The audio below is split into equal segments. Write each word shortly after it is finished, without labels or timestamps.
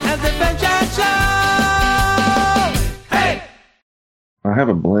I have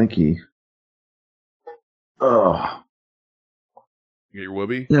a blankie. Oh. You get your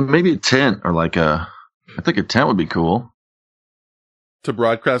whoopee? Yeah, maybe a tent or I think a tent would be cool. To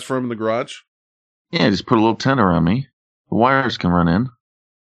broadcast from in the garage? Yeah, just put a little tent around me. The wires can run in.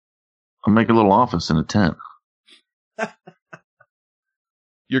 I'll make a little office in a tent.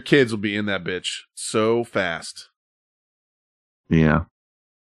 Your kids will be in that bitch so fast. Yeah.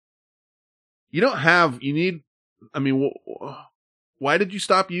 Why did you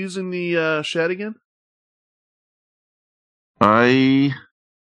stop using the shed again? I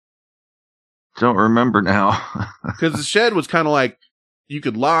don't remember now. Because the shed was kind of like, you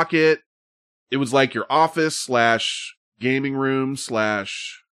could lock it. It was like your office / gaming room /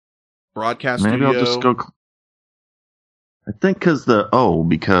 broadcast Maybe studio. I'll just go. I think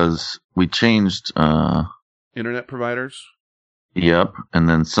because we changed. Internet providers. Yep, and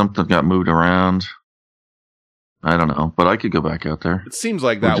then something got moved around. I don't know, but I could go back out there. It seems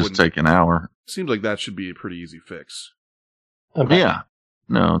like that would just take an hour. Seems like that should be a pretty easy fix. Okay. Yeah,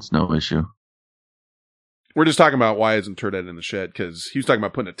 no, it's no issue. We're just talking about why isn't Turdet in the shed, because he was talking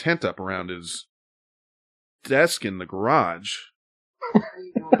about putting a tent up around his desk in the garage.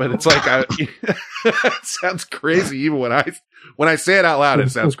 But it's like, it sounds crazy. Even when I say it out loud, it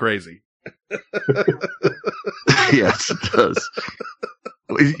sounds crazy. Yes, it does.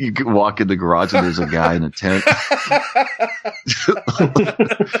 You could walk in the garage and there's a guy in a tent.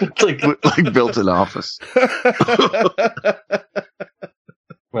 like built an office.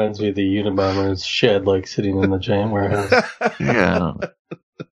 Reminds me of the Unabomber's shed, sitting in the giant warehouse. Yeah.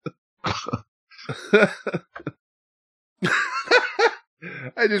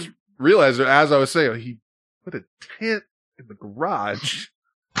 I just realized that as I was saying, he put a tent in the garage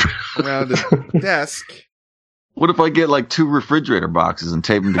around his desk. What if I get 2 refrigerator boxes and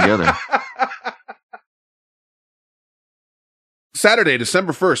tape them together? Saturday,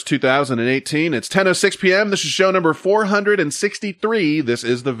 December 1st, 2018. It's 10:06 p.m. This is show number 463. This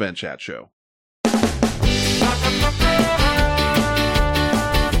is the Vent Chat Show.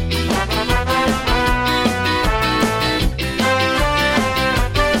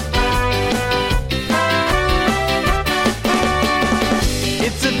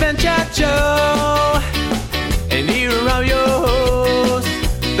 It's a Vent Chat Show, and here are your hosts.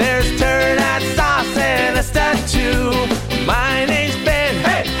 There's Turdet Sauce and a statue. My name's Ben.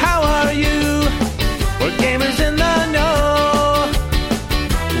 Hey, how are you? We're gamers in the know.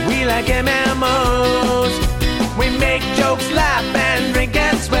 We like MMOs. We make jokes, laugh, and drink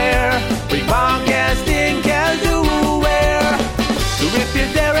and swear. We podcasting everywhere. So if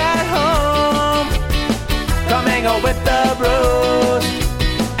you're there at home, come hang out with the bros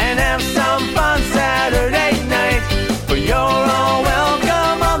and have some fun Saturday night. For you're all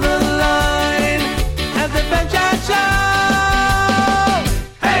welcome on the line at the Vent Chat Show.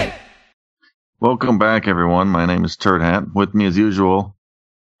 Hey! Welcome back, everyone. My name is Turd Hat. With me, as usual,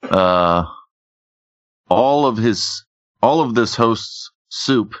 all of this host's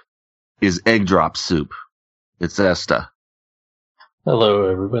soup is egg drop soup. It's Esta. Hello,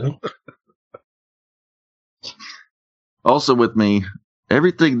 everybody. Also with me,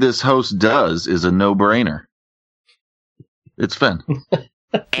 everything this host does is a no-brainer. It's Finn.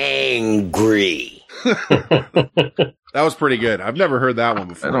 Angry. That was pretty good. I've never heard that one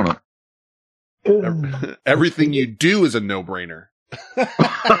before. I don't know. Everything you do is a no-brainer.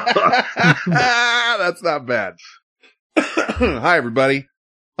 That's not bad. Hi, everybody.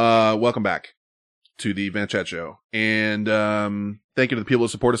 Welcome back to the Vent Chat Show. And thank you to the people who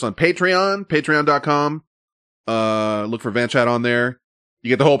support us on Patreon, patreon.com. Look for Vent Chat on there. You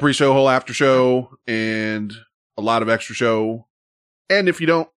get the whole pre-show, whole after show, and a lot of extra show. And if you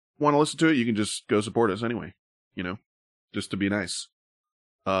don't want to listen to it, you can just go support us anyway. Just to be nice.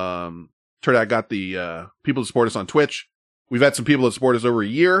 Turdat got the people to support us on Twitch. We've had some people that support us over a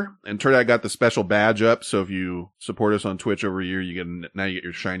year, and Turdat got the special badge up. So if you support us on Twitch over a year, now you get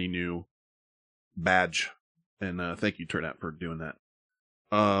your shiny new badge. And thank you, Turdat, for doing that.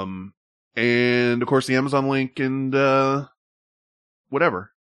 And of course the Amazon link and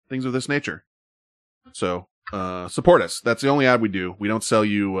whatever things of this nature. So support us. That's the only ad we do. We don't sell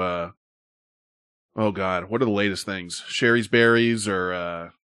you. Oh God, what are the latest things? Sherry's Berries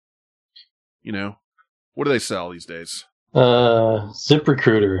or what do they sell these days?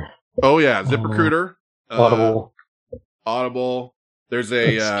 ZipRecruiter. Oh yeah, ZipRecruiter. Audible. There's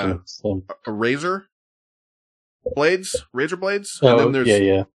a razor blades. Oh, And then there's,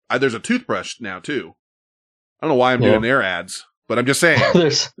 yeah. There's a toothbrush now too. I don't know why I'm doing their ads, but I'm just saying.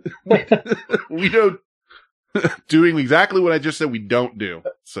 We don't doing exactly what I just said we don't do.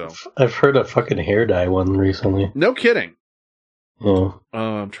 So I've heard a fucking hair dye one recently. no kidding. Yeah.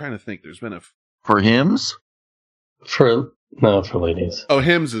 I'm trying to think. There's been For hymns? For ladies.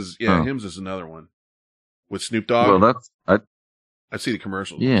 Hymns is Oh. Hymns is another one with Snoop Dogg. Well, I see the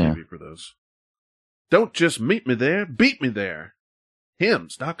commercials Yeah. on TV for those. Don't just meet me there, beat me there.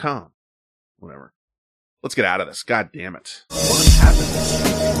 Hymns.com. Whatever. Let's get out of this. God damn it.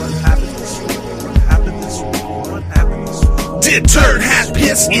 Did Turd Hat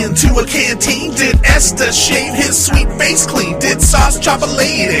piss into a canteen? Did Esther shave his sweet face clean? Did Sauce chop a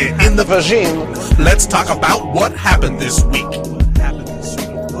lady in the vagine? Let's talk about what happened this week.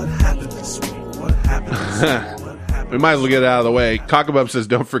 We might as well get it out of the way. Cockabub says,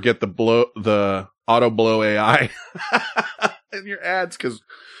 don't forget the auto blow AI in your ads, because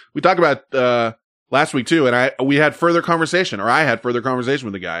we talked about last week too, and I had further conversation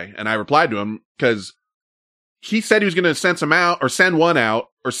with the guy, and I replied to him because he said he was going to send one out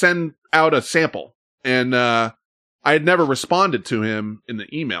or send out a sample, and I had never responded to him in the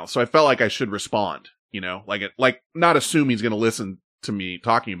email, so I felt like I should respond, like not assume he's going to listen to me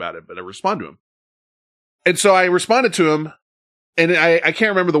talking about it, but I respond to him. And so I responded to him, and I can't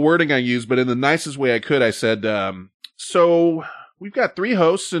remember the wording I used, but in the nicest way I could, I said, so we've got 3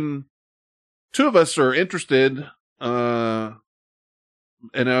 hosts and 2 of us are interested. And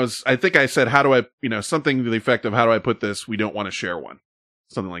I think I said, how do I, something to the effect of, how do I put this? We don't want to share one.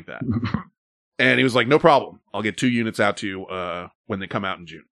 Something like that. And he was like, no problem. I'll get 2 units out to you, when they come out in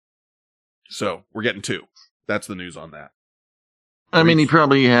June. So we're getting 2. That's the news on that. I mean, he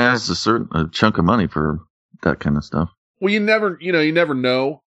probably has a chunk of money for that kind of stuff. Well, you never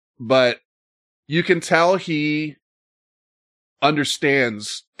know, but you can tell he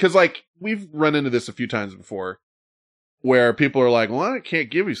understands, because like we've run into this a few times before, where people are like, well, I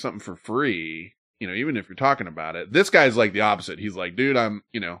can't give you something for free, even if you're talking about it. This guy's like the opposite. He's like, dude,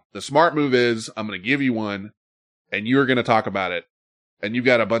 the smart move is I'm going to give you one and you're going to talk about it. And you've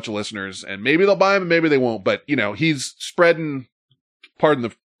got a bunch of listeners, and maybe they'll buy them and maybe they won't. But, he's spreading,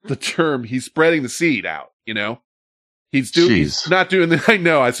 pardon the term, he's spreading the seed out, He's not doing the, I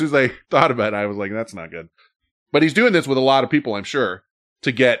know, as soon as I thought about it, I was like, that's not good. But he's doing this with a lot of people, I'm sure,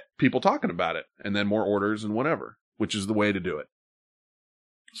 to get people talking about it, and then more orders and whatever, which is the way to do it.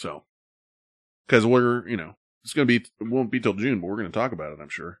 So, because we're, it won't be till June, but we're going to talk about it, I'm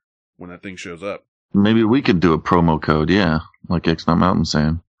sure, when that thing shows up. Maybe we could do a promo code, yeah, like X-Not Mountain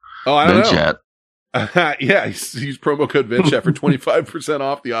saying. Oh, I don't know. Chat. Yeah, use promo code VinChat for 25%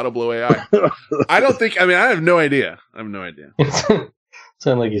 off the Auto Blow AI. I have no idea.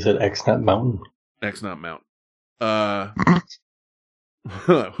 Sound like you said X-Not Mountain. X-Not Mountain.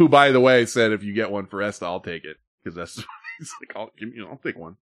 Who, by the way, said if you get one for Esta, I'll take it. Because that's, he's like, I'll take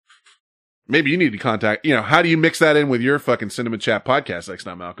one. Maybe you need to contact, how do you mix that in with your fucking Cinema Chat podcast,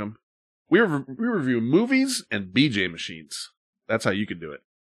 X-Not Malcolm? We review movies and BJ machines. That's how you could do it.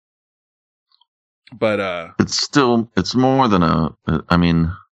 But, it's more than a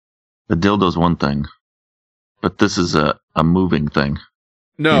dildo's one thing, but this is a moving thing.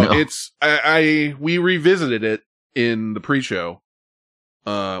 No, it's, we revisited it in the pre-show,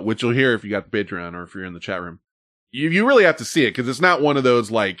 which you'll hear if you got the Patreon or if you're in the chat room. You really have to see it, because it's not one of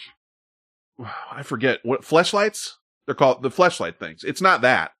those, like, I forget what, fleshlights? They're called the fleshlight things. It's not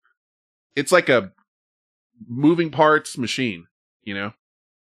that. It's like a moving parts machine, Yeah.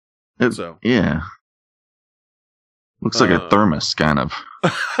 Looks like a thermos, kind of.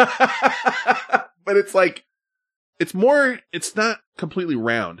 But it's like, it's not completely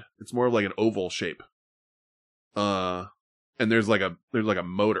round. It's more of like an oval shape. And there's like a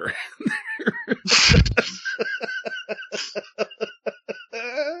motor.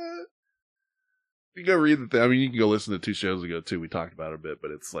 You go read the thing. You can go listen to 2 shows ago too. We talked about it a bit,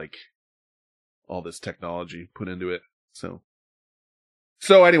 but it's like all this technology put into it. So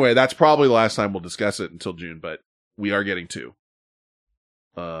anyway, that's probably the last time we'll discuss it until June, but we are getting 2.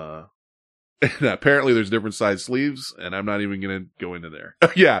 And apparently there's different size sleeves, and I'm not even going to go into there.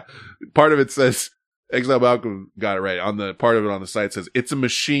 Yeah. Part of it says, Exile Malcolm got it right. On the part of it on the site says, it's a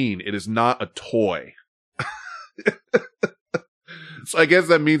machine. It is not a toy. So I guess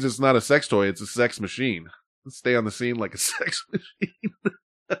that means it's not a sex toy. It's a sex machine. Let's stay on the scene like a sex machine.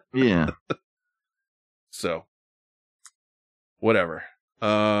 Yeah. So, whatever.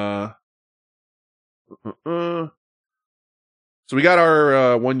 So we got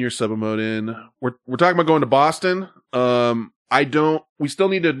our 1 year sub mode in. We're talking about going to Boston. We still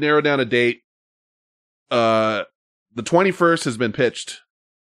need to narrow down a date. The 21st has been pitched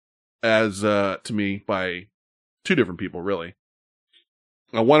as to me by 2 different people, really.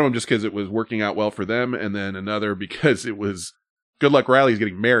 One of them just because it was working out well for them, and then another because it was Good Luck Riley's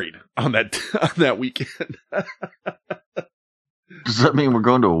getting married on that weekend. Does that mean we're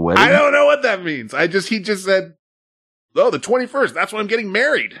going to a wedding? I don't know what that means. He just said, oh, the 21st, that's when I'm getting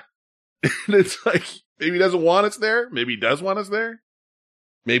married. And it's like, maybe he doesn't want us there. Maybe he does want us there.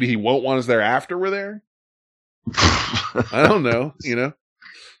 Maybe he won't want us there after we're there. I don't know, you know?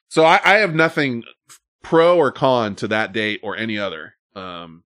 So I have nothing pro or con to that date or any other.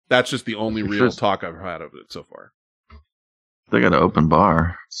 That's just the only real talk I've had of it so far. They got an open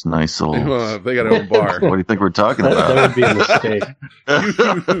bar. It's a nice little. They got an open bar. What do you think we're talking about? That would be a mistake.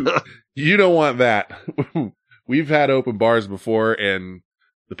 You don't want that. We've had open bars before, and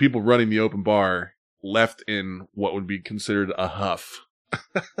the people running the open bar left in what would be considered a huff.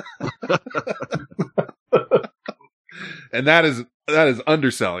 And that is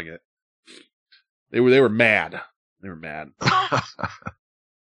underselling it. They were mad. They were mad.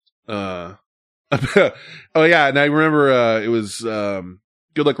 Oh yeah, and I remember it was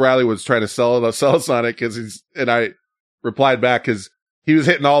Good Luck Riley was trying to sell us on it because I replied back because he was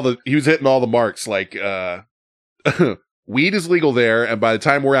hitting all the marks, like weed is legal there, and by the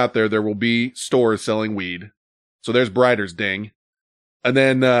time we're out there will be stores selling weed. So there's Brider's ding. And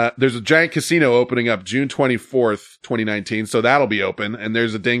then there's a giant casino opening up June 24th, 2019, so that'll be open, and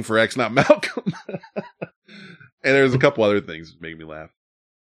there's a ding for X Not Malcolm. And there's a couple other things that make me laugh.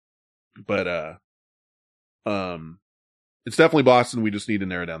 But it's definitely Boston. We just need to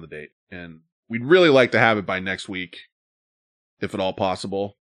narrow down the date. And we'd really like to have it by next week, if at all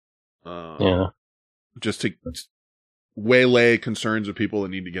possible. Yeah. Just to waylay concerns of people that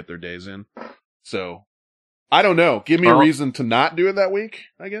need to get their days in. So, I don't know. Give me a reason to not do it that week,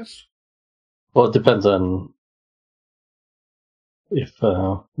 I guess. Well, it depends on if,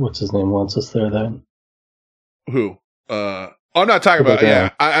 what's his name wants us there then. Who? I'm not talking about,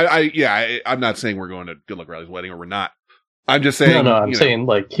 I'm not saying we're going to Good Luck Riley's wedding or we're not. I'm just saying. No, I'm saying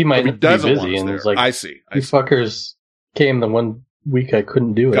like he might be busy and it's like, I see. You fuckers came the one week I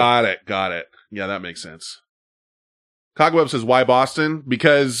couldn't do it. Got it. Yeah, that makes sense. Cogweb says, why Boston?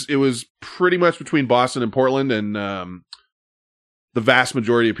 Because it was pretty much between Boston and Portland, and the vast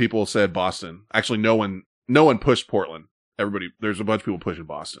majority of people said Boston. Actually, no one pushed Portland. There's a bunch of people pushing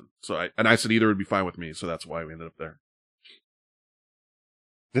Boston. So I said either would be fine with me, so that's why we ended up there.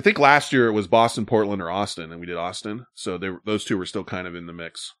 I think last year it was Boston, Portland, or Austin, and we did Austin. So those two were still kind of in the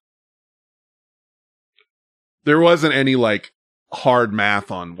mix. There wasn't any like hard math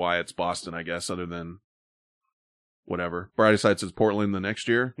on why it's Boston, I guess, other than whatever. Brightside says Portland the next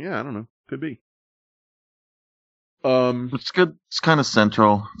year. Yeah, I don't know. Could be. It's good. It's kind of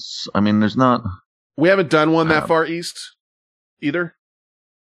central. There's not. We haven't done one that far east either.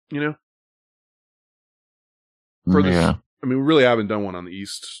 You know? Yeah. We really haven't done one on the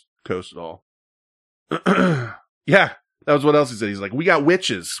East Coast at all. Yeah, that was what else he said. He's like, we got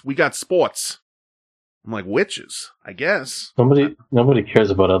witches. We got sports. I'm like, witches? I guess. Nobody cares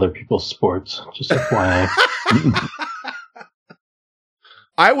about other people's sports. Just FYI.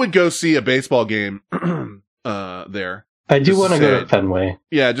 I would go see a baseball game there. I do want to go to Fenway.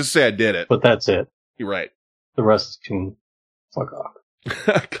 Yeah, just say I did it. But that's it. You're right. The rest can fuck off.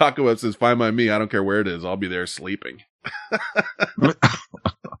 Kakaweb says, fine by me. I don't care where it is. I'll be there sleeping.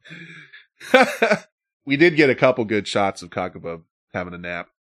 We did get a couple good shots of Kakaweb having a nap.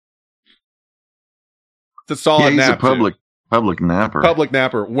 It's a solid nap. He's a public napper. Public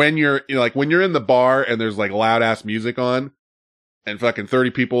napper. When you're in the bar and there's like loud ass music on and fucking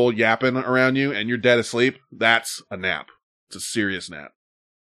 30 people yapping around you and you're dead asleep, that's a nap. It's a serious nap.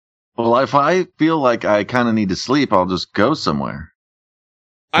 Well, if I feel like I kind of need to sleep, I'll just go somewhere.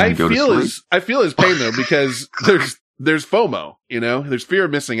 I feel his pain though, because there's FOMO, you know, there's fear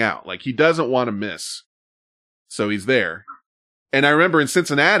of missing out. Like he doesn't want to miss. So he's there. And I remember in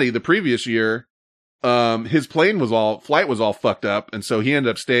Cincinnati the previous year, his flight was all fucked up. And so he ended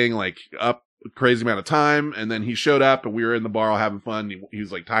up staying like up a crazy amount of time. And then he showed up and we were in the bar all having fun. He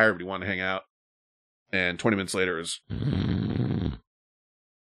was like tired, but he wanted to hang out. And 20 minutes later it was,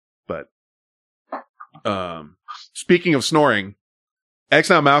 but, speaking of snoring, X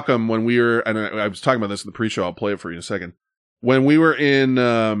Not Malcolm, when we were, and I was talking about this in the pre-show, I'll play it for you in a second. When we were in,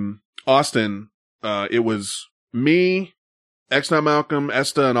 Austin, it was me, X Not Malcolm,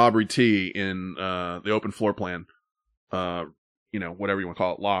 Esta, and Aubrey T in, the open floor plan, whatever you want to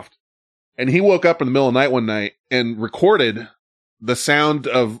call it, loft. And he woke up in the middle of the night one night and recorded the sound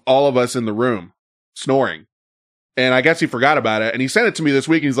of all of us in the room snoring. And I guess he forgot about it. And he sent it to me this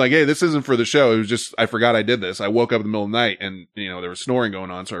week. And he's like, hey, this isn't for the show. It was just, I forgot I did this. I woke up in the middle of the night and, there was snoring going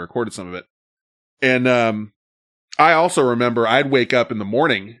on. So I recorded some of it. And, I also remember I'd wake up in the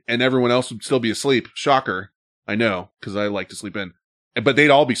morning and everyone else would still be asleep. Shocker. I know, because I like to sleep in. But they'd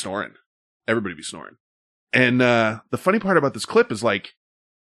all be snoring. Everybody be snoring. And the funny part about this clip is like,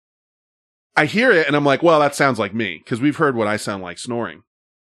 I hear it and I'm like, well, that sounds like me, because we've heard what I sound like snoring.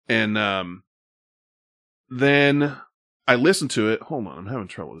 And then I listen to it. Hold on, I'm having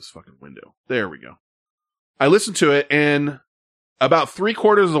trouble with this fucking window. There we go. I listen to it, and about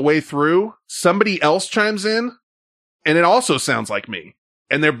 3/4 of the way through, somebody else chimes in, and it also sounds like me.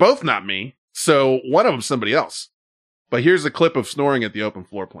 And they're both not me, so one of them's somebody else. But here's a clip of snoring at the open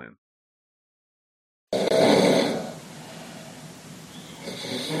floor plan.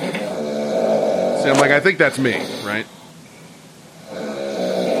 See, I'm like, I think that's me, right?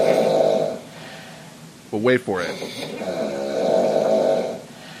 But wait for it.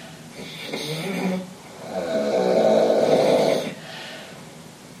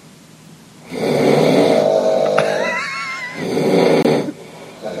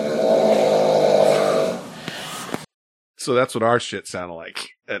 So that's what our shit sounded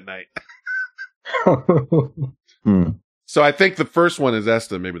like at night. So I think the first one is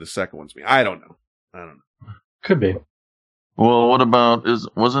Esta, maybe the second one's me. I don't know. Could be. Well, what about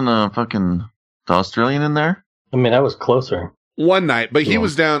wasn't the Australian in there? I mean, I was closer. One night, but he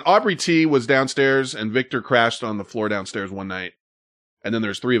was down. Aubrey T was downstairs, and Victor crashed on the floor downstairs one night. And then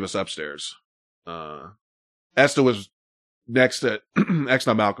there's 3 of us upstairs. Esta was next to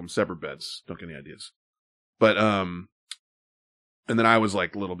Malcolm, separate beds. Don't get any ideas. But and then I was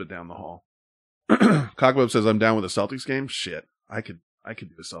like a little bit down the hall. Cockbub says I'm down with a Celtics game. Shit, I could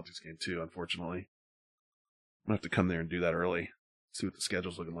do a Celtics game too. Unfortunately, I'm gonna have to come there and do that early. See what the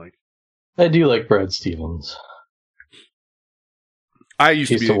schedule's looking like. I do like Brad Stevens. I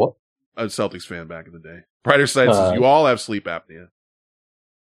used to be a Celtics fan back in the day. Brighter Side says you all have sleep apnea.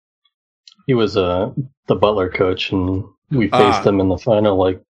 He was the Butler coach, and we faced him in the final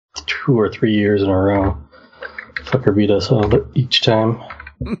like 2 or 3 years in a row. Fucker beat us all each time.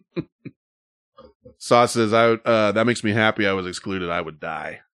 Sauce says, that makes me happy I was excluded. I would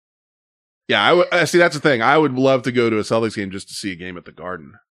die. Yeah, I would. See, that's the thing. I would love to go to a Celtics game just to see a game at the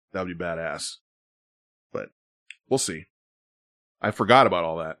Garden. That would be badass. But we'll see. I forgot about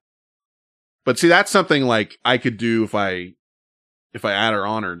all that. But see, that's something like I could do if I had or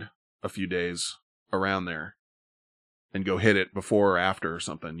honored a few days around there and go hit it before or after or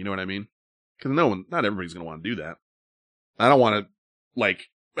something. You know what I mean? Because not everybody's going to want to do that. I don't want to like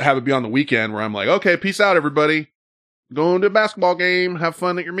have it be on the weekend where I'm like, okay, peace out, everybody. Going to a basketball game. Have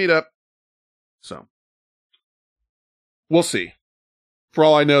fun at your meetup. So we'll see. For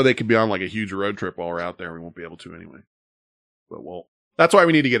all I know, they could be on like a huge road trip while we're out there. We won't be able to anyway. But that's why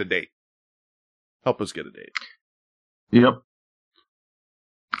we need to get a date. Help us get a date. Yep.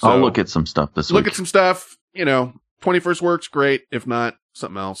 So, I'll look at some stuff this week. Look at some stuff. 21st works great. If not,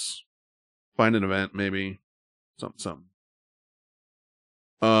 something else. Find an event, maybe. Something.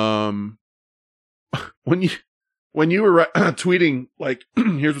 When you were tweeting, like,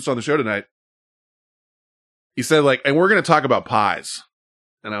 here's what's on the show tonight, you said, like, and we're going to talk about pies.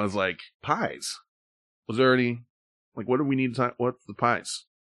 And I was like, pies? Was there any, like, what do we need to talk, what's the pies?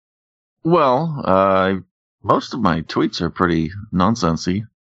 Well, most of my tweets are pretty nonsensy.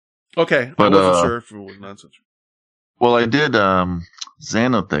 Okay. But, I wasn't sure if it was nonsense. Well, I did,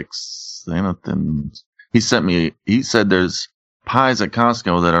 Xanathan, he said there's pies at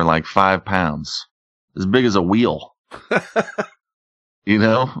Costco that are like 5 pounds, as big as a wheel. I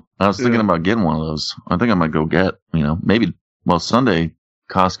was thinking about getting one of those. I think I might go get, maybe, Sunday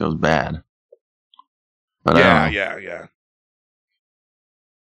Costco's bad. But yeah.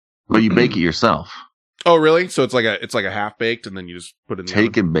 But you bake it yourself. Oh, really? So it's like a half baked, and then you just put it in the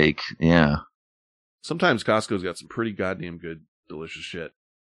Take oven? and bake, yeah. Sometimes Costco's got some pretty goddamn good, delicious shit.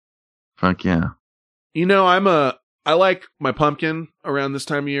 Fuck yeah. I like my pumpkin around this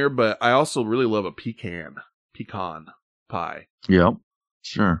time of year, but I also really love a pecan pie. Yep,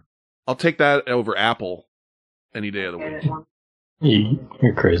 sure. I'll take that over apple any day of the week.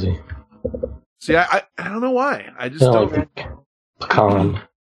 You're crazy. See, I don't know why. I just don't. Like pecan.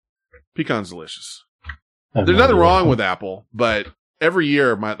 Pecan's delicious. There's nothing wrong with apple, but every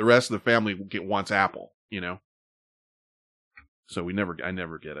year the rest of the family wants apple, So I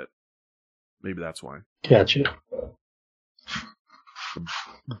never get it. Maybe that's why. Gotcha.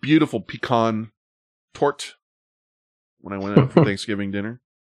 Beautiful pecan tort when I went out for Thanksgiving dinner.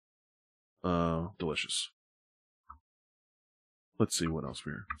 Delicious. Let's see what else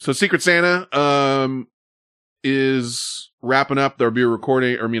we're. So Secret Santa is wrapping up. There'll be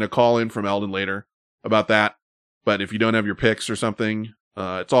a call in from Eldon later about that. But if you don't have your picks or something,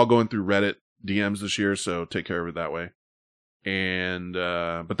 it's all going through Reddit DMs this year, so take care of it that way. And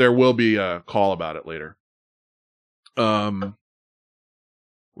but there will be a call about it later.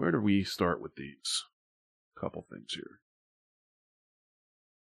 Where do we start with these? couple things here.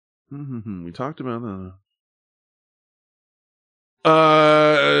 We talked about that.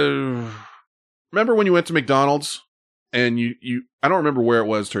 Remember when you went to McDonald's and you I don't remember where it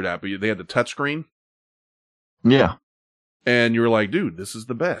was, Turdat, but they had the touchscreen? Yeah. And you were like, dude, this is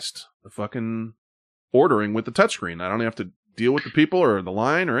the best. The fucking ordering with the touchscreen. I don't have to deal with the people or the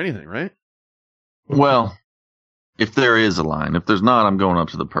line or anything, right? Well, if there is a line. If there's not, I'm going up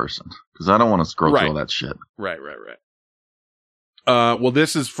to the person. Because I don't want to scroll through all that shit. Right. Well,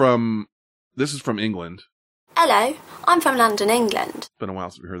 this is from England. Hello, I'm from London, England. It's been a while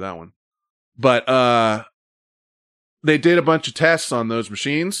since we heard that one. But they did a bunch of tests on those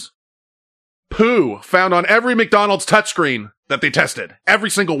machines. Poo found on every McDonald's touchscreen that they tested. Every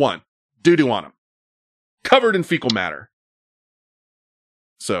single one. Doo-doo on them. Covered in fecal matter.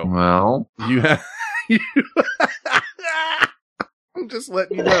 So, well, you have... I'm just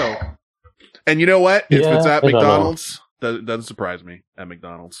letting you know. And you know what? If it's at McDonald's, that doesn't surprise me at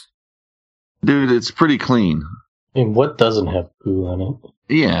McDonald's. Dude, it's pretty clean. I mean, what doesn't have poo on it?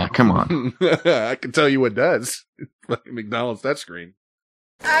 Yeah, come on. I can tell you what does. Like McDonald's touchscreen.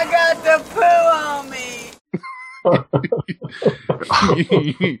 I got the poo on me.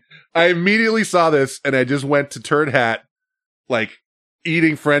 I immediately saw this and I just went to Turd Hat, like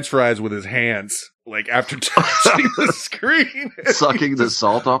eating French fries with his hands, like after touching the screen, sucking the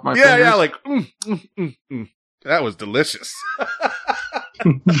salt off my fingers. Yeah, like that was delicious.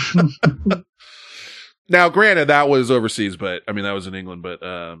 Now, granted, that was overseas, but I mean that was in England, but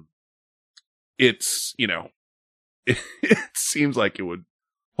it's it seems like it would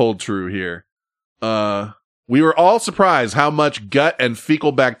hold true here. We were all surprised how much gut and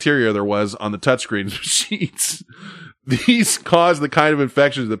fecal bacteria there was on the touchscreen machines. These cause the kind of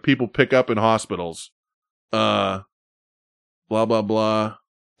infections that people pick up in hospitals. Blah, blah, blah.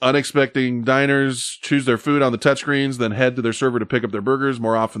 Unexpected diners choose their food on the touchscreens, then head to their server to pick up their burgers,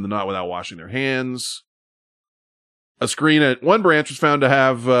 more often than not without washing their hands. A screen at one branch was found to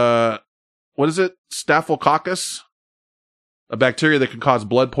have, what is it? Staphylococcus? A bacteria that can cause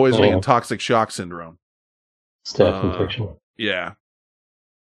blood poisoning and toxic shock syndrome. Staph infection. Yeah.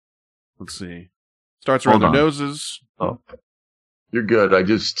 Let's see. Starts around their noses. Oh. You're good. I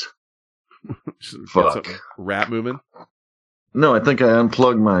just... Fuck. Rat moving? No, I think I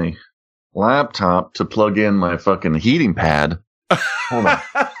unplugged my laptop to plug in my fucking heating pad. Hold on.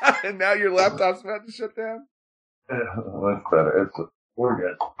 And now your laptop's about to shut down? That's better. We're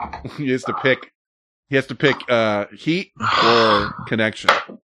good. He has to pick heat or connection.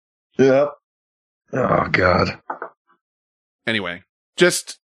 Yep. Oh, God. Anyway,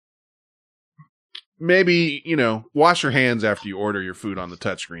 just maybe, wash your hands after you order your food on the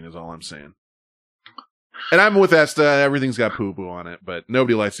touchscreen is all I'm saying. And I'm with Esta. Everything's got poo-poo on it, but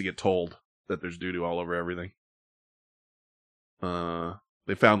nobody likes to get told that there's doo-doo all over everything.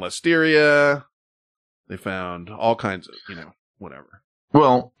 They found listeria. They found all kinds of, whatever.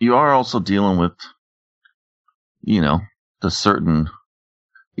 Well, you are also dealing with, the certain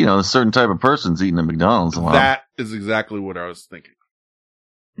type of person's eating at McDonald's a lot. That is exactly what I was thinking.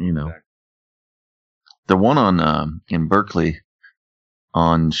 Exactly. The one on in Berkeley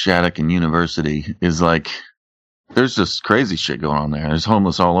on Shattuck and University is like, there's just crazy shit going on there. There's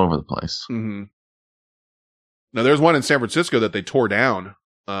homeless all over the place. Mm-hmm. Now, there's one in San Francisco that they tore down.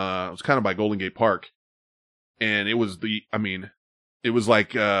 It was kind of by Golden Gate Park. And it was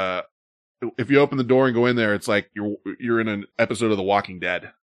like, if you open the door and go in there, it's like you're in an episode of The Walking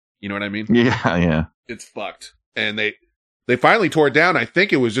Dead. You know what I mean? Yeah, yeah. It's fucked. And they finally tore it down. I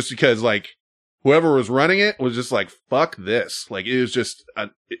think it was just because, like, whoever was running it was just like, fuck this. Like, it was just,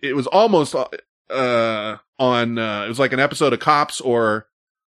 it was almost, it was like an episode of Cops or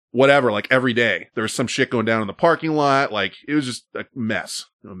whatever, like every day. There was some shit going down in the parking lot. Like, it was just a mess.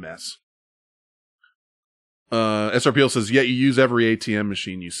 SRPL says, yeah, you use every ATM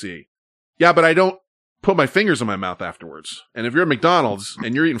machine you see. Yeah, but I don't put my fingers in my mouth afterwards. And if you're at McDonald's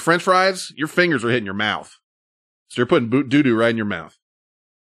and you're eating French fries, your fingers are hitting your mouth. So you're putting doo-doo right in your mouth.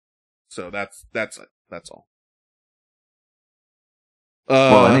 So that's it. That's all.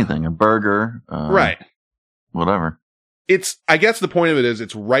 Well, anything, a burger, right? Whatever. I guess the point of it is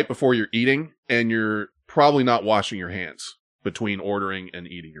it's right before you're eating, and you're probably not washing your hands between ordering and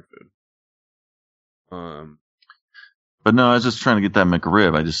eating your food. But no, I was just trying to get that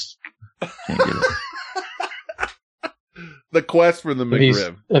McRib. I just can't get it. The quest for the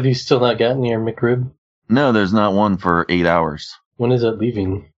McRib. Have you still not gotten your McRib? No, there's not one for 8 hours. When is it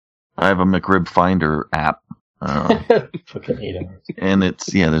leaving? I have a McRib Finder app. Fucking 8 hours. And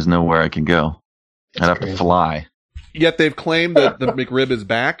there's nowhere I can go. I'd have to fly. Yet they've claimed that the McRib is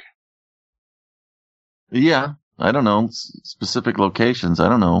back. Yeah, I don't know specific locations. I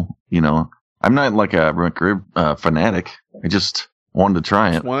don't know. I'm not like a McRib fanatic. I just wanted to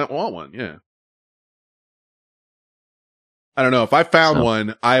try it. Want one, yeah. I don't know. If I found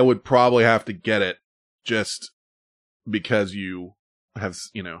one, I would probably have to get it just because you have,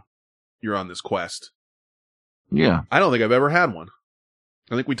 you're on this quest. Yeah. I don't think I've ever had one.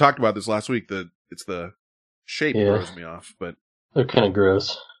 I think we talked about this last week, that it's the shape throws me off, but they're kind of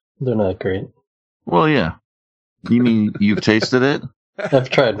gross. They're not great. Well, yeah. You mean you've tasted it? I've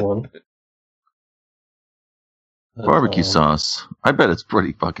tried one. Barbecue sauce. I bet it's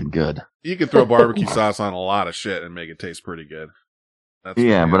pretty fucking good. You can throw barbecue sauce on a lot of shit and make it taste pretty good. That's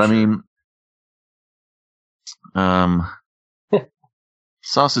yeah, but sure. I mean,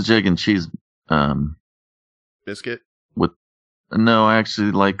 sausage, egg, and cheese, biscuit? No, I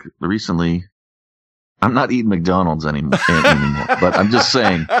actually recently, I'm not eating McDonald's anymore, but I'm just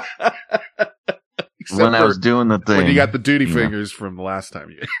saying, when I was doing the thing. When you got the duty fingers from the last time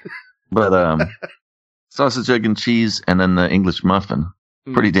you But, sausage, egg, and cheese, and then the English muffin.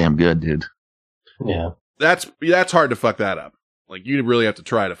 Pretty damn good, dude. Yeah. That's hard to fuck that up. Like, you really have to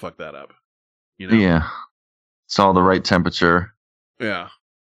try to fuck that up. Yeah. It's all the right temperature. Yeah.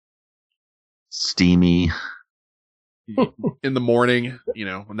 Steamy. In the morning,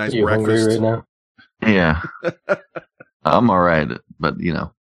 a nice You're breakfast. Hungry right now? Yeah. I'm alright, but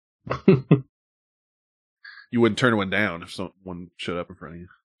You wouldn't turn one down if someone showed up in front of you.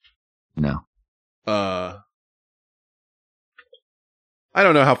 No. I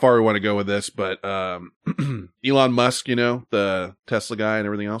don't know how far we want to go with this, but Elon Musk, the Tesla guy and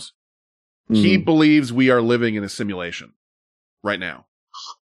everything else, he believes we are living in a simulation right now.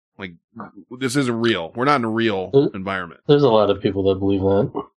 Like, this isn't real. We're not in a real environment. There's a lot of people that believe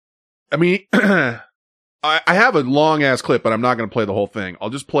that. I mean, I have a long ass clip, but I'm not going to play the whole thing.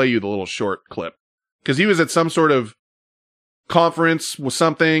 I'll just play you the little short clip. Because he was at some sort of conference with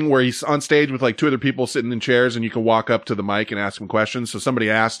something where he's on stage with like two other people sitting in chairs, and you can walk up to the mic and ask him questions. So somebody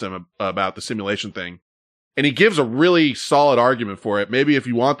asked him about the simulation thing, and he gives a really solid argument for it. Maybe if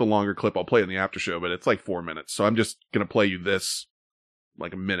you want the longer clip, I'll play it in the after show, but it's like 4 minutes. So I'm just going to play you this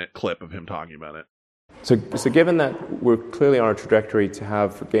like a minute clip of him talking about it. So given that we're clearly on a trajectory to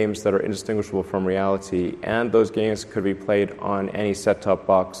have games that are indistinguishable from reality, and those games could be played on any set-top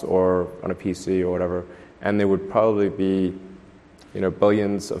box or on a PC or whatever, and there would probably be,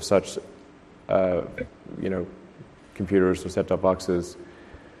 billions of such, computers or set-top boxes,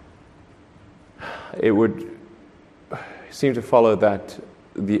 it would seem to follow that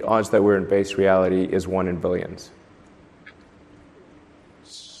the odds that we're in base reality is 1 in billions.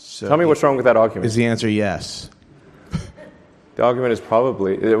 So tell me what's wrong with that argument. Is the answer yes? The argument is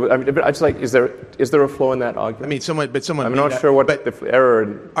probably. I mean, but I just is there a flaw in that argument? I mean, someone. I'm not sure what the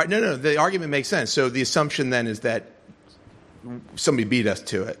error. No. The argument makes sense. So the assumption then is that somebody beat us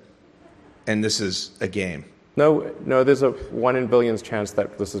to it, and this is a game. No. There's a 1 in billions chance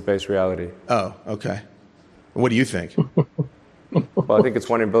that this is base reality. Oh, okay. What do you think? Well, I think it's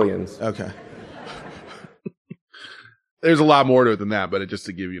 1 in billions. Okay. There's a lot more to it than that, but just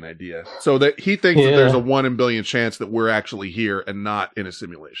to give you an idea. So that he thinks that there's a 1 in billion chance that we're actually here and not in a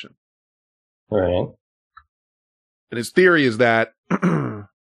simulation. Right. And his theory is that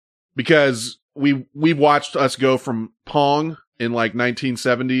because we've watched us go from Pong in like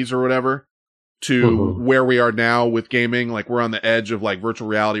 1970s or whatever to where we are now with gaming, like we're on the edge of like virtual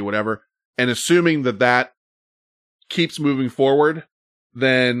reality, whatever. And assuming that keeps moving forward,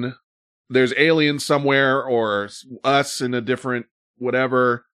 then there's aliens somewhere or us in a different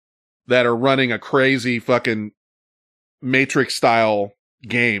whatever that are running a crazy fucking Matrix style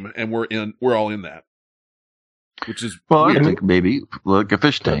game, and we're all in that. Which is I think maybe like a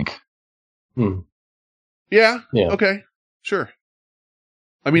fish tank. Yeah. Okay. Sure.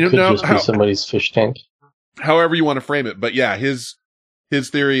 I mean, it could just be somebody's fish tank. However you want to frame it, but yeah, his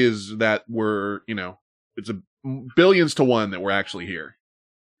theory is that we're it's a billions to 1 that we're actually here,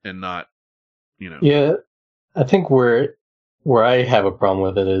 and not. Yeah, I think where I have a problem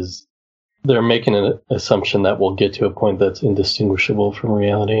with it is they're making an assumption that we'll get to a point that's indistinguishable from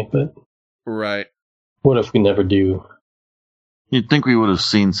reality. But right, what if we never do? You'd think we would have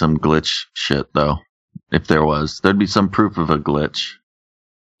seen some glitch shit, though. If there was, there'd be some proof of a glitch.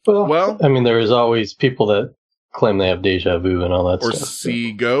 Well, I mean, there is always people that claim they have deja vu and all that or stuff. Or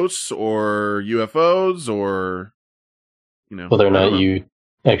see ghosts or UFOs or whether or not you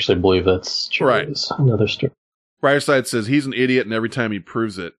actually believe that's true is another story. Briarside says he's an idiot, and every time he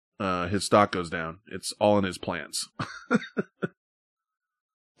proves it, his stock goes down. It's all in his plans.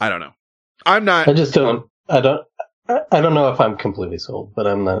 I don't know. I'm not. I just don't. I don't know if I'm completely sold, but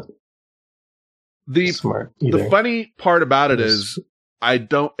I'm not. smart either. The funny part about it is it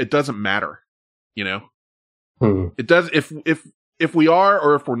doesn't matter, you know? It does, if we are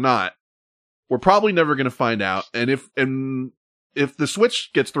or if we're not, we're probably never going to find out. And if the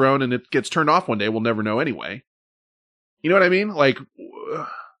switch gets thrown and it gets turned off one day, we'll never know anyway. You know what I mean? Like,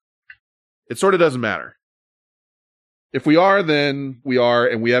 it sort of doesn't matter. If we are, then we are,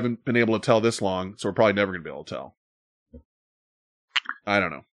 and we haven't been able to tell this long, so we're probably never going to be able to tell. I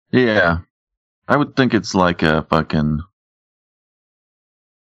don't know. Yeah. I would think it's like a fucking...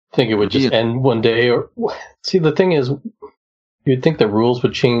 I think it would just end one day. Or see, the thing is, you'd think the rules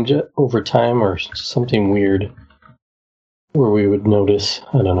would change over time or something weird where we would notice.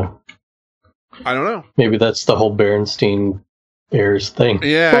 I don't know. Maybe that's the whole Berenstein Bears thing.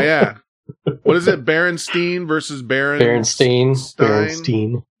 Yeah. What is it? Berenstein versus Berenstein.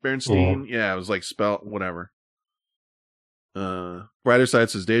 Yeah, it was like spelled whatever. Brighter Side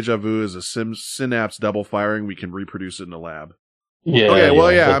says Deja Vu is a synapse double firing. We can reproduce it in the lab. Yeah. Okay.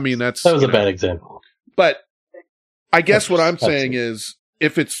 Well, yeah. I mean, that was a bad example. But I guess what I'm saying is,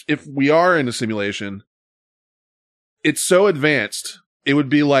 if we are in a simulation, it's so advanced, it would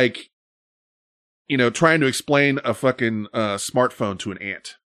be like, you know, trying to explain a fucking smartphone to an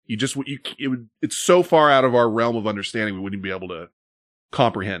ant. It's so far out of our realm of understanding, we wouldn't be able to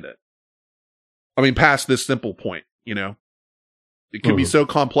comprehend it. I mean, past this simple point, you know, it can be so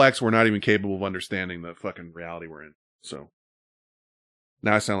complex, we're not even capable of understanding the fucking reality we're in. So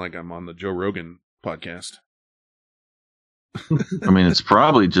now I sound like I'm on the Joe Rogan podcast. I mean, it's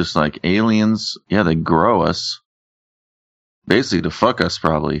probably just like aliens. Yeah, they grow us. Basically to fuck us,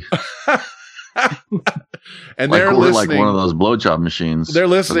 probably. And like they're we're listening, like one of those blowjob machines. They're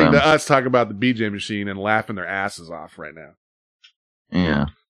listening to us talk about the BJ machine and laughing their asses off right now. Yeah.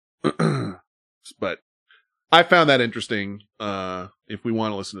 But I found that interesting. If we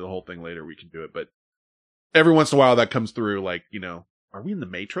want to listen to the whole thing later, we can do it. But every once in a while that comes through, like, you know, are we in the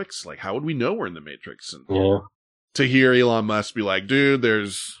Matrix? Like, how would we know we're in the Matrix? And to hear Elon Musk be like, dude,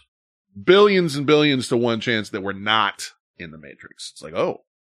 there's billions and billions to one chance that we're not in the Matrix. It's like, oh,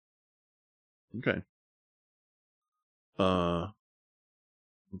 okay. Let's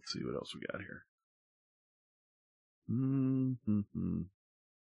see what else we got here.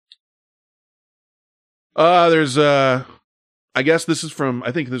 There's I guess this is from,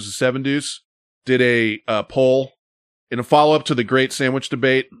 I think this is Seven Deuce, did a poll in a follow-up to the Great Sandwich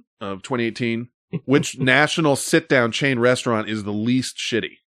Debate of 2018. Which national sit-down chain restaurant is the least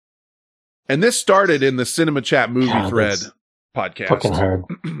shitty? And this started in the Cinema Chat movie thread podcast. Fucking hard.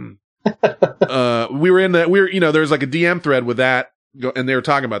 There's like a DM thread with that, and they were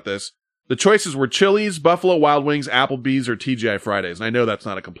talking about this. The choices were Chili's, Buffalo Wild Wings, Applebee's, or TGI Fridays. And I know that's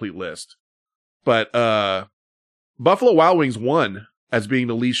not a complete list, but Buffalo Wild Wings won as being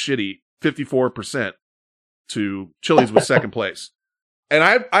the least shitty, 54%, to Chili's was second place. And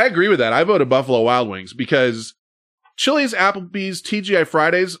I agree with that. I voted Buffalo Wild Wings because Chili's, Applebee's, TGI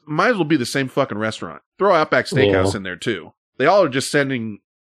Fridays might as well be the same fucking restaurant. Throw Outback Steakhouse in there too. They all are just sending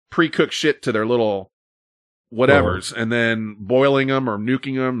pre-cooked shit to their little whatevers and then boiling them or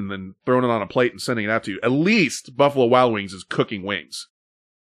nuking them and then throwing it on a plate and sending it out to you. At least Buffalo Wild Wings is cooking wings.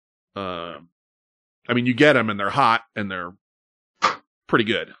 I mean, you get them and they're hot and they're pretty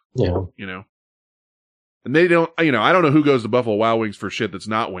good. Yeah. You know? And they don't, I don't know who goes to Buffalo Wild Wings for shit that's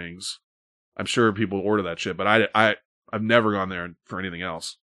not wings. I'm sure people order that shit, but I've never gone there for anything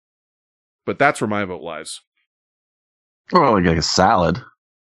else. But that's where my vote lies. Or like a salad.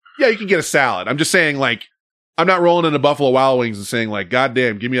 Yeah, you can get a salad. I'm just saying, like, I'm not rolling into Buffalo Wild Wings and saying, like, God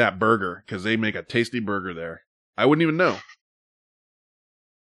damn, give me that burger, because they make a tasty burger there. I wouldn't even know.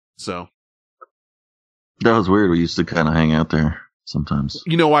 So. That was weird. We used to kind of hang out there sometimes.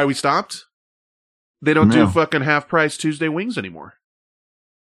 You know why we stopped? They don't do fucking half-price Tuesday wings anymore.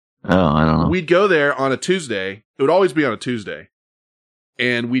 Oh, I don't know. We'd go there on a Tuesday. It would always be on a Tuesday.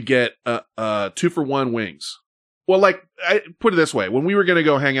 And we'd get 2-for-1 wings. Well, like, I put it this way. When we were going to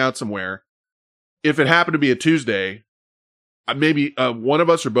go hang out somewhere, if it happened to be a Tuesday, maybe one of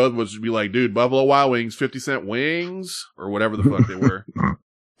us or both of us would be like, dude, Buffalo Wild Wings, 50-cent wings, or whatever the fuck they were.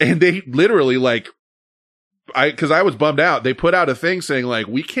 And they literally, like, because I was bummed out. They put out a thing saying, like,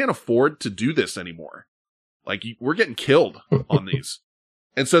 we can't afford to do this anymore. Like, we're getting killed on these.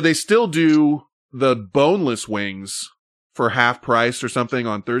 And so they still do the boneless wings for half price or something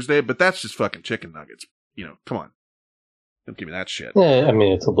on Thursday, but that's just fucking chicken nuggets. Come on. Don't give me that shit. Yeah, I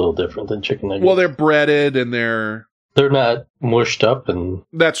mean, it's a little different than chicken nuggets. Well, they're breaded and they're not mushed up, and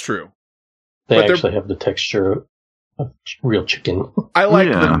that's true. They actually have the texture of real chicken. I like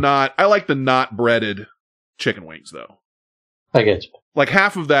the not breaded chicken wings, though. I get you. Like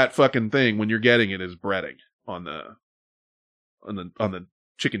half of that fucking thing when you're getting it is breading on the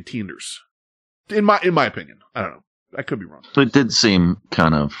chicken tenders. In my opinion. I don't know. I could be wrong. It did seem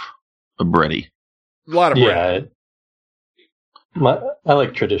kind of a bready. A lot of bread. I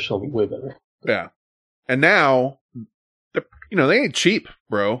like traditional way better. Yeah. And now, they ain't cheap,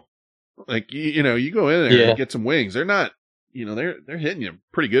 bro. Like, you go in there and get some wings. They're not, they're hitting you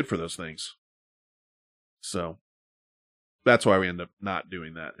pretty good for those things. So that's why we end up not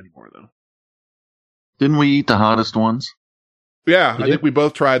doing that anymore, though. Didn't we eat the hottest ones? Yeah, I think we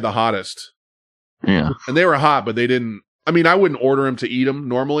both tried the hottest. Yeah. And they were hot, but they didn't. I mean, I wouldn't order them to eat them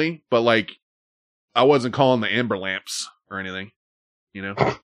normally, but like, I wasn't calling the amber lamps or anything,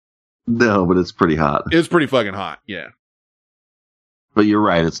 No, but it's pretty hot. It was pretty fucking hot, yeah. But you're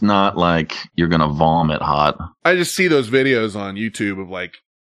right. It's not like you're going to vomit hot. I just see those videos on YouTube of like,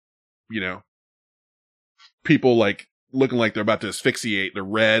 people like looking like they're about to asphyxiate. They're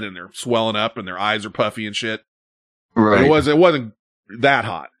red and they're swelling up and their eyes are puffy and shit. Right. It wasn't that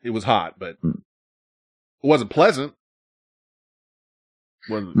hot. It was hot, but it wasn't pleasant.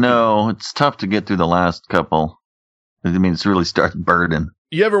 No, it's tough to get through the last couple. I mean, it really starts burning.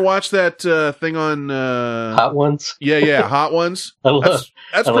 You ever watch that thing on Hot Ones? Yeah, Hot Ones.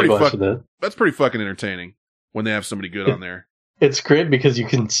 That's pretty fucking entertaining when they have somebody good on there. It's great because you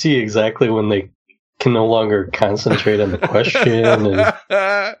can see exactly when they can no longer concentrate on the question, and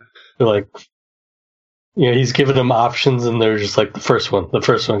they're like, he's giving them options, and they're just like the first one. They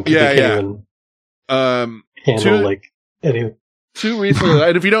can't even handle anything. Too recently,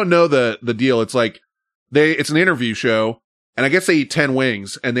 and if you don't know the deal, it's like it's an interview show. And I guess they eat 10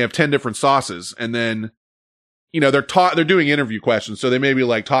 wings and they have 10 different sauces. And then, they're doing interview questions. So they maybe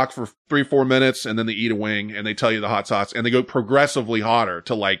like talk for 3-4 minutes and then they eat a wing and they tell you the hot sauce and they go progressively hotter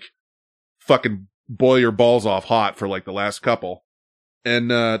to like fucking boil your balls off hot for like the last couple. And,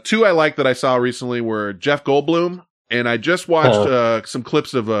 2 I like that I saw recently were Jeff Goldblum. And I just watched, some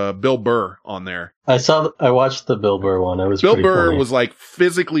clips of, Bill Burr on there. I watched the Bill Burr one. Bill Burr was like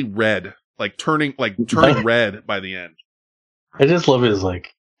physically red, like turning red by the end. I just love his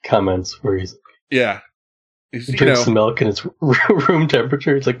like comments where he drinks the milk and it's room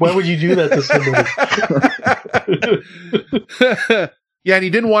temperature. It's like, why would you do that to somebody? Yeah, and he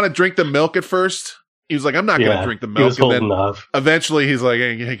didn't want to drink the milk at first. He was like, I'm not going to drink the milk. He was holding off. Eventually he's like,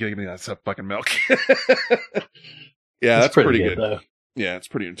 hey, give me that fucking milk. Yeah, that's pretty good. Though. Yeah, it's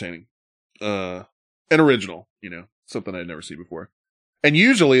pretty entertaining. And original, something I'd never seen before. And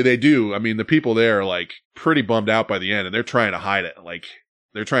usually they do. I mean, the people there are like pretty bummed out by the end and they're trying to hide it. Like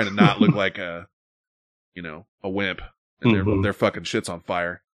they're trying to not look like a wimp and their fucking shit's on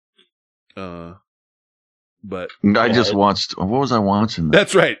fire. But I just watched, what was I watching?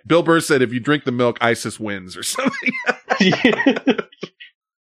 That's right. Bill Burr said, if you drink the milk, ISIS wins or something.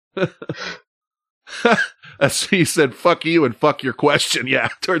 He said, fuck you and fuck your question. Yeah.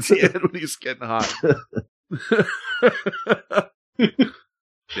 Towards the end when he's getting hot.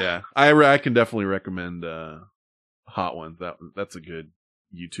 Yeah, I can definitely recommend Hot Ones. That's a good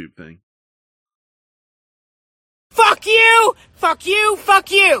YouTube thing. Fuck you! Fuck you!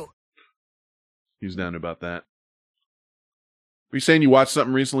 Fuck you! He's down about that. Were you saying you watched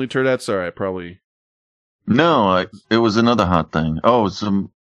something recently, Turdette? Sorry, I probably... No, it was another hot thing. Oh,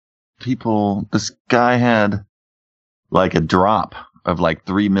 some people... This guy had like a drop of like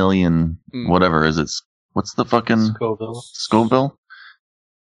 3 million... Whatever is it? What's the fucking... Scoville?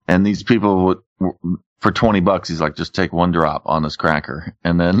 And these people would, for $20, he's like, just take one drop on this cracker.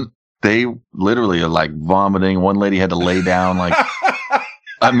 And then they literally are like vomiting. One lady had to lay down. Like,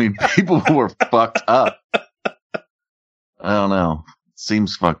 I mean, people were fucked up. I don't know.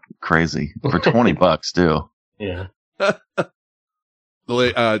 Seems fucking crazy for $20 too. Yeah.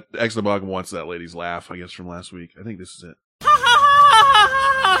 The Excellent Bogum wants that lady's laugh, I guess, from last week. I think this is it.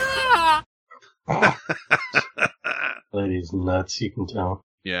 Lady's nuts, you can tell.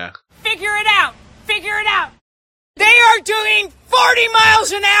 Yeah. Figure it out! Figure it out! They are doing 40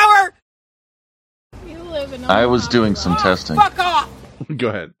 miles an hour! You live in I was doing some testing. Fuck off! Go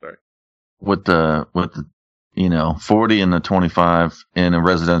ahead. Sorry. With the 40 and the 25 in a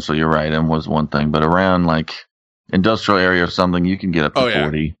residential, you're right, and was one thing. But around like industrial area or something, you can get up to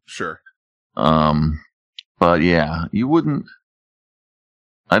 40. Sure. But yeah, you wouldn't.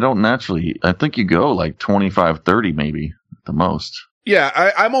 I think you go like 25, 30 maybe at the most.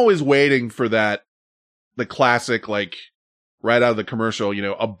 Yeah, I'm always waiting for that, the classic, like, right out of the commercial,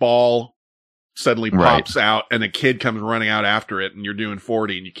 a ball suddenly pops out and a kid comes running out after it and you're doing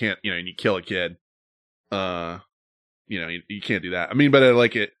 40 and you can't, and you kill a kid. You can't do that. I mean, but I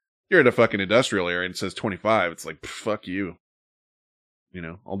like it. You're at a fucking industrial area and it says 25. It's like, fuck you. You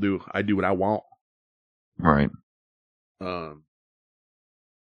know, I do what I want. Right. I'm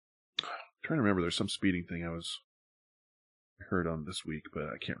trying to remember. There's some speeding thing I heard on this week, but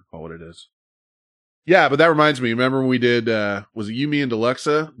I can't recall what it is. Yeah, but that reminds me. Remember when we did? Was it you, me, and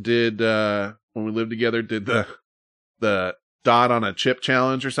Deluxa did when we lived together? Did the dot on a chip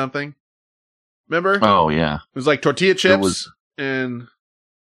challenge or something? Remember? Oh yeah. It was like tortilla chips and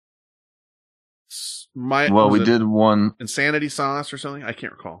we did one insanity sauce or something. I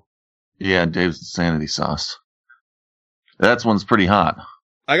can't recall. Yeah, Dave's insanity sauce. That one's pretty hot.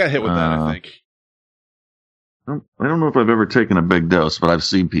 I got hit with that. I think. I don't know if I've ever taken a big dose, but I've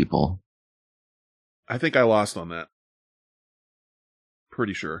seen people. I think I lost on that.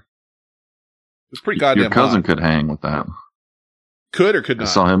 Pretty sure. It's pretty goddamn hot. Your cousin could hang with that. Could or could not.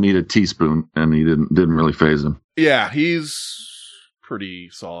 I saw him eat a teaspoon, and he didn't really faze him. Yeah, he's pretty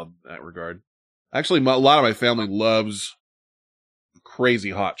solid in that regard. Actually, a lot of my family loves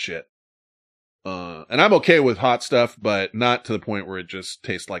crazy hot shit. And I'm okay with hot stuff, but not to the point where it just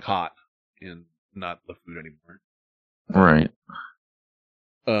tastes like hot and not the food anymore. Right.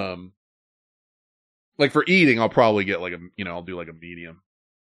 Like for eating, I'll probably get I'll do like a medium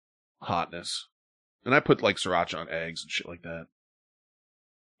hotness. And I put like sriracha on eggs and shit like that.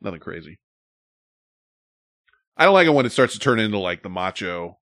 Nothing crazy. I don't like it when it starts to turn into like the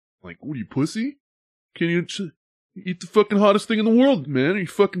macho, like, what are you, pussy? Can you eat the fucking hottest thing in the world, man? Are you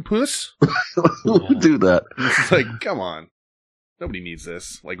fucking puss? Who would do that? It's just like, come on. Nobody needs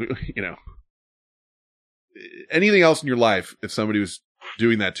this. Like, you know, anything else in your life, if somebody was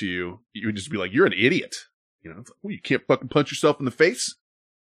doing that to you, you would just be like, you're an idiot. You know, it's like, well, you can't fucking punch yourself in the face?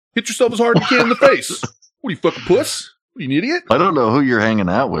 Hit yourself as hard as you can in the face. What are you, fucking puss? Are you an idiot? I don't know who you're hanging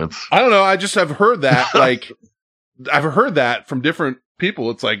out with. I don't know. I just have heard that, like, I've heard that from different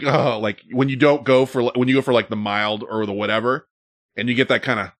people. It's like, oh, like when you go for like the mild or the whatever, and you get that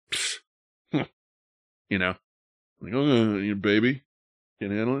kind of, you know, like, oh, you baby,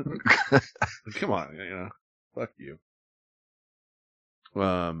 can you handle it? Like, come on, you know, fuck you.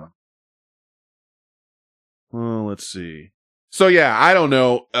 Well, let's see. So yeah, I don't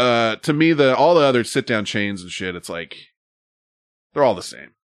know. To me, all the other sit down chains and shit, it's like they're all the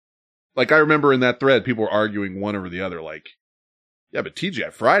same. Like I remember in that thread, people were arguing one over the other. Like, yeah, but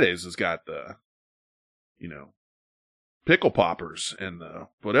TGI Fridays has got the, you know, pickle poppers and the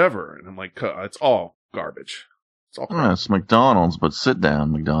whatever, and I'm like, it's all garbage. It's all crap. It's McDonald's, but sit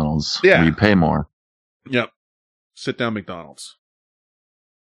down McDonald's. Yeah, where you pay more. Yep, sit down McDonald's.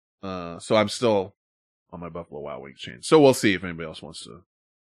 So I'm still on my Buffalo Wild Wings chain. So we'll see if anybody else wants to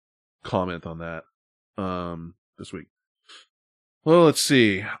comment on that this week. Well, let's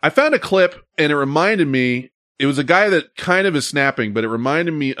see. I found a clip, and it reminded me, it was a guy that kind of is snapping, but it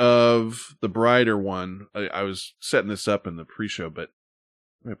reminded me of the Brider one. I was setting this up in the pre-show, but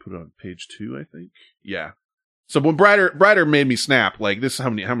I put it on page 2, I think. Yeah. So when Brider made me snap, like this, how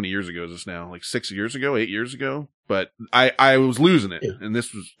many years ago is this now? Like 6 years ago, 8 years ago? But I was losing it, and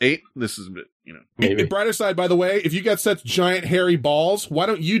this was 8. This is, you know. Maybe. Brighter side, by the way, if you got such giant hairy balls, why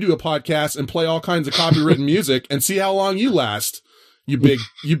don't you do a podcast and play all kinds of copywritten music and see how long you last? You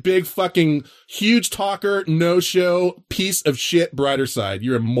big fucking huge talker, no show, piece of shit, Brighter side.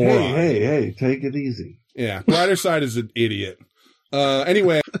 You're a moron. Hey, take it easy. Yeah, Brighter side is an idiot.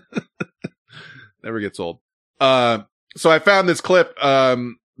 Anyway. Never gets old. So I found this clip,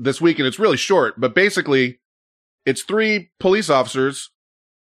 this week, and it's really short, but basically it's 3 police officers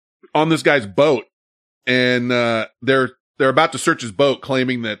on this guy's boat, and, they're about to search his boat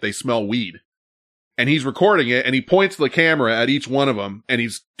claiming that they smell weed. And he's recording it, and he points the camera at each one of them, and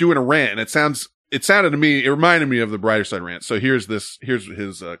he's doing a rant, and it sounded to me, it reminded me of the Brighter Side rant. So here's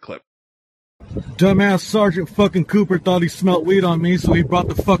his clip. Dumbass Sergeant fucking Cooper thought he smelt weed on me, so he brought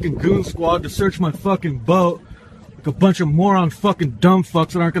the fucking goon squad to search my fucking boat. Like a bunch of moron fucking dumb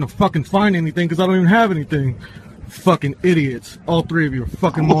fucks that aren't gonna fucking find anything because I don't even have anything. Fucking idiots. All 3 of you are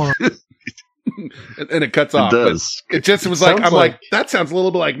fucking morons. and it cuts off. It does. It just was like, I'm like, that sounds a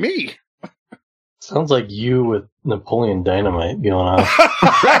little bit like me. Sounds like you with Napoleon Dynamite going on.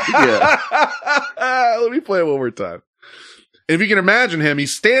 Yeah. Let me play it one more time. If you can imagine him,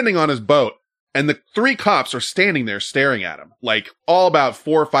 he's standing on his boat, and the 3 cops are standing there staring at him, like all about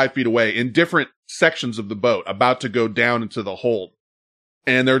 4 or 5 feet away in different sections of the boat, about to go down into the hold.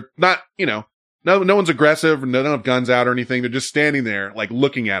 And they're not, you know, no one's aggressive, no one have guns out or anything. They're just standing there, like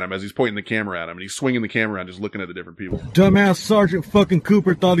looking at him as he's pointing the camera at him, and he's swinging the camera around, just looking at the different people. Dumbass Sergeant fucking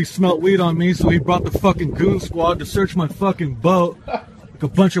Cooper thought he smelt weed on me, so he brought the fucking goon squad to search my fucking boat. Like a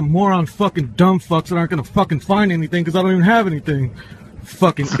bunch of moron fucking dumb fucks that aren't gonna fucking find anything because I don't even have anything.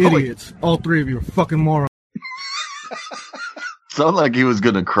 Fucking idiots. All 3 of you are fucking morons. Sounded like he was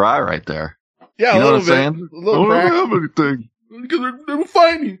gonna cry right there. Yeah, You know a what little I'm bit. saying? A little I crack. don't have anything. Because they don't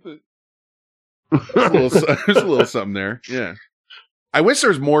find anything. There's a little something there. Yeah. I wish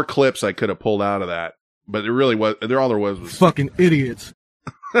there's more clips I could have pulled out of that, but it really was. All there was. Fucking idiots.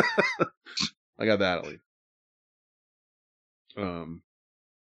 I got that at least.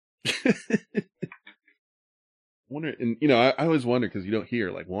 Wonder, and I always wonder because you don't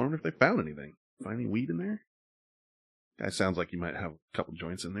hear. Like, wonder if they found anything. Find any weed in there? Guy sounds like you might have a couple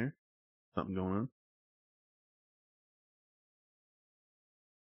joints in there. Something going on.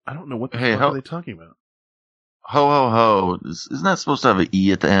 I don't know what the fuck are they talking about. Ho ho ho! Isn't that supposed to have an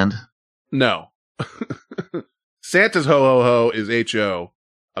E at the end? No. Santa's ho ho ho is H-O.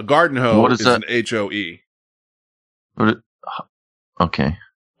 A garden hoe is an H-O-E. Okay.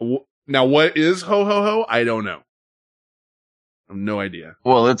 Now, what is ho ho ho? I don't know. I have no idea.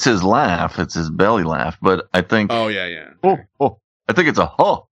 Well, it's his laugh. It's his belly laugh. But I think. Oh yeah. Oh. I think it's a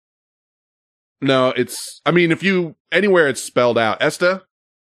ho. No, it's. I mean, if you anywhere it's spelled out. Esta,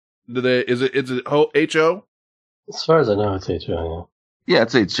 is it ho H-O? As far as I know, it's H-O. Yeah,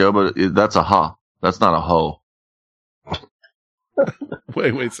 it's H-O, but that's a ha. That's not a ho.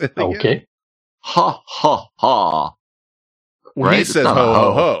 Wait. Say that again. Okay. Ha ha ha. Well, right? He says ho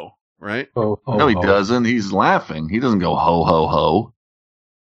ho ho, right? Oh, no, he doesn't. He's laughing. He doesn't go ho ho ho.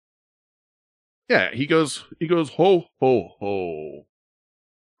 Yeah, he goes ho ho ho.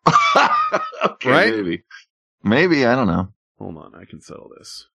 Okay, right? Maybe I don't know. Hold on, I can settle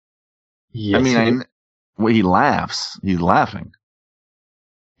this. Yes, I mean, he laughs. He's laughing.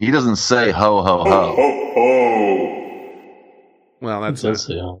 He doesn't say ho ho ho. Ho ho. Well, that's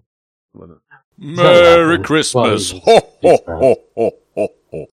Merry Christmas. Ho ho ho ho ho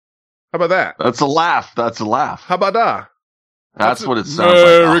ho. How about that? That's a laugh. That's a laugh. How about that? That's what it sounds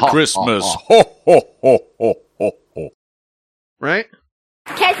Merry like. Christmas. Ho ho ho ho ho ho. Right?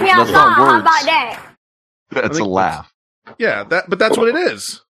 Catch me That's outside. not How words. about that? That's a laugh. Yeah, but that's what it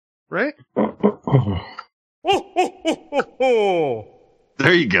is, right? Ho ho ho ho ho.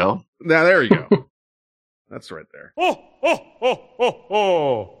 There you go. Now there you go. That's right there. Ho ho ho ho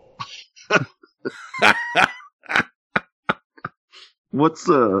ho. What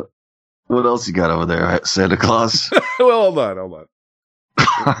else you got over there, Santa Claus? Well, hold on.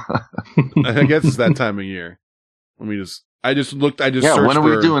 I guess it's that time of year. I just searched when are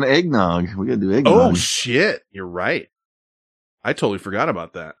for... we doing eggnog? We gotta do eggnog. Oh shit, you're right. I totally forgot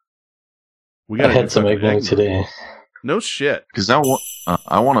about that. I had some eggnog today. No shit. Because I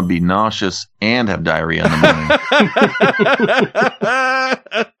want to be nauseous and have diarrhea in the morning.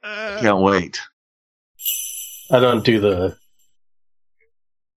 Can't wait. I don't do the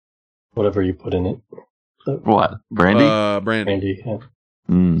whatever you put in it. What? Brandy? Brandy. Yeah.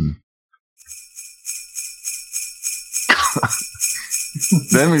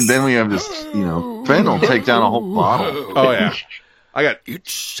 Then we have this, Fenn will take down a whole bottle. Oh yeah.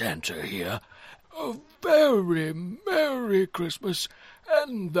 It's Santa here. A very Merry Christmas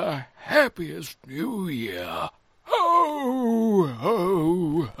and the happiest New Year. Ho,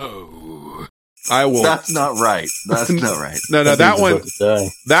 ho, ho. I will. That's not right. That's not right. No,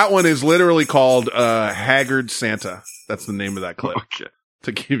 that one is literally called Haggard Santa. That's the name of that clip. Okay.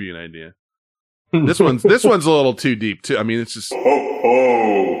 To give you an idea. This one's a little too deep too. I mean, it's just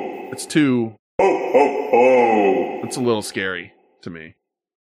it's too it's a little scary to me.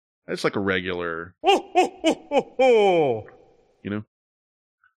 It's like a regular, you know.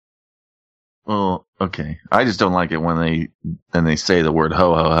 Well, okay. I just don't like it when they say the word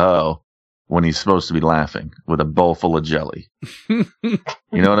ho ho ho when he's supposed to be laughing with a bowl full of jelly. You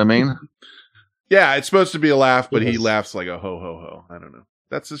know what I mean? Yeah, it's supposed to be a laugh, but he laughs like a ho ho ho. I don't know.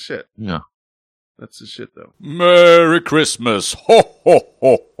 That's his shit. Yeah. That's his shit though. Merry Christmas. Ho ho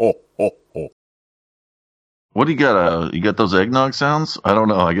ho ho ho ho. What do you got? You got those eggnog sounds? I don't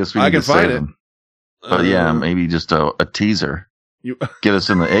know. I guess we I need can to save find it. them. But yeah, maybe just a teaser. Get us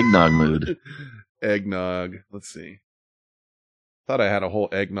in the eggnog mood. Eggnog. Let's see. Thought I had a whole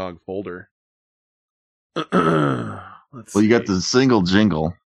eggnog folder. Let's Well, you got the single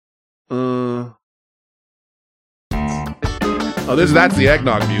jingle. Oh, that's the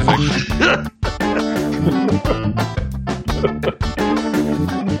eggnog music.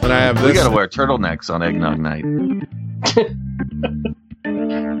 And I have this. We got to wear turtlenecks on eggnog night.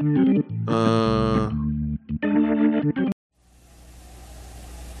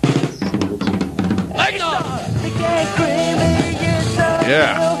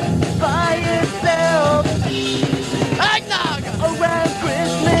 Yeah.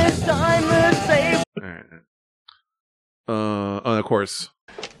 Of course.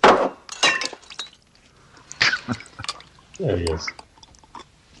 There he is.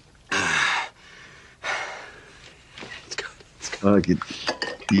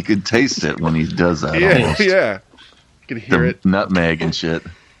 You could taste it when he does that. Yeah, almost. yeah. You can hear it. Nutmeg and shit.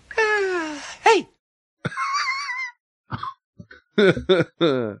 Hey.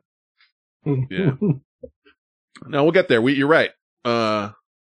 Yeah. No, we'll get there. You're right.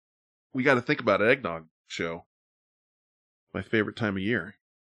 We got to think about an eggnog show. My favorite time of year.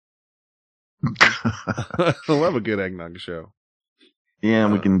 I love a good eggnog show. Yeah,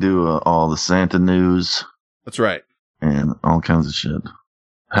 we can do all the Santa news. That's right. And all kinds of shit.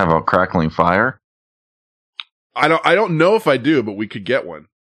 How about crackling fire? I don't know if I do, but we could get one.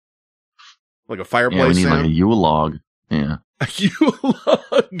 Like a fireplace. Yeah, we need Sam? like a Yule log. Yeah. A Yule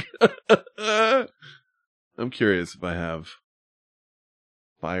log. I'm curious if I have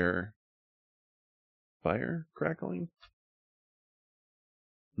fire crackling.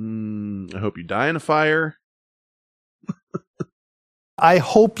 I hope you die in a fire. I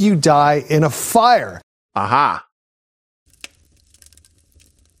hope you die in a fire. Aha.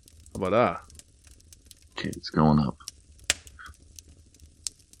 How about Okay, it's going up.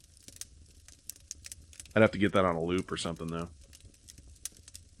 I'd have to get that on a loop or something though.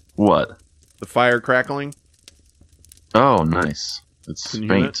 What? The fire crackling? Oh, nice. It's Can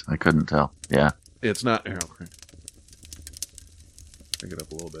you hear faint. I couldn't tell. Yeah. It's not. Here, okay. Pick it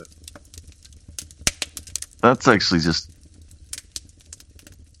up a little bit. That's actually just.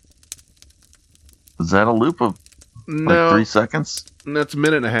 Is that a loop of No. like 3 seconds? That's a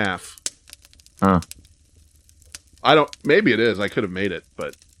minute and a half. Huh. Maybe it is. I could have made it,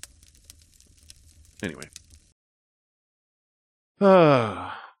 but anyway.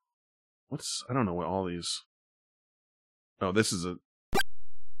 I don't know what all these. Oh, this is a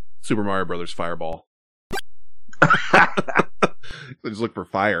Super Mario Brothers Fireball. I just look for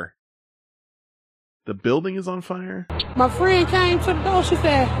fire. The building is on fire? My friend came to the door. She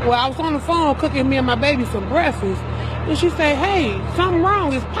said, well, I was on the phone cooking me and my baby some breakfast. And she said, hey, something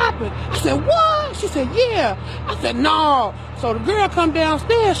wrong. It's popping. I said, what? She said, yeah. I said, no. So the girl come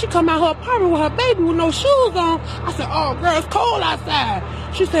downstairs. She come out her apartment with her baby with no shoes on. I said, oh, girl, it's cold outside.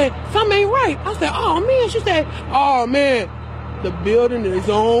 She said, something ain't right. I said, oh, man. She said, oh, man, the building is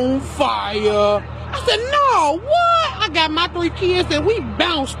on fire. I said, no, what? I got my 3 kids and we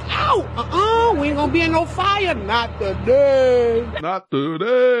bounced out. We ain't gonna be in no fire. Not today. Not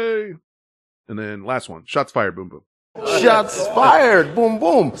today. And then last one. Shots fired. Boom, boom. Shots fired. Boom,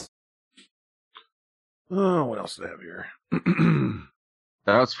 boom. Oh, what else do I have here?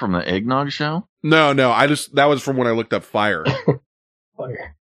 That was from the eggnog show? No. That was from when I looked up fire.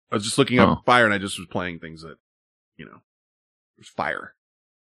 Fire. I was just looking up fire and I just was playing things that, there's fire.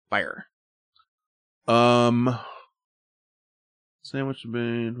 Fire. Sandwich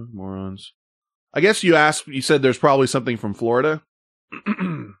debate with morons. I guess you said there's probably something from Florida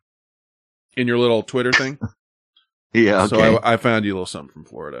in your little Twitter thing. Yeah, okay. So I found you a little something from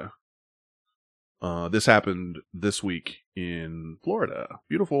Florida. This happened this week in Florida.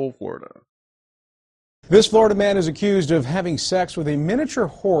 Beautiful Florida. This Florida man is accused of having sex with a miniature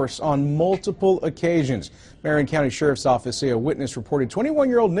horse on multiple occasions. Marion County Sheriff's Office say a witness reported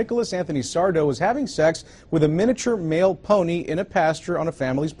 21-year-old Nicholas Anthony Sardo was having sex with a miniature male pony in a pasture on a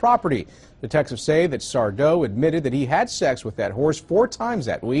family's property. Detectives say that Sardo admitted that he had sex with that horse 4 times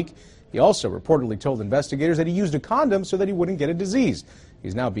that week. He also reportedly told investigators that he used a condom so that he wouldn't get a disease.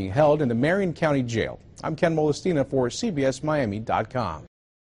 He's now being held in the Marion County Jail. I'm Ken Molestina for CBSMiami.com.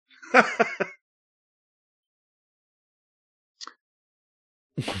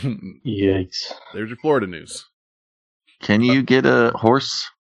 Yikes. There's your Florida news. Can you get a horse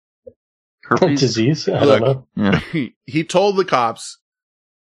herpes disease? I don't know. Yeah. He told the cops,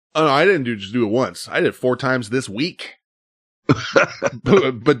 oh no, I didn't just do it once. I did it 4 times this week.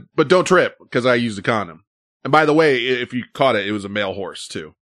 but don't trip because I used a condom. And by the way, if you caught it, it was a male horse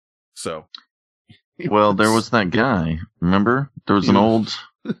too. So. Well, there was that guy. Remember? There was an old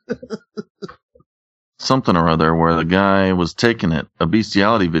something or other where the guy was taking a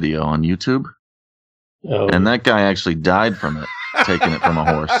bestiality video on YouTube. Oh. And that guy actually died from it, taking it from a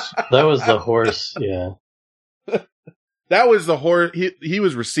horse. That was the horse, yeah. That was the horse. He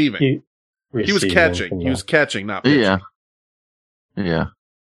was receiving. He was catching. He was catching, not pitching. Yeah. Yeah.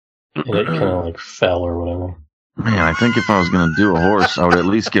 And it kind of like fell or whatever. Man, I think if I was going to do a horse, I would at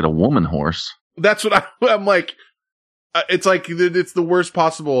least get a woman horse. That's what I'm like. It's like it's the worst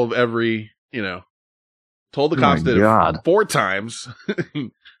possible of every, Told the cops did it 4 times.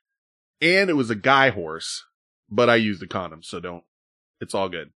 And it was a guy horse, but I used a condom, so don't. It's all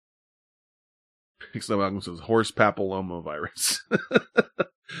good. Except it was horse papillomavirus.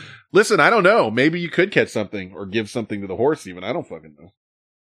 Listen, I don't know. Maybe you could catch something or give something to the horse even. I don't fucking know.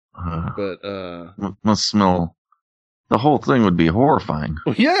 But, must smell. The whole thing would be horrifying.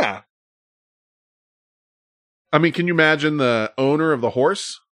 Yeah. I mean, can you imagine the owner of the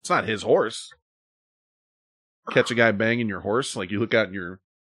horse? It's not his horse. Catch a guy banging your horse. Like you look out in your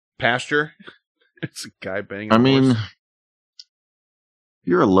pasture. It's a guy banging. I mean,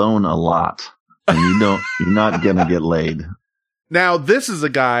 you're alone a lot and you're not going to get laid. Now, this is a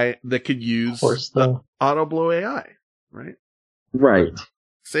guy that could use the auto blow AI, right? Right.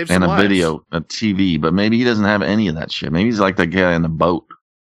 Save some and a lives. video, a TV, but maybe he doesn't have any of that shit. Maybe he's like that guy in the boat.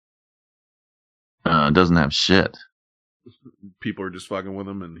 Doesn't have shit. People are just fucking with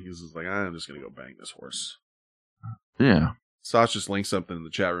him, and he's just like, I'm just gonna go bang this horse. Yeah. Sasha just linked something in the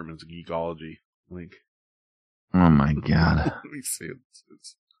chat room. It's a Geekology link. Oh my god. Let me see it.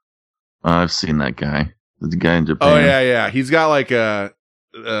 I've seen that guy. The guy in Japan. Oh yeah. He's got like a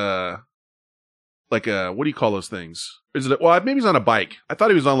what do you call those things? Is it? Well, maybe he's on a bike. I thought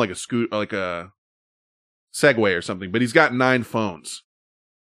he was on like a like a Segway or something. But he's got 9 phones,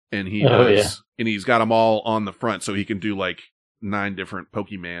 and he's got them all on the front, so he can do like 9 different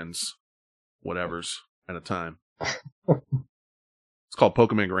Pokemans, whatevers at a time. It's called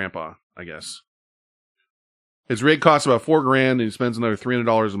Pokemon Grandpa, I guess. His rig costs about $4,000, and he spends another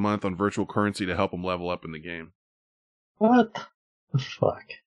 $300 a month on virtual currency to help him level up in the game. What the fuck?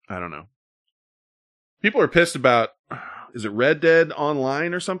 I don't know. People are pissed about, is it Red Dead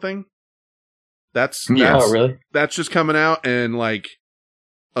Online or something? That's really? That's just coming out, and like,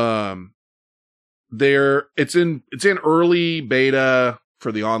 it's in early beta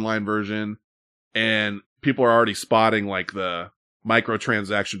for the online version, and people are already spotting like the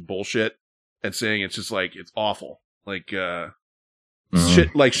microtransaction bullshit and saying it's just like, it's awful. Like,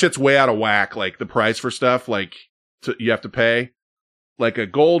 shit's way out of whack. Like the price for stuff, like you have to pay. Like a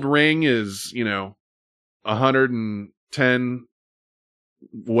gold ring is, 110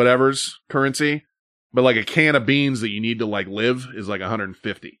 whatever's currency, but like a can of beans that you need to like live is like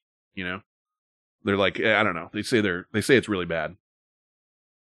 150, They're like, I don't know. They say it's really bad.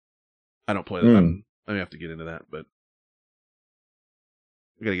 I don't play that. I have to get into that, but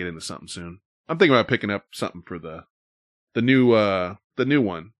I gotta get into something soon. I'm thinking about picking up something for the new one.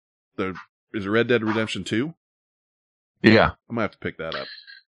 Is it Red Dead Redemption 2? Yeah. I might have to pick that up.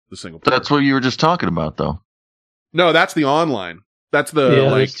 The single player. That's what you were just talking about, though. No, that's the online. That's the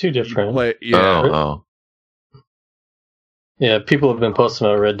there's 2 different. Oh. Yeah, people have been posting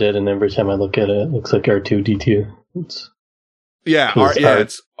about Red Dead, and every time I look at it, it looks like R2D2. It's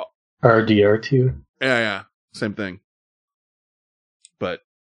RDR2. Yeah, same thing. But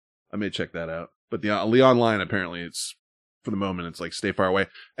I may check that out. But the online, apparently, it's for the moment, it's like stay far away.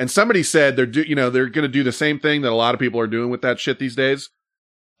 And somebody said they're going to do the same thing that a lot of people are doing with that shit these days.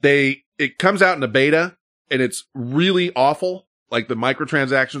 It comes out in a beta, and it's really awful. Like the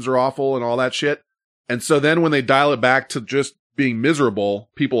microtransactions are awful and all that shit. And so then when they dial it back to just being miserable,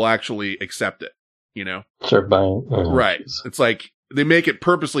 people actually accept it, Start buying. Right. It's like they make it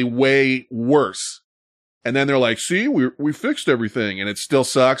purposely way worse. And then they're like, see, we fixed everything, and it still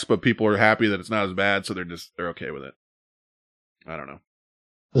sucks, but people are happy that it's not as bad, so they're okay with it. I don't know.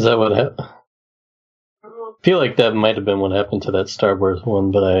 Is that what happened? I feel like that might have been what happened to that Star Wars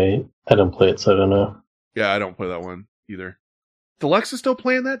one, but I don't play it, so I don't know. Yeah, I don't play that one either. Deluxa still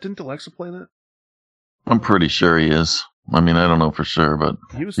playing that? Didn't Deluxa play that? I'm pretty sure he is. I mean, I don't know for sure, but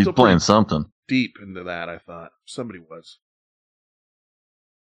he's playing something. Deep into that, I thought. Somebody was.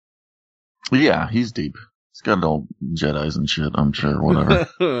 Yeah, he's deep. He's got all Jedis and shit, I'm sure,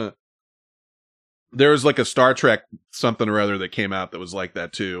 whatever. There was like a Star Trek something or other that came out that was like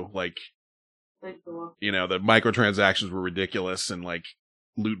that too. Like, the microtransactions were ridiculous, and like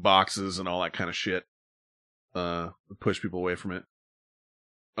loot boxes and all that kind of shit. Push people away from it.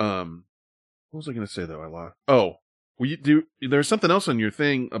 What was I going to say though? I lost. Oh, there's something else on your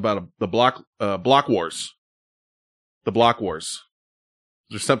thing about the block wars. The block wars.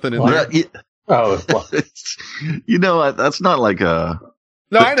 There's something in there. That's not like I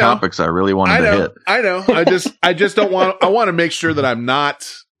know. Topics I really wanted to hit. I know. I just don't want. I want to make sure that I'm not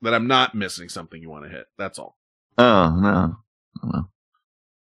missing something you want to hit. That's all. Oh no.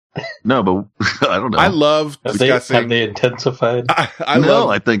 No, but I don't know. I love discussing. Have they intensified?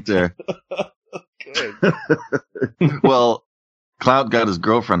 I think they're. Good. Well, Cloud got his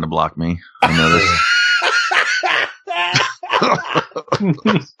girlfriend to block me. I noticed.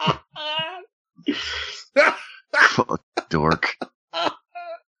 Fuck, dork.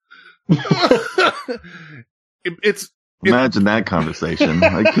 Imagine that conversation.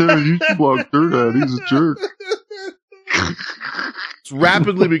 Like, you should walk through that. He's a jerk. It's It's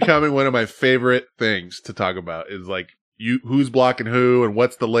rapidly becoming one of my favorite things to talk about is like who's blocking who and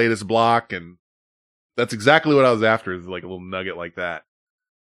what's the latest block. And that's exactly what I was after, is like a little nugget like that.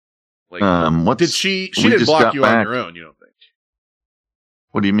 Like, did she didn't block you on your own, you don't think?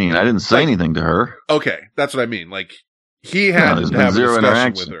 What do you mean? I didn't say anything to her. Okay. That's what I mean. Like he had to have a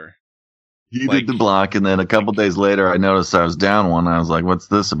discussion with her. He did the block, and then a couple days later, I noticed I was down one. I was like, "What's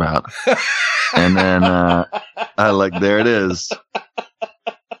this about?" And then I like, there it is.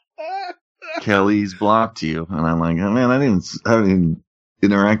 Kelly's blocked you, and I'm like, oh, man, I haven't even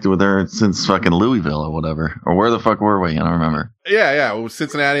interacted with her since fucking Louisville or whatever, or where the fuck were we? I don't remember. Yeah, it was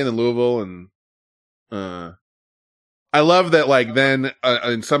Cincinnati and then Louisville, and I love that. Like then,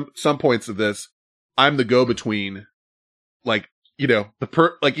 in some points of this, I'm the go-between, like. You know,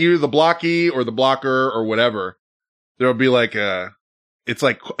 like either the blockee or the blocker or whatever, there'll be like it's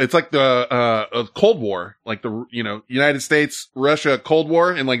like the Cold War, like the, you know, United States, Russia Cold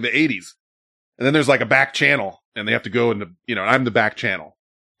War in like the 80s. And then there's like a back channel and they have to go into, you know, I'm the back channel.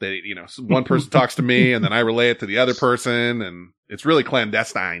 They, you know, one person talks to me and then I relay it to the other person, and it's really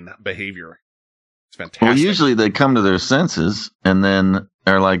clandestine behavior. It's fantastic. Well, usually they come to their senses and then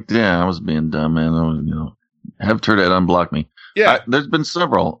they're like, yeah, I was being dumb, man. You know, have Turd unblock me. Yeah, there's been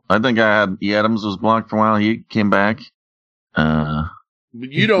several. I think I had Adams was blocked for a while. He came back.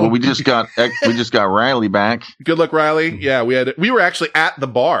 You don't. Well, we just got Riley back. Good luck, Riley. Yeah, we were actually at the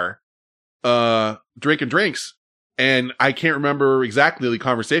bar, drinking drinks, and I can't remember exactly the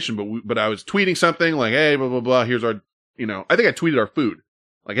conversation, but I was tweeting something like, "Hey, blah blah blah. Here's our, you know, I think I tweeted our food,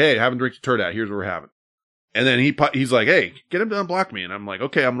 like, hey, haven't drank your turd out. Here's what we're having." And then he's like, "Hey, get him to unblock me," and I'm like,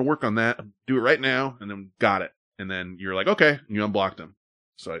 "Okay, I'm gonna work on that. Do it right now," and then got it. And then you're like, okay, and you unblocked him.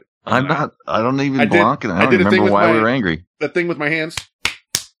 So I don't even block it. I don't remember why we were angry. That thing with my hands,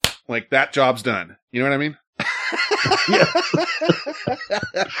 like that job's done. You know what I mean?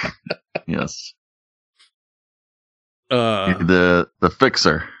 Yes. The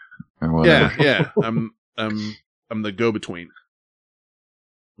fixer or whatever. Yeah. I'm the go-between.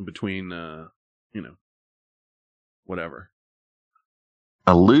 Between, you know, whatever.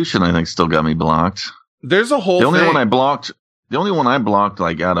 Lucian, I think, still got me blocked. There's a whole The only thing. one I blocked,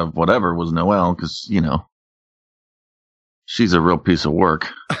 like, out of whatever was Noelle, because, you know, she's a real piece of work.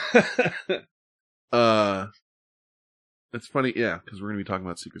 It's funny, yeah, because we're going to be talking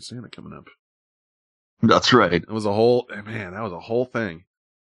about Secret Santa coming up. That's right. That was a whole thing.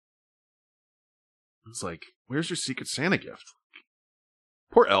 It's like, where's your Secret Santa gift?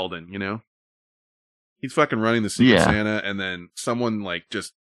 Poor Eldon, you know? He's fucking running the Secret Santa, and then someone, like,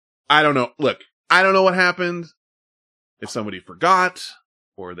 just, I don't know. Look, I don't know what happened. If somebody forgot,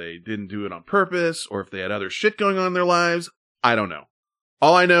 or they didn't do it on purpose, or if they had other shit going on in their lives, I don't know.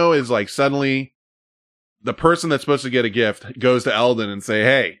 All I know is, like, suddenly, the person that's supposed to get a gift goes to Eldon and say,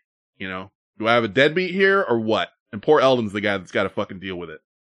 hey, you know, do I have a deadbeat here, or what? And poor Eldon's the guy that's got to fucking deal with it.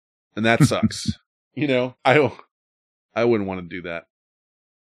 And that sucks. You know, I wouldn't want to do that.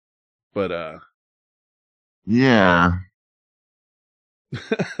 But, yeah.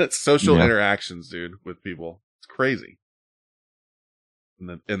 Social interactions, dude, with people. It's crazy.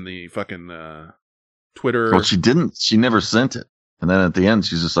 And the fucking, Twitter. Well, she never sent it. And then at the end,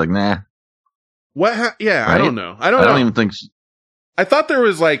 she's just like, nah. What? Yeah, right? I don't know. I don't even think I thought there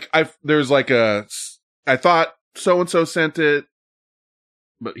was like, I thought so-and-so sent it,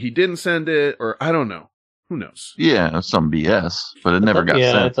 but he didn't send it, or I don't know. Who knows? Yeah, some BS, but it never got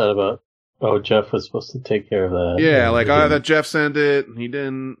sent. Yeah, I thought about, Jeff was supposed to take care of that. Yeah, like, I thought Jeff sent it, and he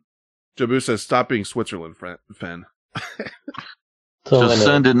didn't. Jabu says, stop being Switzerland, Fen. So just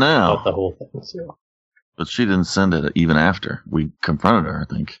send it now. The whole thing, so. But she didn't send it even after we confronted her,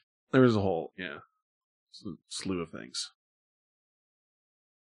 I think. There was a whole, slew of things.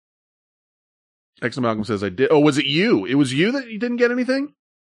 X Malcolm says, I did. Oh, was it you? It was you that you didn't get anything?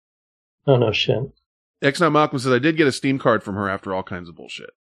 Oh, no shit. X Malcolm says, I did get a Steam card from her after all kinds of bullshit.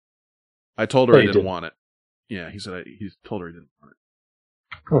 I told her I didn't want it. Yeah, he said he told her he didn't want it.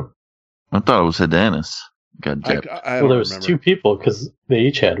 Huh. I thought it was Hadanis. God damn. Well, there was two people because they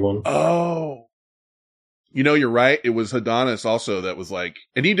each had one. Oh. You know, you're right. It was Hadanis also that was like,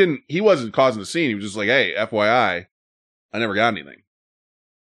 and he wasn't causing a scene. He was just like, hey, FYI, I never got anything.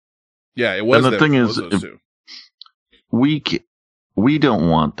 Yeah, it was. And the thing is, we don't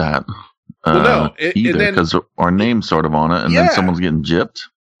want that either, because our name's sort of on it, and then someone's getting gypped.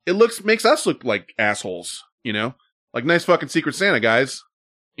 It makes us look like assholes, you know? Like, nice fucking Secret Santa, guys.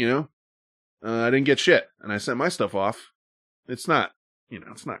 You know? I didn't get shit, and I sent my stuff off. It's not,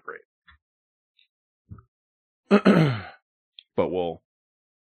 it's not great. But we'll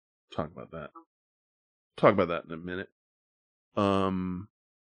talk about that. Talk about that in a minute. I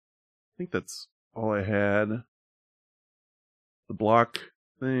think that's all I had. The block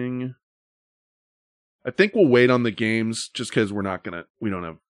thing. I think we'll wait on the games just because we don't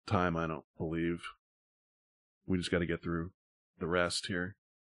have time, I don't believe. We just got to get through the rest here.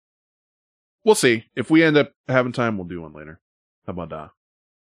 We'll see. If we end up having time, we'll do one later. How about that?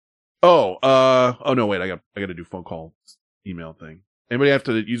 Oh no, wait, I got to do phone call, email thing. Anybody have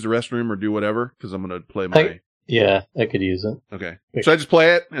to use the restroom or do whatever? Because I'm going to play my... Yeah, I could use it. Okay. Should I just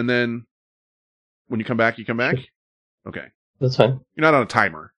play it, and then when you come back, you come back? Okay. That's fine. You're not on a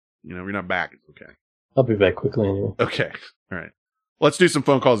timer. You're not back. It's okay. I'll be back quickly anyway. Okay. All right. Let's do some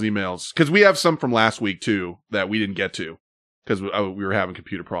phone calls, emails. Because we have some from last week, too, that we didn't get to. Because we were having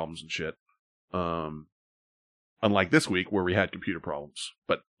computer problems and shit. Unlike this week, where we had computer problems.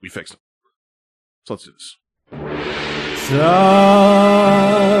 But we fixed them. So let's do this.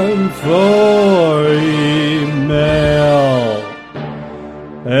 Time for email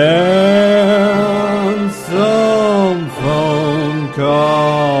and some phone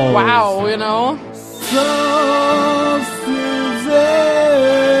calls. Wow, you know.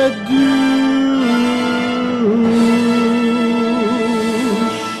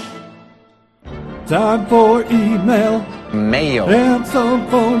 Time for email. Mail. And some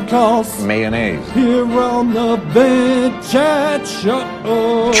phone calls. Mayonnaise. Here on the Vent Chat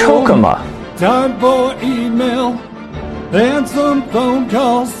Show. Chokama. Time for email. And some phone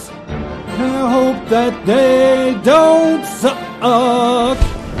calls. I hope that they don't suck.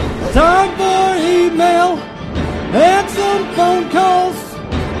 Time for email. And some phone calls.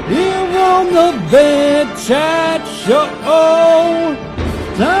 Here on the Vent Chat Show.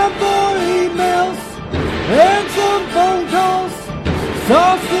 Time for emails and some phone calls.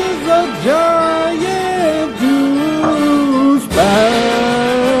 Sauce is a giant douchebag.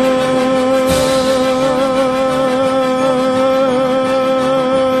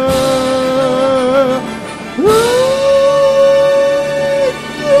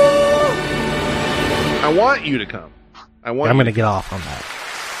 I want you to come. I'm going to get off on that.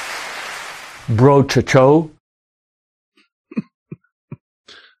 Bro Chacho.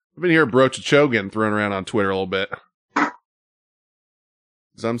 I've been hearing Brochacho getting thrown around on Twitter a little bit.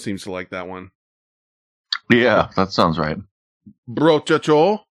 Zum seems to like that one. Yeah, that sounds right.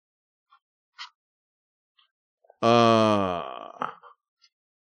 Brochacho.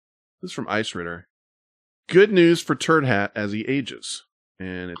 This is from Ice Ritter. Good news for Turd Hat as he ages.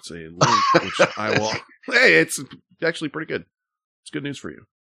 And it's a link, which I will... Hey, it's actually pretty good. It's good news for you.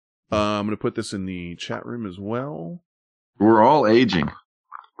 I'm going to put this in the chat room as well. We're all aging.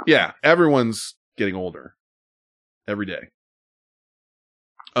 Yeah, everyone's getting older every day.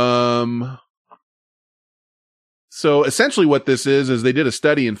 So essentially what this is they did a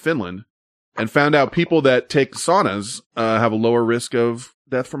study in Finland and found out people that take saunas have a lower risk of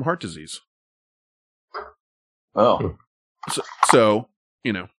death from heart disease. Oh. So,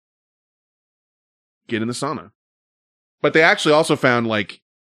 get in the sauna. But they actually also found, like,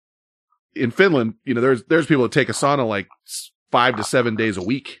 in Finland, there's people that take a sauna like 5 to 7 days a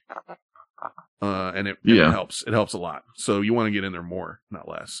week. And it helps. It helps a lot. So you want to get in there more, not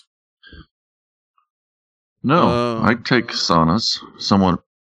less. No, I take saunas somewhat,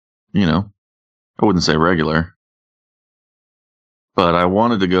 I wouldn't say regular. But I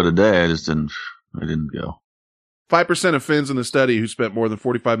wanted to go today. I didn't go. 5% of Finns in the study who spent more than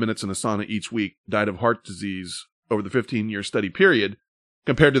 45 minutes in a sauna each week died of heart disease over the 15-year study period,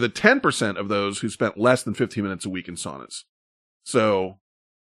 compared to the 10% of those who spent less than 15 minutes a week in saunas. So,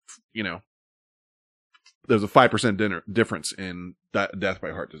 there's a 5% difference in death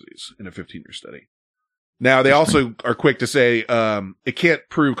by heart disease in a 15-year study. Now, they also are quick to say it can't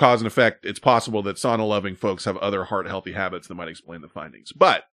prove cause and effect. It's possible that sauna-loving folks have other heart-healthy habits that might explain the findings.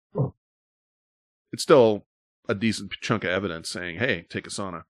 But it's still a decent chunk of evidence saying, hey, take a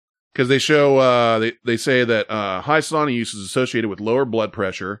sauna. Because they show, they say that high sauna use is associated with lower blood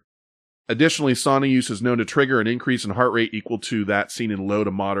pressure. Additionally, sauna use is known to trigger an increase in heart rate equal to that seen in low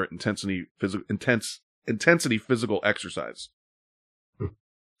to moderate intensity physical exercise.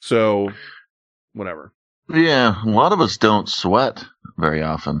 So, whatever. Yeah, a lot of us don't sweat very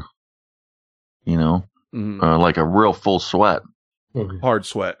often. Like a real full sweat. Hard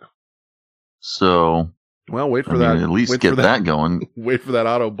sweat. So, well, wait for that. At least get that going. Wait for that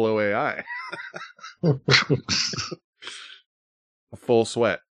auto blow AI. A full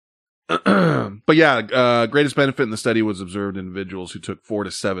sweat. But yeah, greatest benefit in the study was observed in individuals who took 4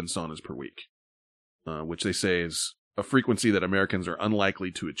 to 7 saunas per week, which they say is a frequency that Americans are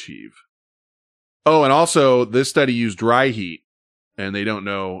unlikely to achieve. Oh, and also this study used dry heat, and they don't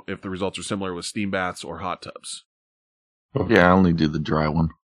know if the results are similar with steam baths or hot tubs. Yeah, I only do the dry one.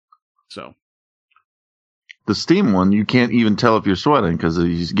 So the steam one, you can't even tell if you're sweating because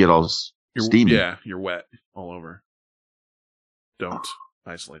you just get all steamy. Yeah, you're wet all over. Don't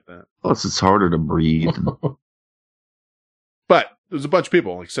isolate that. Plus, it's harder to breathe. But there's a bunch of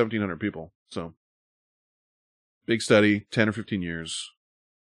people, like 1,700 people. So big study, 10 or 15 years,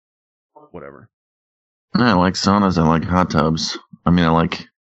 whatever. I like saunas. I like hot tubs. I mean, I like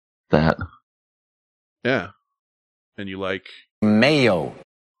that. Yeah. And you like mayo.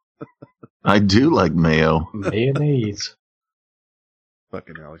 I do like mayo. Mayonnaise.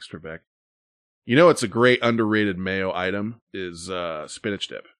 Fucking Alex Trebek. You know, it's a great underrated mayo item is spinach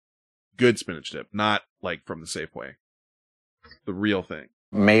dip. Good spinach dip, not like from the Safeway. The real thing.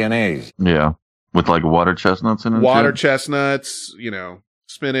 Mayonnaise. Yeah. With like water chestnuts in it. Water chestnuts, you know,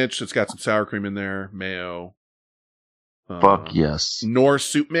 spinach. It's got some sour cream in there, mayo. Fuck yes. Knorr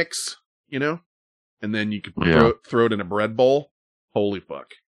soup mix, you know? And then you could throw it in a bread bowl. Holy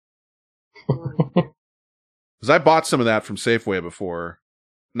fuck. Because I bought some of that from Safeway before.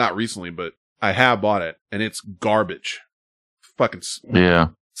 Not recently, but I have bought it. And it's garbage. Fucking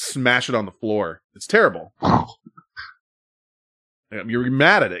smash it on the floor. It's terrible. You're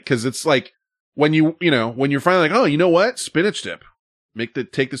mad at it because it's like when you're finally like, oh, you know what? Spinach dip.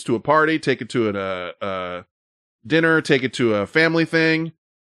 Take this to a party, take it to a dinner, take it to a family thing,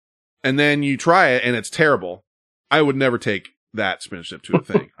 and then you try it and it's terrible. I would never take that spinach dip to a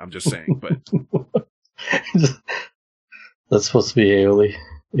thing. I'm just saying, but that's supposed to be aioli.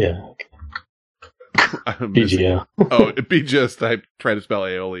 Yeah. BGO. Oh, it'd be just I try to spell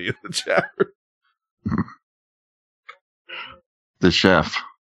aioli in the chat. The chef.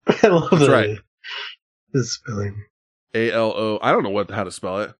 I love That's that. right. The spelling. ALO. I don't know how to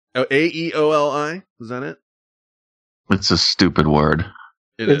spell it. AEOLI. Is that it? It's a stupid word.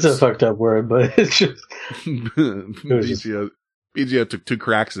 It's a fucked up word, but it's just. BGO took 2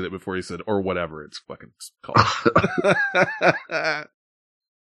 cracks at it before he said, or whatever it's fucking called.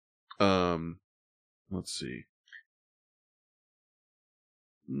 Let's see.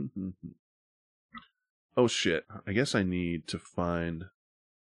 Oh shit. I guess I need to find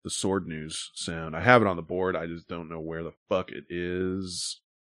the sword news sound. I have it on the board. I just don't know where the fuck it is.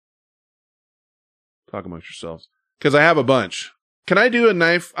 Talk amongst yourselves. Because I have a bunch. Can I do a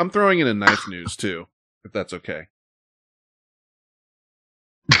knife? I'm throwing in a knife news too, if that's okay.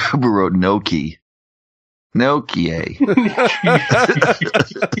 We wrote Nokia. Nokia.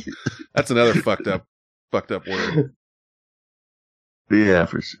 That's another fucked up word. Yeah,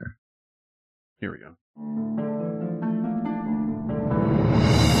 for sure. Here we go.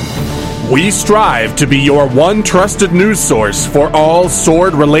 We strive to be your one trusted news source for all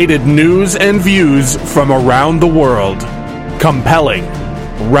sword-related news and views from around the world. Compelling,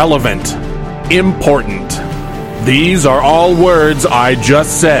 relevant, important. These are all words I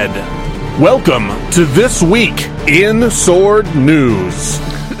just said. Welcome to This Week in Sword News.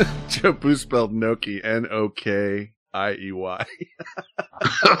 Joe Boo spelled Noki, Nokiey.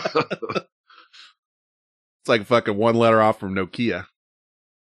 It's like fucking one letter off from Nokia.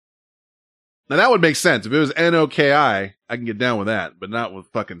 Now that would make sense. If it was Noki, I can get down with that, but not with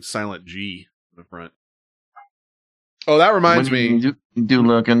fucking silent G in the front. Oh, that reminds me. You do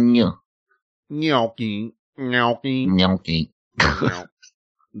look a Gnocchi. Gnocchi. Doesn't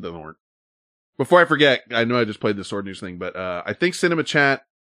work. Before I forget, I know I just played the Sword News thing, but I think Cinema Chat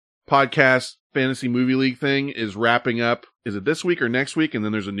podcast Fantasy Movie League thing is wrapping up. Is it this week or next week? And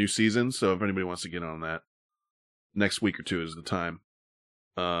then there's a new season. So if anybody wants to get on that, next week or two is the time.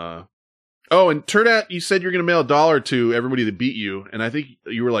 Oh, and Turdat, you said you're going to mail $1 to everybody that beat you. And I think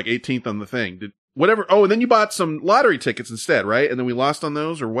you were like 18th on the thing. Oh, and then you bought some lottery tickets instead, right? And then we lost on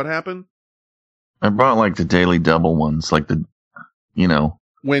those, or what happened? I bought like the daily double ones, like win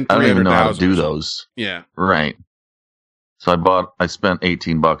I don't even know how to do those. Yeah. Right. So I spent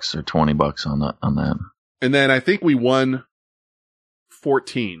 $18 or $20 on that. And then I think we won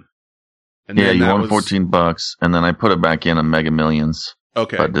 14. And yeah, then you won $14, and then I put it back in a Mega Millions.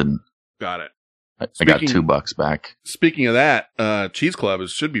 Okay. But didn't. Got it. I got $2 back. Speaking of that, Cheese Club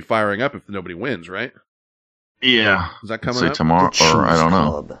should be firing up if nobody wins, right? Yeah. Is that coming up? Tomorrow, or I don't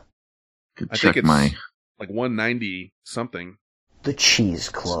know. I think it's like 190 something. The Cheese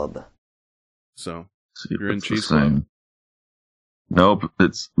Club. So See, you're in it's Cheese the same. Club. Nope,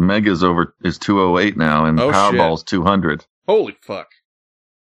 it's Mega's is 208 now, and Powerball's 200. Holy fuck!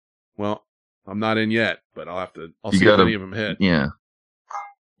 Well, I'm not in yet, but I'll see if any of them hit. Yeah,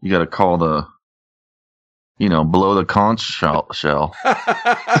 you got to call blow the conch shell.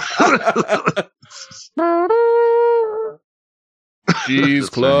 Cheese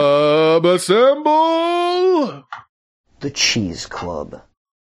Club assemble! The Cheese Club.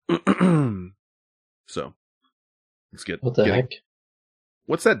 So, let's get. What the heck?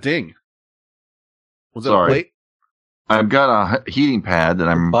 What's that ding? Was that a Sorry. plate? I've got a heating pad that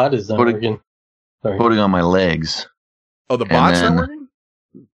I'm Bot is not working. Sorry. putting on my legs. Oh, the And bot's then- not working?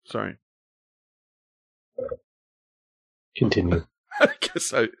 Sorry. Continue. I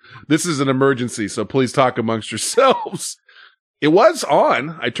guess this is an emergency, so please talk amongst yourselves. It was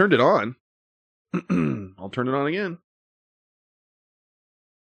on. I turned it on. I'll turn it on again.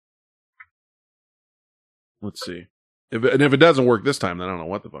 Let's see. If it doesn't work this time, then I don't know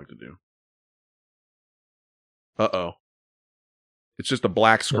what the fuck to do. Uh-oh. It's just a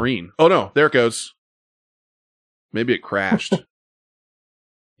black screen. Oh, no. There it goes. Maybe it crashed.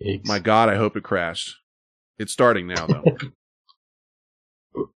 My God, I hope it crashed. It's starting now, though.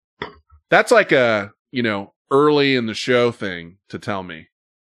 That's like a, early in the show thing to tell me.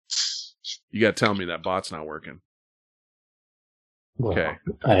 You got to tell me that bot's not working. Well, Okay.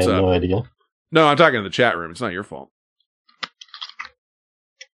 I have no idea. No, I'm talking to the chat room. It's not your fault.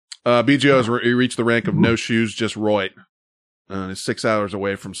 BGO has reached the rank of no shoes, just Roy. He's 6 hours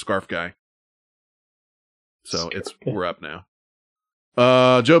away from Scarf Guy. So we're up now.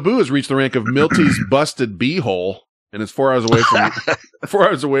 Joe Boo has reached the rank of Milty's busted beehole, and is 4 hours away from 4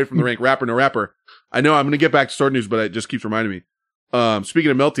 hours away from the rank rapper no rapper. I know I'm going to get back to sword news, but it just keeps reminding me.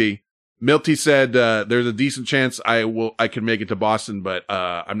 Speaking of Milty said there's a decent chance I can make it to Boston, but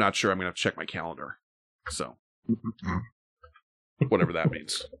I'm not sure. I'm going to have to check my calendar. So whatever that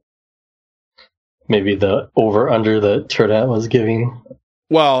means. Maybe the over-under that Turdat was giving.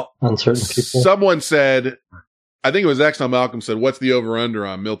 Well, on certain people. Someone said, I think it was XL Malcolm said, what's the over-under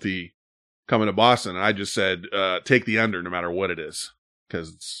on Milty coming to Boston? And I just said, take the under no matter what it is.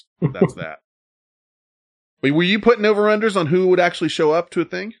 Because that's that. Wait, were you putting over-unders on who would actually show up to a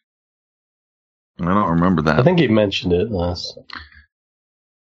thing? I don't remember that. I think he mentioned it last.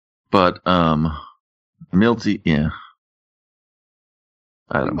 But, Milty, yeah.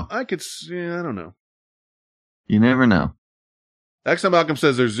 I don't know. I don't know. You never know. XL Malcolm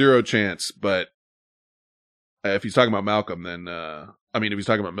says there's zero chance, but if he's talking about Malcolm, then, if he's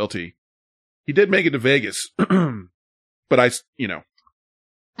talking about Milty, he did make it to Vegas. But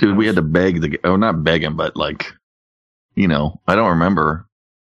Dude, we had to beg not beg him, but I don't remember.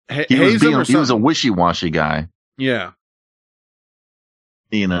 He was a wishy-washy guy. Yeah.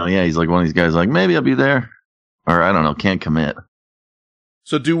 He's like one of these guys like, maybe I'll be there. Or I don't know, can't commit.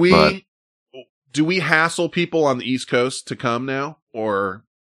 So do we hassle people on the East Coast to come now, or?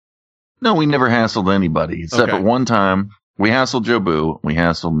 No, we never hassled anybody except Okay. at one time. We hassled Joe Boo. We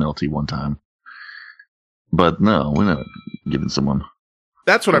hassled Milty one time. But no, we're not giving someone.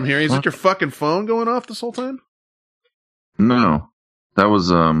 That's what I'm hearing. Is it your fucking phone going off this whole time? No, that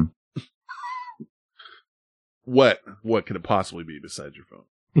was, What could it possibly be besides your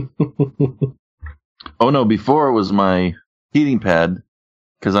phone? Oh no, before it was my heating pad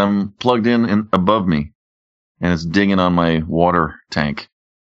because I'm plugged in above me and it's dinging on my water tank.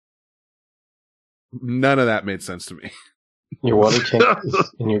 None of that made sense to me. Your water tank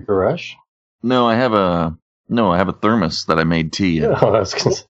is in your garage? No, I have a thermos that I made tea in. Oh, I was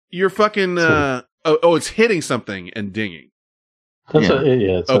gonna say. You're fucking, it's hitting something and dinging. That's Yeah.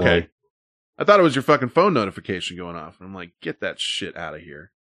 it's Okay. I thought it was your fucking phone notification going off. I'm like, get that shit out of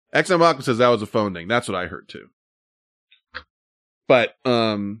here. XM Malcolm says that was a phone ding. That's what I heard too. But,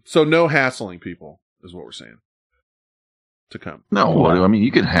 so no hassling people is what we're saying. To come. No,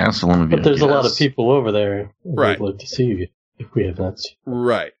 you could hassle them. But there's a lot of people over there who Right. would like to see you if we have not seen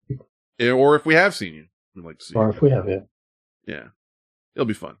Right. Or if we have seen you, we'd like to see you. Or you. if we have it. Yeah. It'll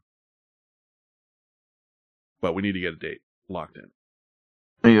be fun. But we need to get a date locked in.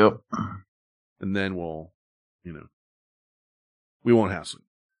 Yep. And then we'll, we won't hassle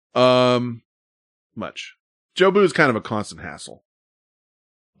you. Much. Joe Boo is kind of a constant hassle.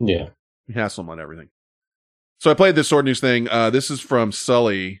 Yeah. We hassle him on everything. So I played this sword news thing. This is from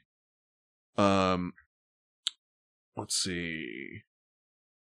Sully. Let's see.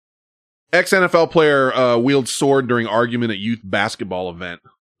 Ex-NFL player wields sword during argument at youth basketball event,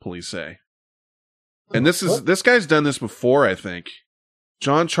 police say. And this guy's done this before, I think.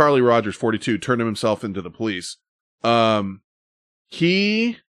 John Charlie Rogers, 42, turned himself into the police. The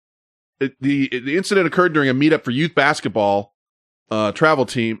incident occurred during a meetup for youth basketball travel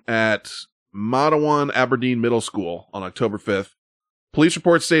team at Matawan Aberdeen Middle School on October 5th. Police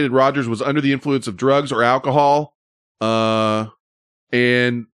reports stated Rogers was under the influence of drugs or alcohol.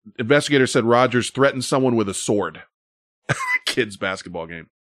 And investigators said Rogers threatened someone with a sword. Kids basketball game.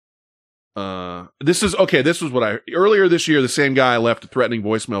 This was what earlier this year, the same guy left a threatening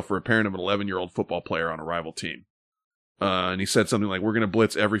voicemail for a parent of an 11-year-old football player on a rival team. And he said something like, we're going to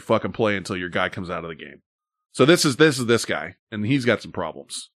blitz every fucking play until your guy comes out of the game. So this is this guy, and he's got some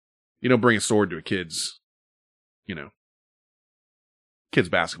problems. You don't bring a sword to a kid's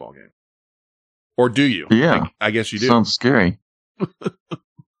basketball game. Or do you? Yeah. I guess you do. Sounds scary.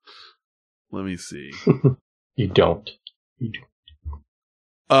 Let me see. You don't.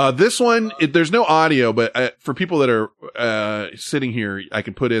 This one, there's no audio, but for people that are sitting here, I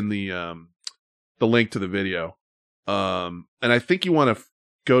can put in the link to the video. And I think you want to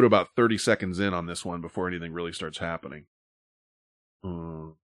go to about 30 seconds in on this one before anything really starts happening.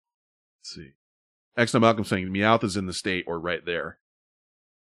 Let's see. X Malcolm saying Meowth is in the state or right there.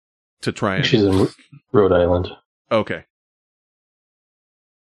 To try and... She's in Rhode Island. Okay.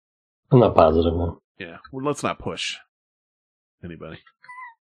 I'm not positive though. Yeah. Well, let's not push anybody.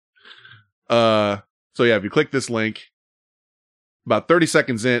 So yeah, if you click this link, about 30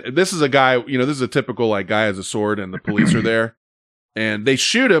 seconds in, this is a guy, this is a typical like guy has a sword and the police are there and they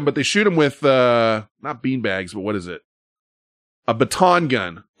shoot him, but they shoot him with, not beanbags, but what is it? A baton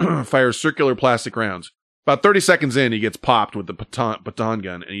gun. Fires circular plastic rounds. About 30 seconds in, he gets popped with the baton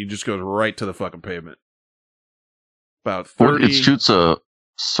gun and he just goes right to the fucking pavement. About 30. It shoots a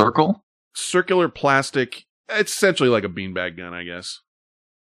circle? Circular plastic. It's essentially like a beanbag gun, I guess.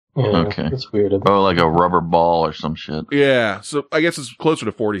 Yeah, okay. That's weird. Oh, like a rubber ball or some shit. Yeah, so I guess it's closer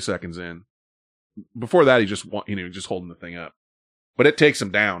to 40 seconds in. Before that, he just holding the thing up. But it takes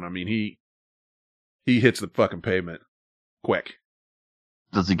him down. I mean, he hits the fucking pavement quick.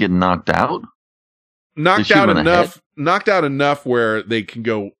 Does he get knocked out? Knocked out enough where they can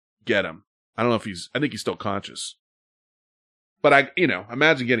go get him. I don't know if I think he's still conscious. But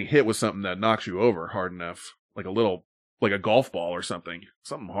imagine getting hit with something that knocks you over hard enough, like a golf ball or something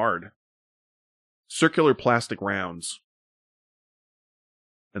hard. Circular plastic rounds.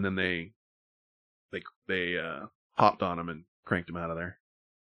 And then they hopped on him and cranked him out of there.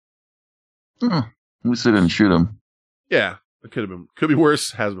 At least they didn't shoot him. Yeah, it could be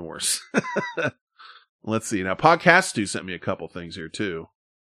worse, has been worse. Let's see. Now, Podcast Stu sent me a couple things here too.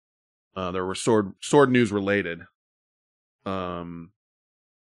 There were sword news related. There's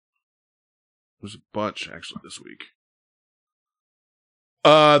a bunch actually this week.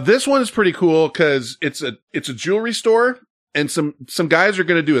 This one is pretty cool because it's a jewelry store and some guys are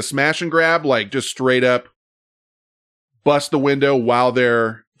going to do a smash and grab, like just straight up bust the window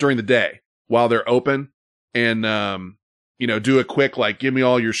during the day while they're open and, do a quick, like, give me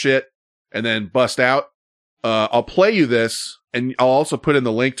all your shit and then bust out. I'll play you this and I'll also put in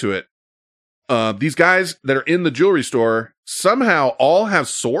the link to it. These guys that are in the jewelry store somehow all have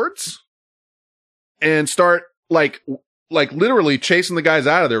swords and start like literally chasing the guys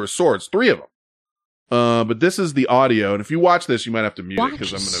out of there with swords. 3 of them. But this is the audio, and if you watch this, you might have to mute it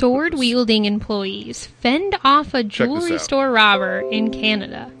because I'm going to. Sword-wielding employees fend off a jewelry store robber in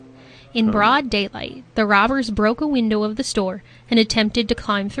Canada. In broad daylight, the robbers broke a window of the store and attempted to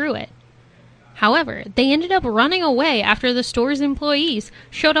climb through it. However, they ended up running away after the store's employees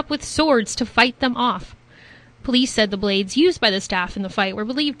showed up with swords to fight them off. Police said the blades used by the staff in the fight were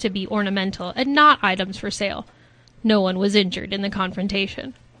believed to be ornamental and not items for sale. No one was injured in the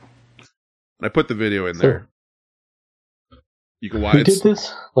confrontation. I put the video in there. You can watch. Who did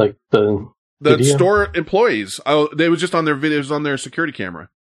this? Like the video? Store employees. Oh, they was just on their videos on their security camera.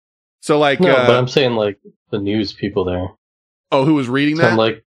 So like, no, but I'm saying like the news people there. Oh, who was reading that?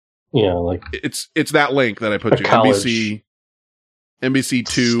 Like, like it's that link that I put to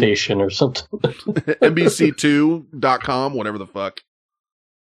NBC2 station or something. NBC2.com, whatever the fuck.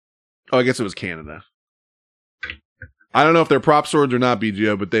 Oh, I guess it was Canada. I don't know if they're prop swords or not,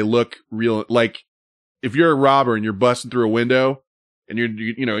 BGO, but they look real. Like, if you're a robber and you're busting through a window and you're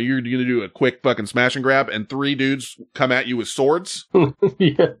going to do a quick fucking smash and grab and 3 dudes come at you with swords.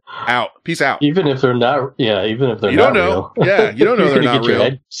 Yeah. Out. Peace out. Even if they're not, even if they're you not don't know. real. Yeah, you don't know they're not get your real.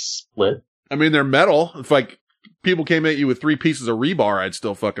 head split. I mean, they're metal. If like people came at you with 3 pieces of rebar, I'd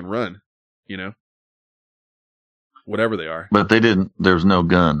still fucking run, whatever they are. But there's no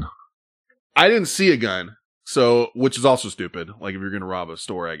gun. I didn't see a gun. So, which is also stupid. Like, if you're going to rob a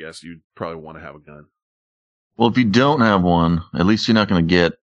store, I guess you'd probably want to have a gun. Well, if you don't have one, at least you're not going to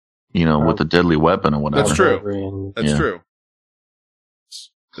get, with a deadly weapon or whatever. That's true. That's true.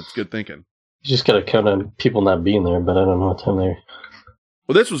 That's good thinking. You just got to count on people not being there, but I don't know what time they're.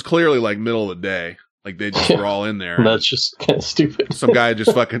 Well, this was clearly like middle of the day. Like, they just were all in there. That's just kind of stupid. Some guy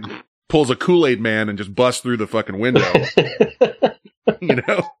just fucking pulls a Kool-Aid man and just busts through the fucking window.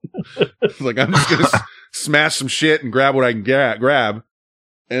 It's like, I'm just going to smash some shit and grab what I can grab.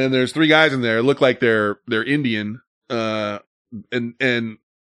 And then there's 3 guys in there. Look like they're Indian. And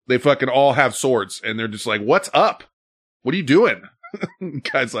they fucking all have swords and they're just like, what's up? What are you doing?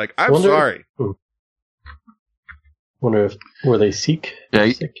 Guy's like, I'm Wonder- sorry. Wonder if were they Sikh?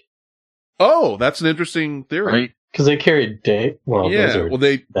 Yeah. Oh, that's an interesting theory. Right. Because they carried those Yeah, are well,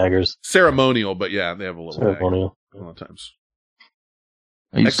 they daggers. ceremonial, but yeah, they have a little Ceremonial. dagger a lot of times.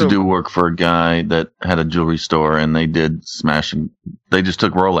 I used to do work for a guy that had a jewelry store, and they did smashing. They just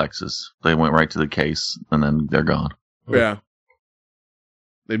took Rolexes. They went right to the case, and then they're gone. Yeah.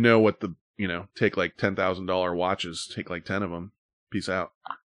 They know what take like $10,000 watches, take like 10 of them. Peace out.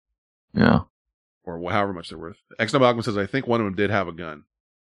 Yeah. Or however much they're worth. X Bachman says, I think one of them did have a gun.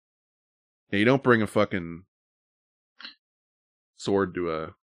 Yeah, you don't bring a fucking sword to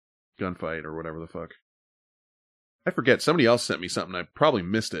a gunfight or whatever the fuck. I forget. Somebody else sent me something. I probably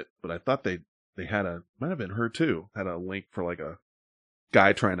missed it, but I thought they had might have been her too. Had a link for like a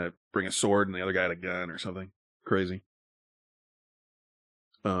guy trying to bring a sword and the other guy had a gun or something. Crazy.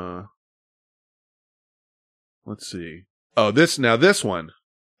 Let's see. Oh, this one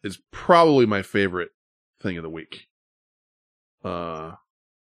is probably my favorite thing of the week.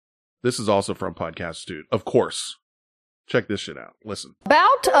 This is also from Podcast Dude. Of course. Check this shit out. Listen.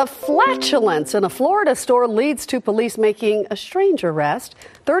 Bout of flatulence in a Florida store leads to police making a strange arrest.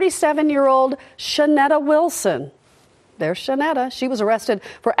 37-year-old Shanetta Wilson. There's Shanetta. She was arrested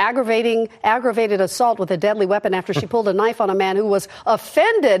for aggravated assault with a deadly weapon after she pulled a knife on a man who was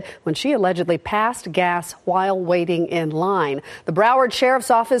offended when she allegedly passed gas while waiting in line. The Broward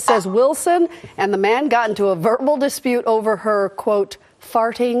Sheriff's Office says Wilson and the man got into a verbal dispute over her, quote,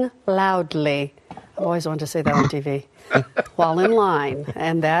 farting loudly. I've always wanted to say that on TV. While in line.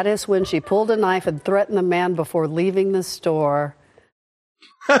 And that is when she pulled a knife and threatened the man before leaving the store.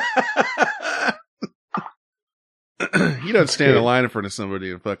 You don't stand in line in front of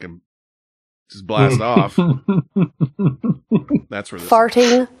somebody and fucking just blast off. That's where this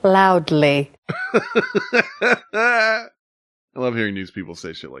farting loudly. I love hearing news people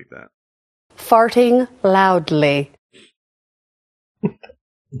say shit like that. Farting loudly.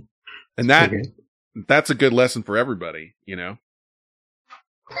 And that's a good lesson for everybody, you know?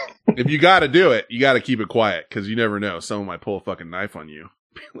 If you got to do it, you got to keep it quiet because you never know. Someone might pull a fucking knife on you.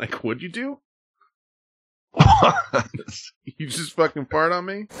 Like, what'd you do? You just fucking fart on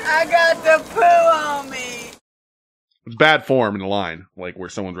me? I got the poo on me. It's bad form in the line, like where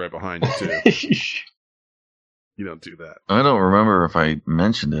someone's right behind you, too. You don't do that. I don't remember if I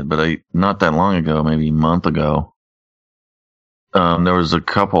mentioned it, but not that long ago, maybe a month ago, there was a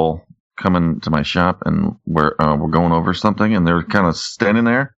couple coming to my shop and we're going over something and they're kind of standing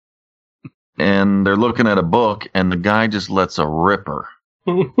there and they're looking at a book and the guy just lets a ripper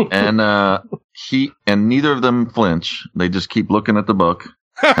and neither of them flinch. They just keep looking at the book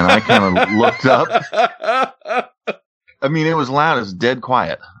and I kind of looked up. I mean, it was loud. It was dead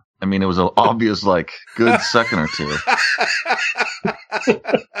quiet. I mean, it was an obvious, like, good second or two.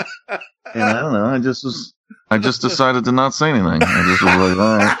 And I don't know. I just decided to not say anything. I just was like,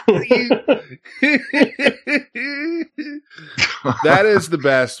 all right. That is the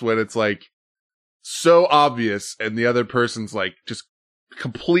best when it's like so obvious and the other person's like just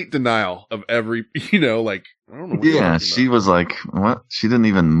complete denial of every, like, I don't know what yeah, she was like, what? She didn't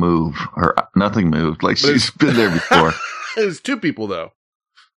even move. Nothing moved. Like, she's been there before. There's two people, though.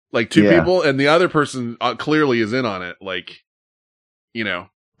 Like, two people, and the other person clearly is in on it. Like,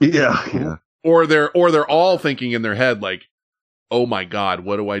 Yeah. Or they're all thinking in their head, like, oh my God,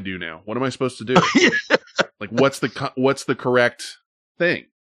 what do I do now? What am I supposed to do? Like, what's the correct thing?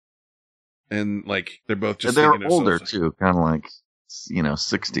 And, like, they're both just they're thinking older, too. Kind of like,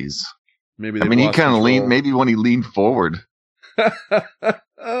 60s. Maybe I mean, he kind of leaned, maybe when he leaned forward.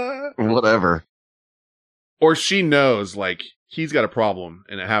 Whatever. Or she knows, like, he's got a problem,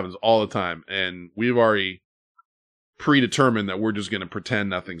 and it happens all the time, and we've already predetermined that we're just going to pretend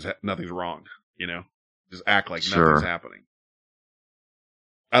nothing's wrong, Just act like nothing's happening.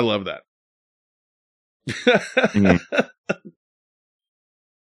 I love that.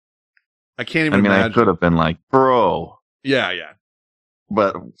 I can't even imagine. I could have been like, bro. Yeah.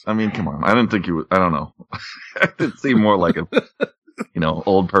 But, I mean, come on. I didn't think I don't know. It seemed more like a,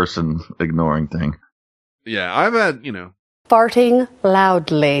 old person ignoring thing. Yeah, I've had, farting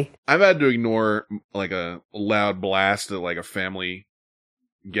loudly. I've had to ignore like a loud blast at like a family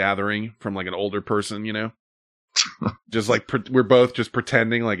gathering from like an older person, just like we're both just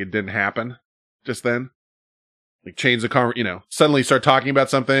pretending like it didn't happen just then. Like change the conversation, suddenly start talking about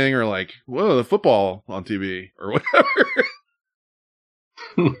something or like, whoa, the football on TV or whatever.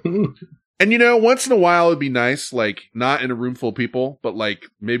 And once in a while it'd be nice, like not in a room full of people, but like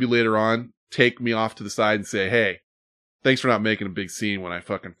maybe later on, take me off to the side and say, hey, thanks for not making a big scene when I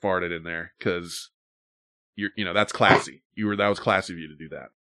fucking farted in there. Cause that's classy. That was classy of you to do that.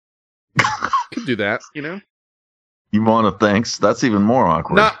 Could do that, You want a thanks? That's even more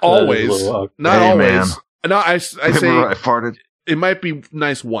awkward. Not always. Not hey, always. Man. No, I say I farted. It might be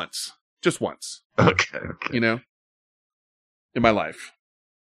nice once. Just once. Okay. In my life.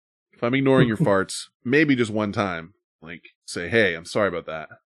 If I'm ignoring your farts, maybe just one time, like say, hey, I'm sorry about that.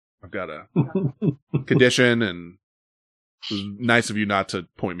 I've got a condition and it was nice of you not to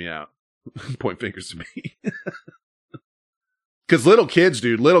point me out. Point fingers to me. Because little kids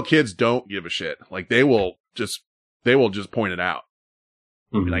don't give a shit. Like they will just point it out.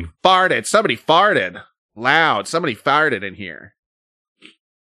 Be like, farted. Somebody farted. Loud. Somebody farted in here.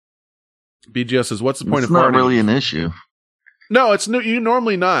 BGS says, what's the point of farting? It's not really an issue. No, you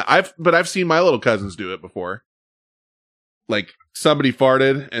normally not. I've seen my little cousins do it before. Like somebody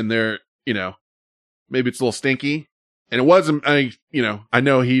farted and they're, maybe it's a little stinky. And it wasn't, I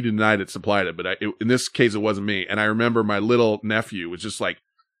know he denied it, supplied it, but in this case, it wasn't me. And I remember my little nephew was just like,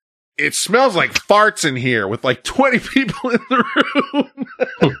 it smells like farts in here with like 20 people in the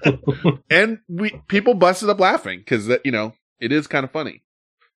room. And people busted up laughing because that, it is kind of funny.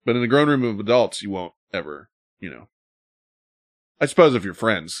 But in the grown room of adults, you won't ever, I suppose if you're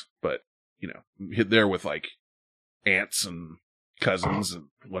friends, but, hit there with like aunts and cousins and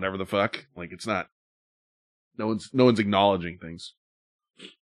whatever the fuck. Like it's not. No one's acknowledging things.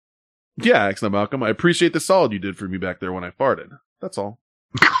 Yeah, excellent, Malcolm. I appreciate the solid you did for me back there when I farted. That's all.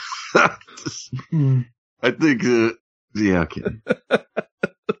 I think, yeah, okay.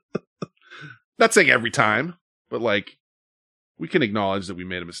 Not saying every time, but like, we can acknowledge that we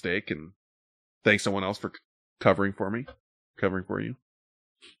made a mistake and thank someone else for covering for you.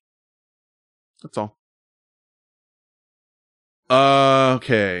 That's all.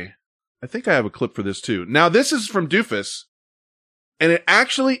 Okay. I think I have a clip for this too. Now, this is from Doofus, and it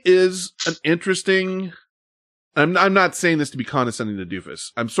actually is an interesting. I'm not saying this to be condescending to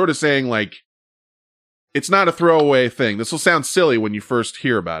Doofus. I'm sort of saying like, it's not a throwaway thing. This will sound silly when you first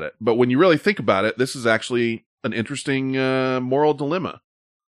hear about it, but when you really think about it, this is actually an interesting moral dilemma.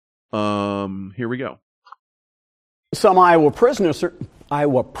 Here we go. Some Iowa prisoners,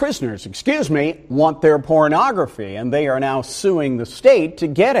 want their pornography, and they are now suing the state to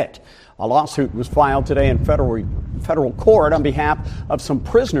get it. A lawsuit was filed today in federal court on behalf of some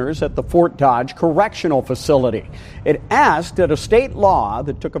prisoners at the Fort Dodge Correctional Facility. It asked that a state law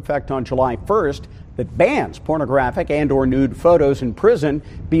that took effect on July 1st that bans pornographic and or nude photos in prison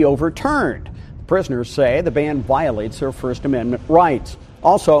be overturned. The prisoners say the ban violates their First Amendment rights.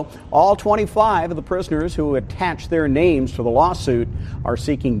 Also, all 25 of the prisoners who attached their names to the lawsuit are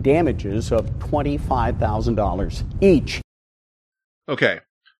seeking damages of $25,000 each. Okay.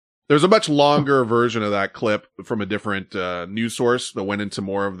 There's a much longer version of that clip from a different news source that went into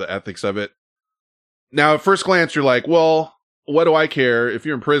more of the ethics of it. Now, at first glance, you're like, well, what do I care? If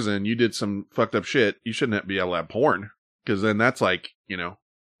you're in prison, you did some fucked up shit. You shouldn't be able to have porn. Because then that's like,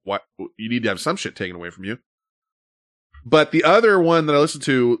 what you need to have some shit taken away from you. But the other one that I listened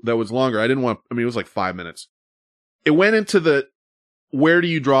to that was longer, it was like 5 minutes. It went into where do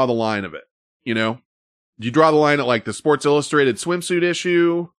you draw the line of it? Do you draw the line at like the Sports Illustrated swimsuit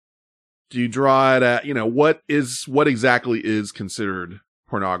issue? Do you draw it at, what exactly is considered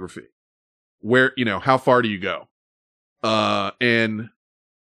pornography? Where, how far do you go? And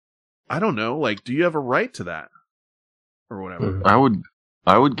I don't know, like, do you have a right to that? Or whatever.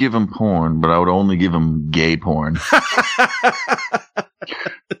 I would give him porn, but I would only give him gay porn.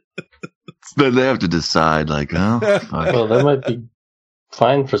 Then they have to decide, like, oh, fuck. Well, that might be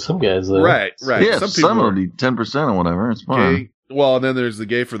fine for some guys, though. Right. Yeah, some will be 10% or whatever. It's fine. Gay. Well, and then there's the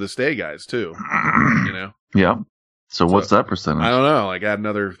gay for the stay guys, too. Yeah. So what's that percentage? I don't know. Like, add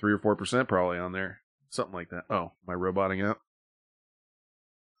another 3 or 4% probably on there. Something like that. Oh, am I roboting out?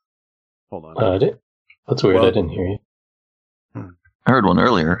 Hold on. That's weird. I didn't hear you. I heard one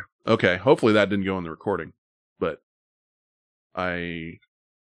earlier. Okay. Hopefully that didn't go in the recording, but I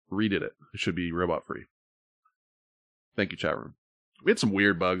redid it. It should be robot free. Thank you, chat room. We had some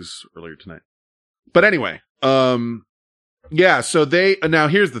weird bugs earlier tonight. But anyway, yeah, so now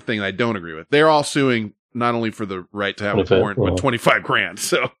here's the thing I don't agree with. They're all suing not only for the right to have a porn, but $25,000.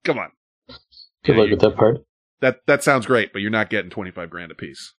 So come on. Good luck with that part. That sounds great, but you're not getting $25,000 a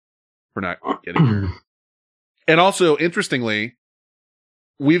piece for not getting your. And also, interestingly,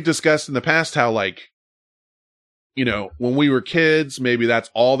 we've discussed in the past how, like, when we were kids, maybe that's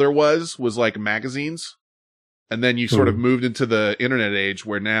all there was like magazines. And then you sort of moved into the internet age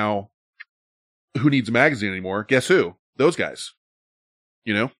where now who needs a magazine anymore? Guess who? Those guys.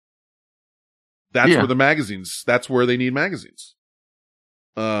 That's where the magazines, that's where they need magazines.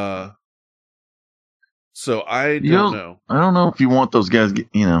 So I don't know. I don't know if you want those guys,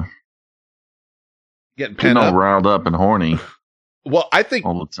 getting getting pent all up. riled up and horny. Well, I think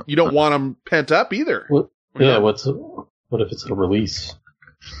you don't want them pent up either. Yeah, what if it's a release?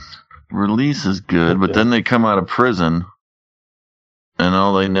 Release is good, but then they come out of prison, and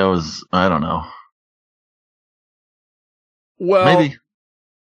all they know is, I don't know. Well, maybe.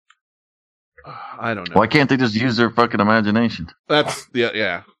 I don't know. Why can't they just use their fucking imagination? That's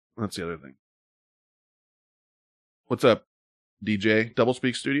yeah. That's the other thing. What's up, DJ?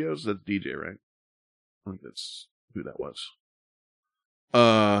 Doublespeak Studios? That's DJ, right? I think that's who that was.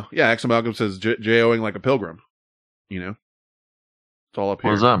 Yeah, Axel Malcolm says J-O-ing like a pilgrim. You know? It's all up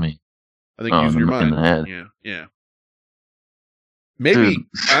here. What does that mean? I think using your mind. In the head. Yeah. Maybe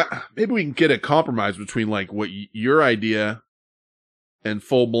we can get a compromise between like what your idea and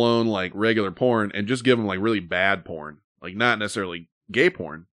full blown like regular porn, and just give them like really bad porn, like not necessarily gay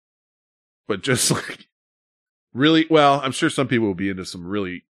porn, but just like really. Well, I'm sure some people will be into some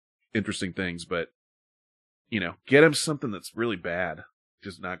really interesting things, but get them something that's really bad,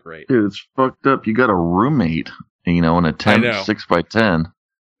 just not great. Dude, it's fucked up. You got a roommate, in a 10 6x10.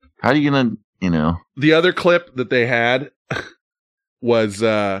 How are you gonna, The other clip that they had was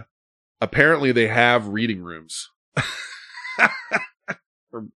apparently they have reading rooms.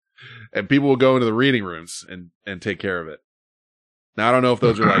 And people will go into the reading rooms and take care of it. Now, I don't know if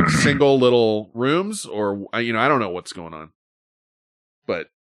those are like single little rooms or, I don't know what's going on. But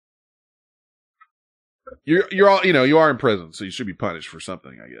you're all, you are in prison, so you should be punished for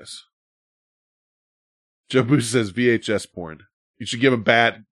something, I guess. Joe Booth says VHS porn. You should give them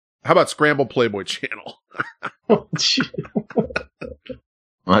bad. How about Scramble Playboy Channel?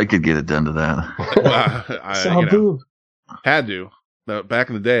 I could get it done to that. Well, had to. Back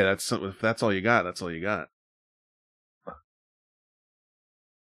in the day, if that's all you got, that's all you got.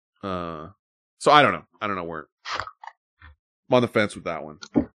 So I don't know. I don't know where. I'm on the fence with that one.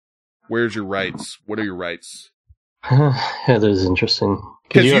 Where's your rights? What are your rights? Yeah, that is interesting.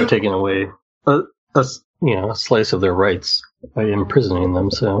 Because you are taking away a slice of their rights by imprisoning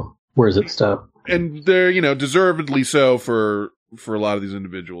them. So where does it stop? And they're, deservedly so for a lot of these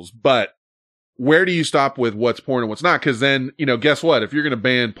individuals. But where do you stop with what's porn and what's not? Because then, guess what? If you're going to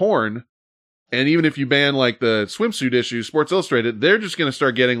ban porn, and even if you ban like the swimsuit issue, Sports Illustrated, they're just going to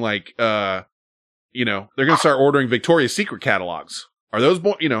start getting like, they're going to start ordering Victoria's Secret catalogs. Are those,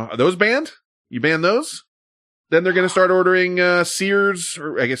 are those banned? You ban those? Then they're going to start ordering Sears,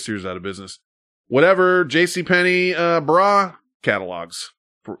 or I guess Sears is out of business. Whatever, JCPenney bra catalogs.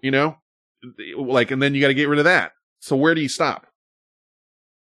 For, and then you got to get rid of that. So where do you stop?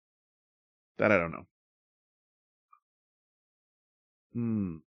 That I don't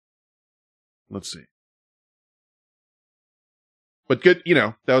know. Let's see. But good,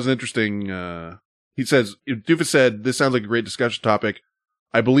 that was an interesting, he says, Doofus said, this sounds like a great discussion topic.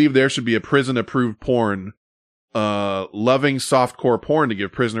 I believe there should be a prison-approved porn, loving softcore porn to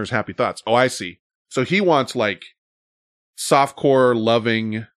give prisoners happy thoughts. Oh, I see. So he wants, like, softcore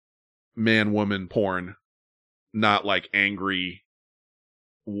loving man-woman porn, not, like, angry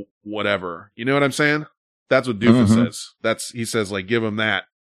whatever. You know what I'm saying? That's what Doofus says. He says, like, give him that.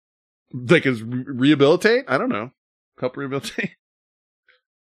 Like, rehabilitate? I don't know. Help rehabilitate?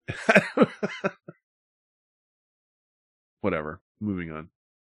 Whatever. Moving on.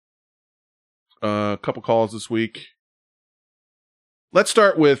 A couple calls this week. Let's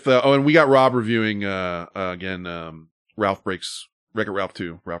start with, and we got Rob reviewing, again, Ralph Breaks, Wreck-It Ralph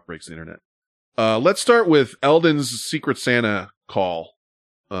 2. Ralph Breaks the Internet. Let's start with Eldon's Secret Santa call.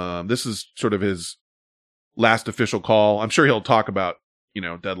 This is sort of his last official call. I'm sure he'll talk about,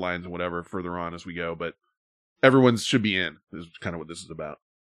 deadlines and whatever further on as we go, but everyone should be in, is kind of what this is about.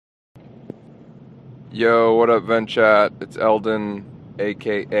 Yo, what up, Venchat? It's Eldon,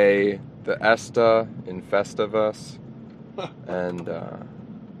 a.k.a. the Esta in Festivus. And,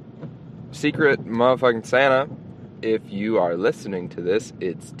 Secret motherfucking Santa, if you are listening to this,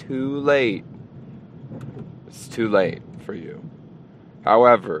 it's too late. It's too late for you.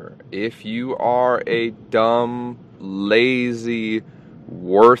 However, if you are a dumb, lazy,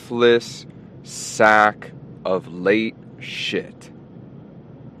 worthless sack of late shit,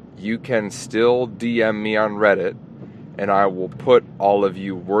 you can still DM me on Reddit, and I will put all of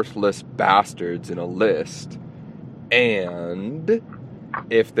you worthless bastards in a list. And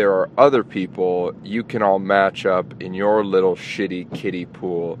if there are other people, you can all match up in your little shitty kiddie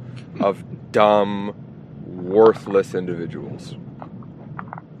pool of dumb, worthless individuals.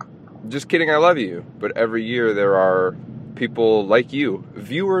 Just kidding, I love you. But every year there are people like you,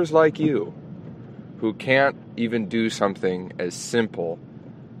 viewers like you, who can't even do something as simple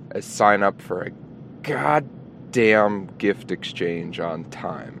as sign up for a goddamn gift exchange on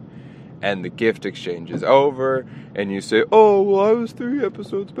time. And the gift exchange is over, and you say, oh, well, I was 3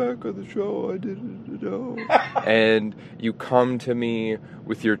 episodes back on the show, I didn't know. And you come to me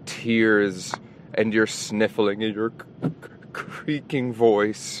with your tears and your sniffling and your creaking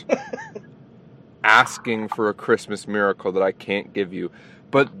voice, asking for a Christmas miracle that I can't give you.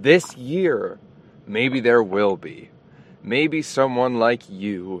 But this year, maybe there will be. Maybe someone like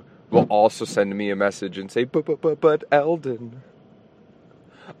you will also send me a message and say, but Eldon,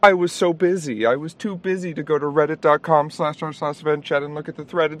 I was so busy. I was too busy to go to reddit.com/r/VentChat and look at the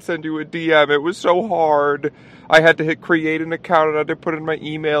thread and send you a DM. It was so hard. I had to hit create an account and I had to put in my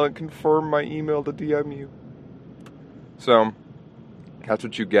email and confirm my email to DM you. So, that's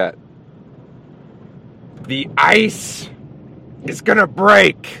what you get. The ice is gonna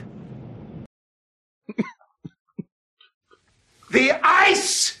break. The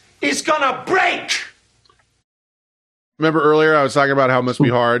ice is gonna break! Remember earlier I was talking about how it must be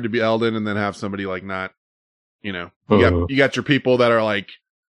hard to be Eldon and then have somebody like not, you know, you got your people that are like,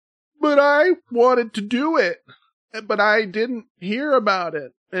 but I wanted to do it, but I didn't hear about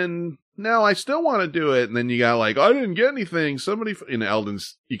it, and now I still want to do it. And then you got like, I didn't get anything. Somebody,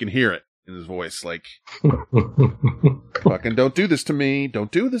 Eldon's, you can hear it in his voice, like, fucking don't do this to me.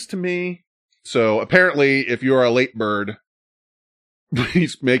 Don't do this to me. So apparently if you are a late bird,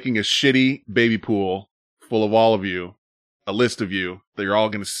 he's making a shitty baby pool full of all of you. A list of you that you're all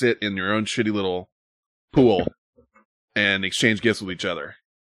going to sit in your own shitty little pool and exchange gifts with each other.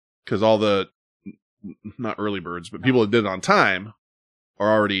 Because all the, not early birds, but people that did it on time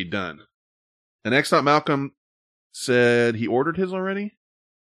are already done. And X. Malcolm said he ordered his already.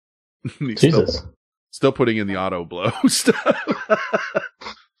 He's Jesus. Still putting in the auto blow stuff.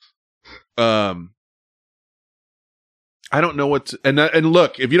 I don't know what to, and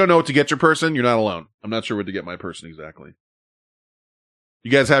look, if you don't know what to get your person, you're not alone. I'm not sure what to get my person exactly. You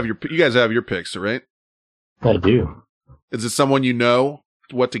guys have your picks, right? I do. Is it someone you know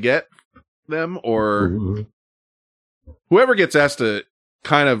what to get them, or whoever gets asked to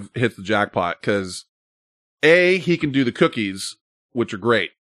kind of hits the jackpot? Because A, he can do the cookies, which are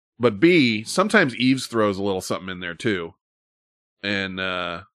great, but B, sometimes Eves throws a little something in there too, and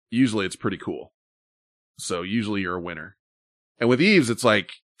usually it's pretty cool. So usually you're a winner. And with Eves, it's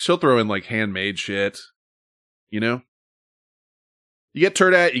like she'll throw in like handmade shit, you know. You get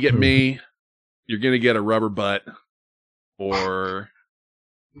Turdat, you get me, you're going to get a rubber butt, or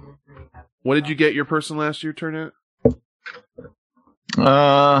what did you get your person last year, Turdat?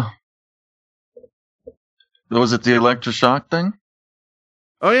 Was it the electroshock thing?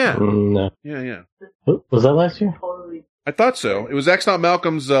 Oh, yeah. No. Yeah. Was that last year? I thought so. It was X.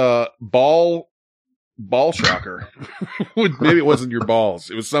 Malcolm's ball shocker. Maybe it wasn't your balls.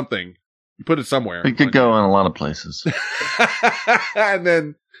 It was something. You put it somewhere. It could go in a lot of places. And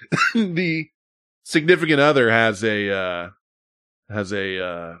then the significant other has the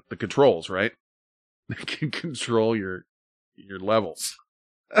controls, right? They can control your levels.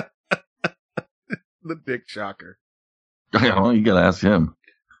 The dick shocker. Well, you gotta ask him.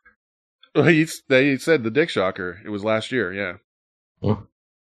 Well, he said the dick shocker. It was last year, yeah.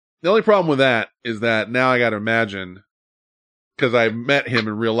 The only problem with that is that now I gotta imagine, because I met him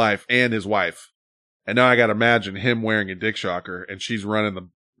in real life and his wife, and now I gotta imagine him wearing a dick shocker and she's running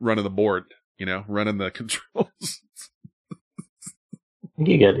the board, you know, running the controls. I think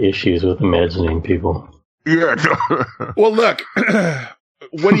you got issues with imagining people. Yeah. Well, look,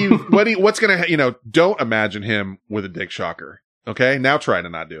 what's gonna, don't imagine him with a dick shocker. Okay, now try to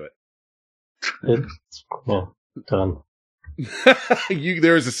not do it. Yeah, done.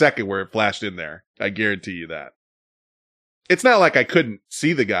 There was a second where it flashed in there. I guarantee you that. It's not like I couldn't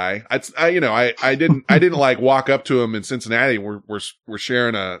see the guy. I didn't like walk up to him in Cincinnati. We're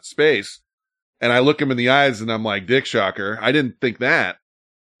sharing a space, and I look him in the eyes, and I'm like, dick shocker. I didn't think that,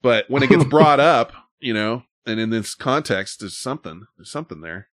 but when it gets brought up, and in this context, there's something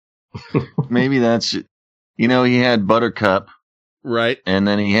there. Maybe that's, he had Buttercup. Right. And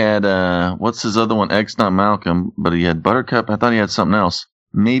then he had, what's his other one? X, not Malcolm, but he had Buttercup. I thought he had something else.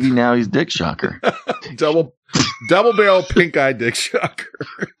 Maybe now he's Dick Shocker. Double barrel pink eye Dick Shocker.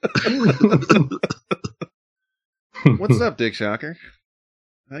 What's up, Dick Shocker?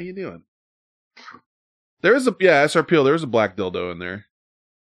 How you doing? There is SRPL, there was a black dildo in there.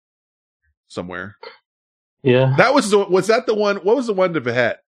 Somewhere. Yeah. Was that the one? What was the one to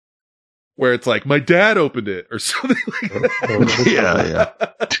Behet? Where it's like, my dad opened it, or something like that. Yeah.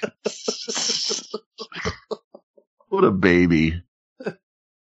 What a baby.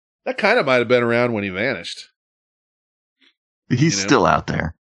 That kind of might have been around when he vanished. He's still out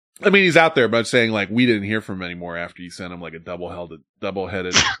there. I mean, he's out there, but I'm saying, like, we didn't hear from him anymore after you sent him, like, a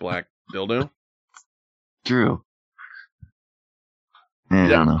double-headed black dildo. True. Yeah, I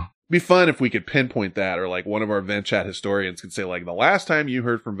don't know. Be fun if we could pinpoint that, or like one of our Vent Chat historians could say, like, the last time you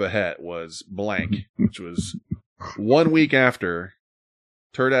heard from Vahet was blank, which was 1 week after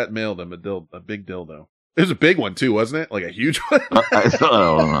Turdat mailed him a big dildo. It was a big one too, wasn't it? Like a huge one. I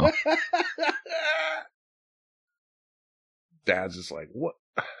don't know. Dad's just like, what?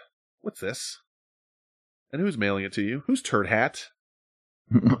 What's this? And who's mailing it to you? Who's Turd Hat?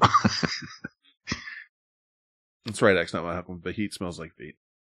 That's right, X. Not my husband, but heat smells like feet.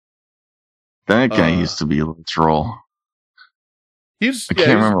 That guy used to be a little troll. I can't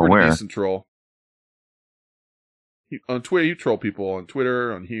remember where. Decent troll. On Twitter, you troll people on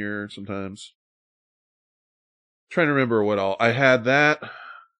Twitter, on here sometimes. Trying to remember what all I had. That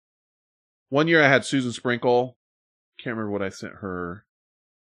 1 year I had Susan Sprinkle. Can't remember what I sent her,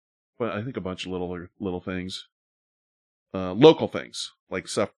 but I think a bunch of little things, local things, like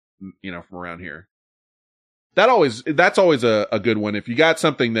stuff, you know, from around here. That's always a good one. If you got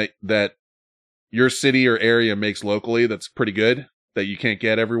something that your city or area makes locally that's pretty good, that you can't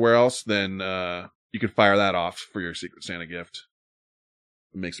get everywhere else, then you can fire that off for your Secret Santa gift.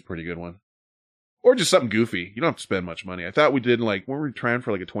 It makes a pretty good one. Or just something goofy. You don't have to spend much money. I thought we did, like, weren't we trying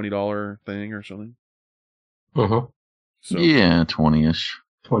for like a $20 thing or something? Uh-huh. So, yeah, 20-ish.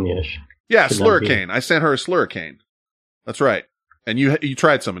 20-ish. Yeah, Slurricane. I sent her a Slurricane. That's right. And you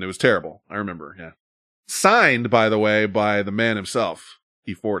tried some and it was terrible. I remember, yeah. Signed, by the way, by the man himself,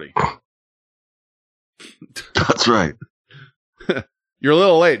 E40. That's right. You're a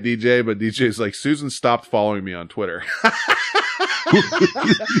little late, DJ, but DJ's like, Susan stopped following me on Twitter.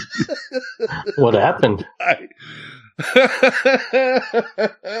 What happened?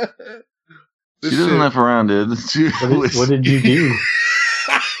 She doesn't F around, dude. What did you do?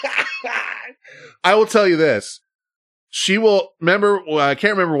 I will tell you this. She will remember. Well, I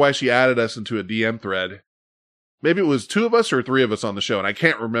can't remember why she added us into a DM thread. Maybe it was 2 of us or 3 of us on the show, and I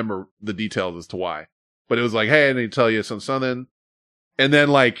can't remember the details as to why. But it was like, hey, I need to tell you something. And then,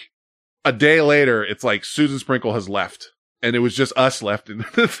 like, a day later, it's like Susan Sprinkle has left. And it was just us left in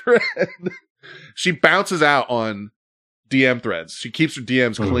the thread. She bounces out on DM threads. She keeps her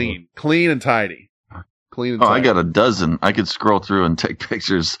DMs clean and tidy. Clean and tidy. I got a dozen. I could scroll through and take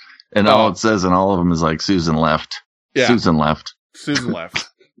pictures, and all it says in all of them is like, Susan left. Yeah. Susan left. Susan left.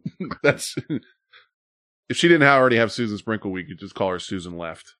 That's if she didn't already have Susan Sprinkle, we could just call her Susan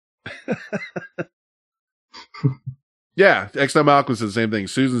left. Yeah, X9 Malcolm said the same thing.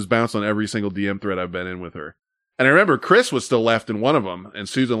 Susan's bounced on every single DM thread I've been in with her. And I remember Chris was still left in one of them, and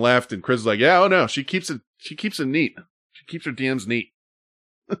Susan left, and Chris was like, yeah, oh no, she keeps it neat. She keeps her DMs neat.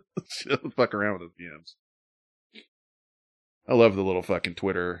 She doesn't fuck around with those DMs. I love the little fucking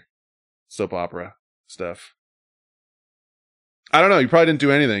Twitter soap opera stuff. I don't know, you probably didn't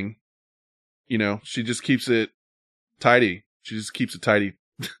do anything. You know, she just keeps it tidy. She just keeps a tidy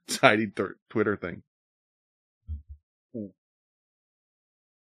Twitter thing. Ooh.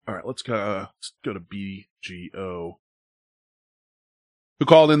 All right, let's go to BGO, who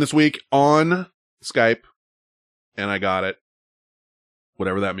called in this week on Skype, and I got it.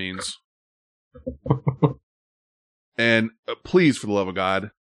 Whatever that means. And please, for the love of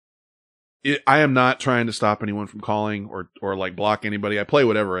God, I am not trying to stop anyone from calling or like block anybody. I play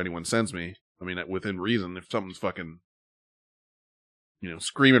whatever anyone sends me. I mean, within reason. If something's fucking, you know,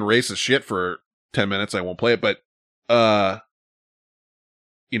 screaming racist shit for 10 minutes, I won't play it. But,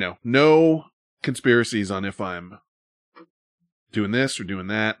 you know, no conspiracies on if I'm doing this or doing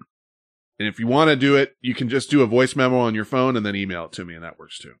that. And if you want to do it, you can just do a voice memo on your phone and then email it to me, and that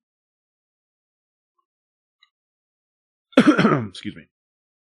works too. Excuse me.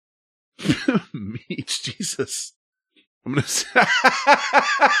 Meech, Jesus. I'm gonna say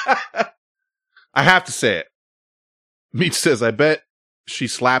I have to say it. Meech says, I bet she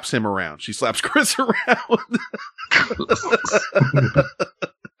slaps him around. She slaps Chris around.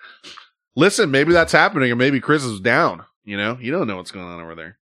 Listen, maybe that's happening, or maybe Chris is down. You know, you don't know what's going on over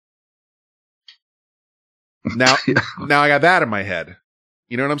there. Now I got that in my head.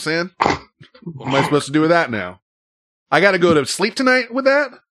 You know what I'm saying? What am I supposed to do with that now? I got to go to sleep tonight with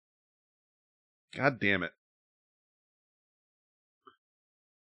that? God damn it.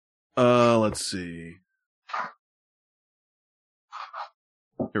 Let's see.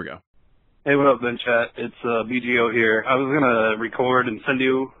 Here we go. Hey, what up, Ben Chat? It's BGO here. I was going to record and send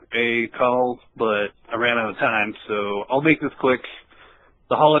you a call, but I ran out of time, so I'll make this quick.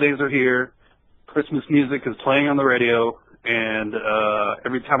 The holidays are here. Christmas music is playing on the radio, and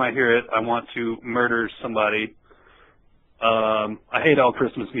every time I hear it, I want to murder somebody. I hate all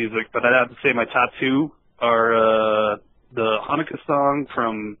Christmas music, but I'd have to say my top two are the Hanukkah song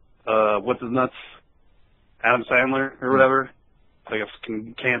from What's His Nuts, Adam Sandler or whatever. I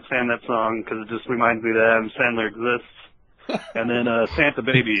can't stand that song because it just reminds me that Adam Sandler exists. And then Santa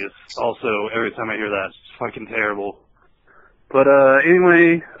Baby is also, every time I hear that, it's fucking terrible. But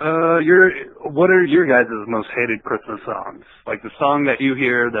anyway, what are your guys' most hated Christmas songs? Like the song that you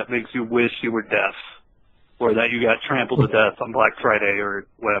hear that makes you wish you were deaf, or that you got trampled to death on Black Friday or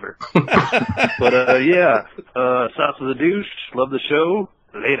whatever. But yeah, Sauce of the Douche, love the show.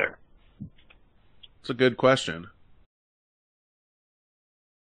 Later. It's a good question.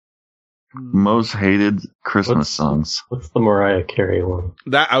 Most hated Christmas songs. What's the Mariah Carey one?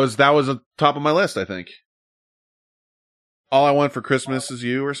 That was on top of my list, I think. All I Want for Christmas Is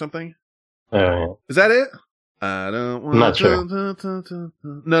You or something? Oh, yeah. Is that it? I don't want I'm not sure.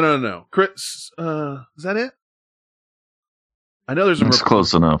 No. Chris, is that it? I know there's It's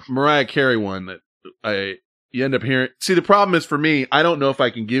close enough. Mariah Carey one that you end up hearing. See, the problem is for me, I don't know if I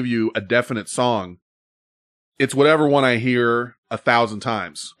can give you a definite song. It's whatever one I hear 1,000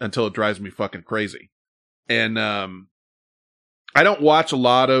 times until it drives me fucking crazy. And, I don't watch a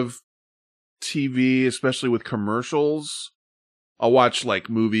lot of TV, especially with commercials. I'll watch like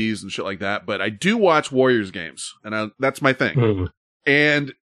movies and shit like that, but I do watch Warriors games, and that's my thing. Mm.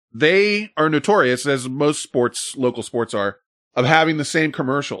 And they are notorious, as most local sports are, of having the same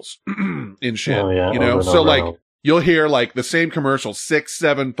commercials in shit. Oh, yeah. You know, Over and so over like and over. you'll hear like the same commercial 6,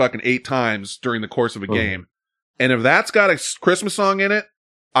 7, fucking 8 times during the course of a game. And if that's got a Christmas song in it,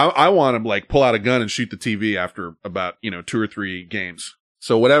 I want to like pull out a gun and shoot the TV after about, 2 or 3 games.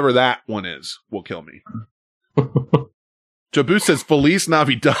 So whatever that one is will kill me. Jabu says Feliz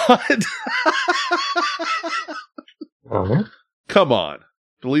Navidad. Uh-huh. Come on.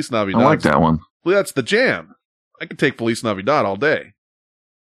 Feliz Navidad. I like that one. Well, that's the jam. I could take Feliz Navidad all day.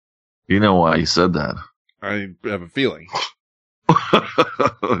 You know why you said that. I have a feeling.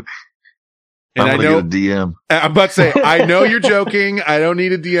 I'm And I know, get a DM. I'm about to say, I know you're joking. I don't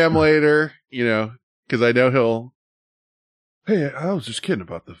need a DM later, because I know he'll. Hey, I was just kidding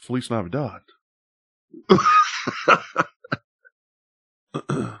about the Feliz Navidad.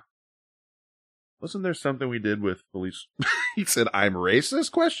 Wasn't there something we did with Feliz? He said, "I'm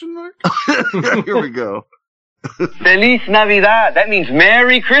racist?" ? Here we go. Feliz Navidad. That means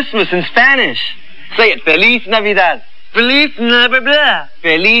Merry Christmas in Spanish. Say it. Feliz Navidad. Feliz Navidad.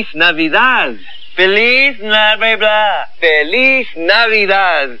 Feliz Navidad. Feliz Navidad. Feliz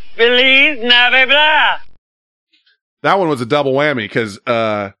Navidad. Feliz Navidad. That one was a double whammy because,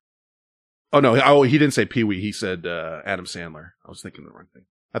 he didn't say Pee Wee. He said Adam Sandler. I was thinking the wrong thing.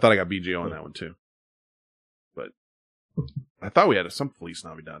 I thought I got BGO on that one too. But I thought we had some Feliz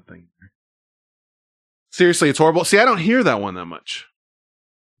Navidad thing. Seriously, it's horrible. See, I don't hear that one that much.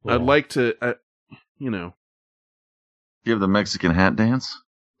 Yeah. I'd like to, You have the Mexican hat dance?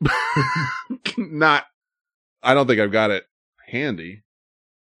 I don't think I've got it handy.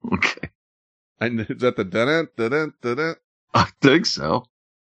 Okay. Is that the dun-dun? I think so.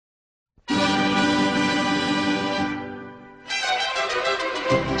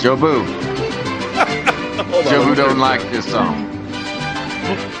 Jobu. Jobu don't like this song.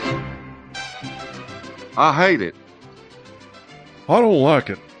 I hate it. I don't like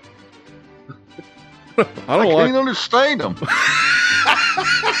it. I can't understand them.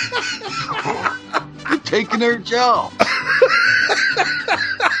 You're taking their job.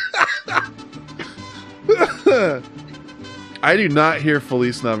 I do not hear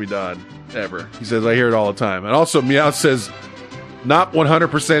Feliz Navidad ever. He says, I hear it all the time. And also, Meow says, not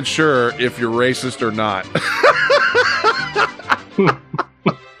 100% sure if you're racist or not.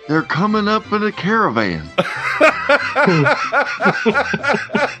 They're coming up in a caravan.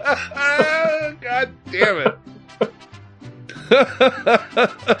 God damn it.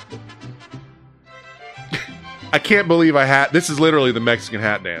 I can't believe this is literally the Mexican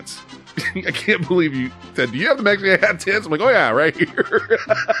hat dance. I can't believe you said, do you have the Mexican hat dance? I'm like, oh yeah, right here.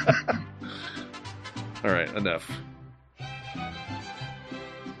 All right, enough.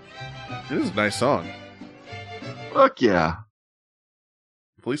 This is a nice song. Fuck yeah.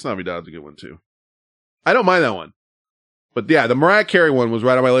 Feliz Navidad's a good one too. I don't mind that one. But yeah, the Mariah Carey one was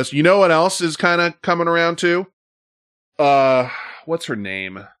right on my list. You know what else is kind of coming around too? What's her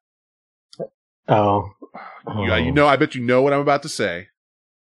name? Oh. Yeah, I bet you know what I'm about to say.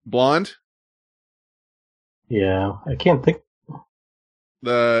 Blonde? Yeah, I can't think.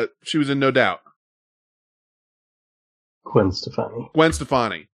 She was in No Doubt. Gwen Stefani. Gwen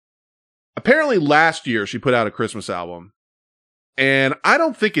Stefani. Apparently last year she put out a Christmas album. And I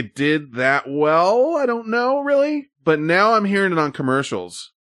don't think it did that well. I don't know, really. but now I'm hearing it on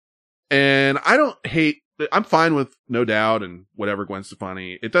commercials. And I'm fine with No Doubt and whatever Gwen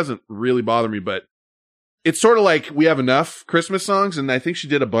Stefani. It doesn't really bother me, but it's sort of like we have enough Christmas songs, and I think she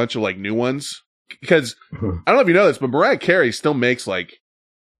did a bunch of like new ones. Because I don't know if you know this, but Mariah Carey still makes like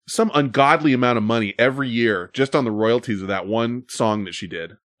some ungodly amount of money every year just on the royalties of that one song that she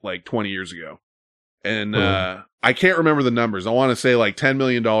did like 20 years ago. And I can't remember the numbers. I want to say like $10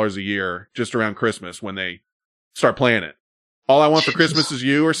 million a year just around Christmas when they start playing it. All I Want for Christmas Is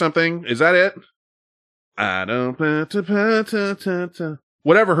You or something. Is that it? I don't.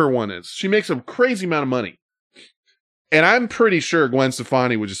 Whatever her one is. She makes a crazy amount of money. And I'm pretty sure Gwen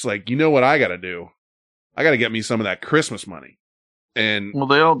Stefani was just like, you know what I got to do? I got to get me some of that Christmas money. And well,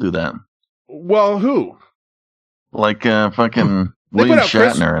 they all do that. Well, who? Like fucking William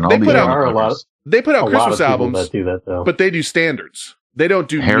Shatner and all these other. They put out Christmas albums that do that, though. but they do standards. They don't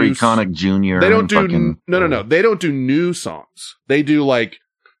do Harry Connick Jr. They don't do no. They don't do new songs. They do like,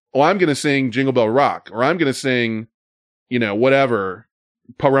 oh, I'm going to sing Jingle Bell Rock, or I'm going to sing, whatever,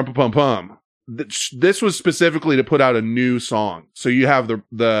 Pum-Pum-Pum. This was specifically to put out a new song. So you have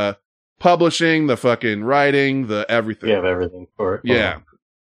the publishing, the fucking writing, the everything. You have everything for it. Yeah.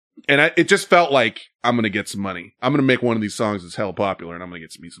 And it just felt like I'm going to get some money. I'm going to make one of these songs that's hella popular, and I'm going to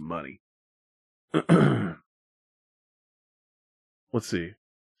get me some money. Let's see.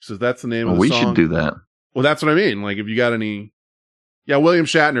 So that's the name of the song. We should do that. Well, that's what I mean. Like, if you got any... Yeah, William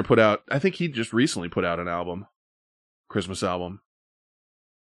Shatner put out... I think he just recently put out an album. Christmas album.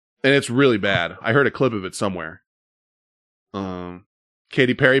 And it's really bad. I heard a clip of it somewhere.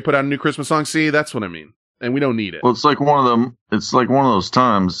 Katy Perry put out a new Christmas song. See, that's what I mean. And we don't need it. Well, it's like one of them. It's like one of those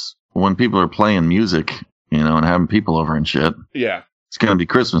times when people are playing music, and having people over and shit. Yeah. It's going to be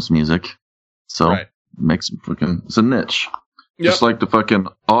Christmas music. So, right. It's a niche. Yep. Just like the fucking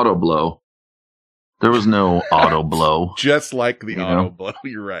auto blow. There was no auto blow. Just like the auto blow.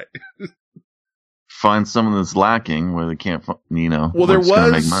 You're right. Find someone that's lacking where they can't, Well,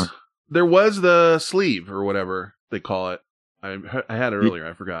 there was the sleeve or whatever they call it. I had it earlier.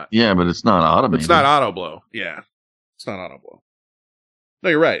 I forgot. Yeah, but it's not automated. It's not auto blow. Yeah. It's not auto blow. No,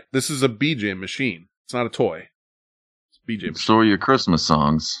 you're right. This is a BJ machine. It's not a toy. It's a BJ machine. So are your Christmas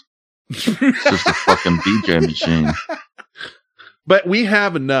songs. It's just a fucking BJ machine. But we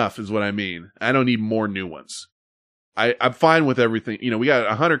have enough, is what I mean. I don't need more new ones. I'm fine with everything. We got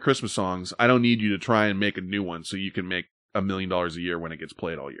 100 Christmas songs. I don't need you to try and make a new one so you can make $1 million a year when it gets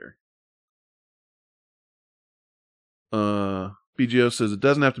played all year. BGO says it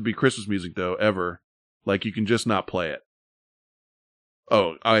doesn't have to be Christmas music though, ever. Like, you can just not play it.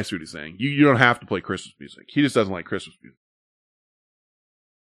 Oh, I see what he's saying. You don't have to play Christmas music. He just doesn't like Christmas music.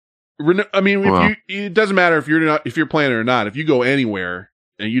 I mean, it doesn't matter if you're playing it or not. If you go anywhere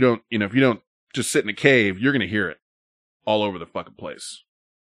and you don't, if you don't just sit in a cave, you're going to hear it all over the fucking place.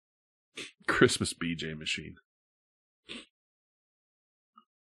 Christmas BJ machine.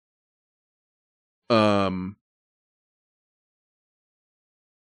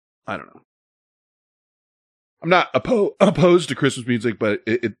 I don't know. I'm not opposed to Christmas music, but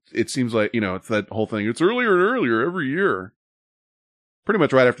it seems like, it's that whole thing. It's earlier and earlier every year. Pretty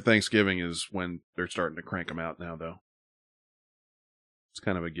much right after Thanksgiving is when they're starting to crank them out now, though. It's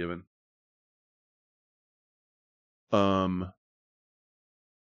kind of a given.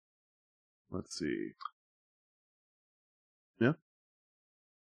 Let's see. Yeah.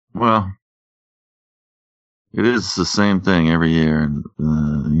 Well, it is the same thing every year, and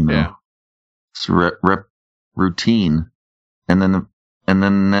yeah. It's routine, and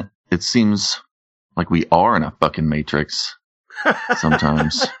then it seems like we are in a fucking matrix.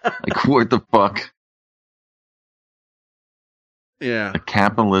 Sometimes. Like, what the fuck? Yeah.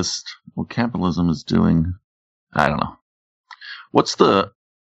 What capitalism is doing, I don't know.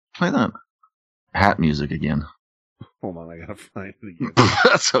 Play that hat music again. Hold on, I gotta find it again.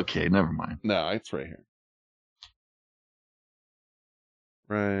 That's okay, never mind. No, it's right here.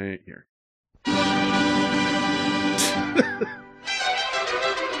 Right here. You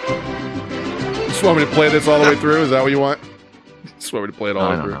just want me to play this all the way through? Is that what you want? Just want me to play it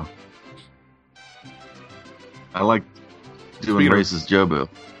all the way through? Know. I like doing racist Jobu.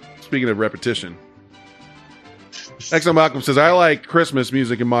 Speaking of repetition. Exxon Malcolm says, I like Christmas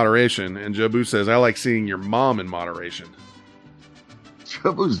music in moderation. And Jobu says, I like seeing your mom in moderation.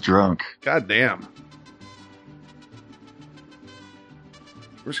 Jobu's drunk. God damn.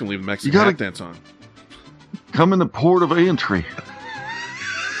 We're just going to leave the Mexican hat dance on. Come in the port of entry.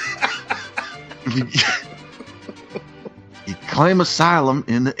 You claim asylum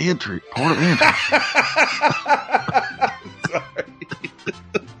in the port of entry. Sorry.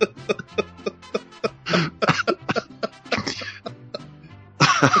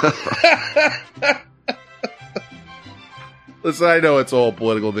 Listen, I know it's a whole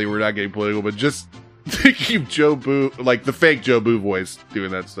political thing. We're not getting political, but just to keep Joe Boo, like the fake Joe Boo voice,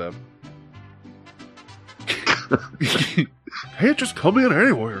 doing that stuff. Can't just come in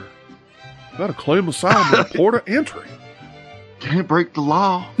anywhere. Gotta claim asylum at a port of entry. Can't break the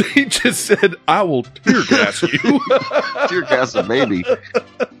law. He just said, I will tear gas you. Tear gas a baby.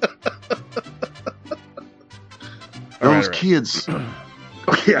 Those kids.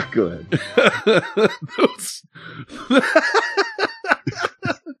 Oh, yeah, go ahead.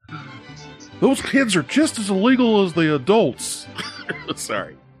 Those kids are just as illegal as the adults.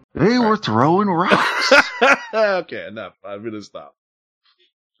 Sorry. They were throwing rocks. Okay, enough. I'm going to stop.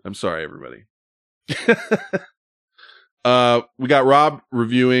 I'm sorry, everybody. We got Rob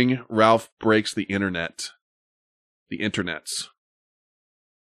reviewing Ralph Breaks the Internet. The internets.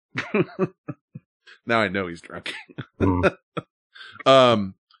 Now I know he's drunk. I don't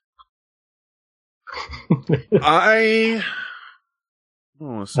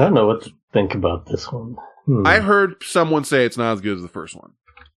know what to think about this one. I heard someone say it's not as good as the first one.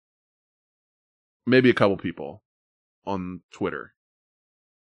 Maybe a couple people on Twitter,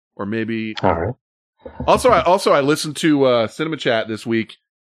 or maybe. All right. Also, I listened to Cinema Chat this week,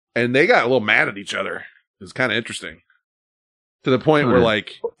 and they got a little mad at each other. It was kind of interesting, to the point where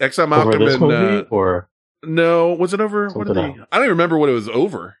like Exxon Malcolm this and movie, or no, was it over? What did they? I don't even remember what it was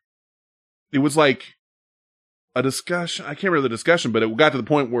over. It was like a discussion. I can't remember the discussion, but it got to the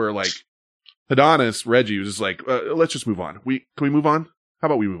point where like Adonis, Reggie was just like, let's just move on. Can we move on? How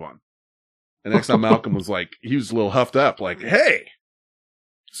about we move on? And Exxon Malcolm was like, he was a little huffed up, like, hey.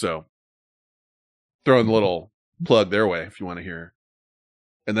 So throwing a little plug their way if you want to hear.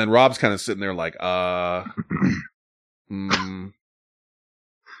 And then Rob's kind of sitting there like, I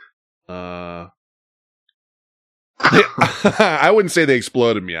wouldn't say they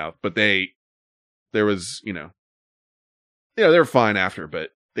exploded me out, but there was, they were fine after, but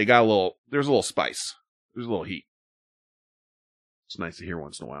they got there's a little spice. There's a little heat. It's nice to hear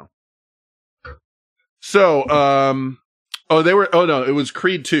once in a while. So, it was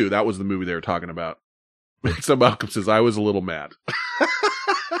Creed 2. That was the movie they were talking about. So Malcolm says, I was a little mad.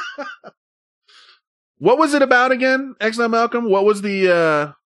 What was it about again, Exxon Malcolm? What was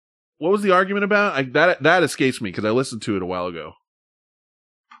the argument about? That escapes me because I listened to it a while ago.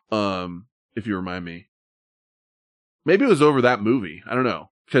 If you remind me. Maybe it was over that movie. I don't know.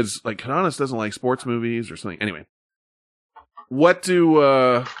 Because, like, Kanonis doesn't like sports movies or something. Anyway. What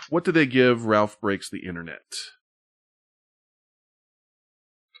do they give Ralph Breaks the Internet?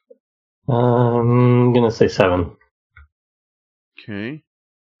 I'm gonna say 7. Okay.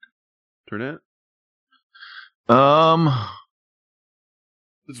 Turnet?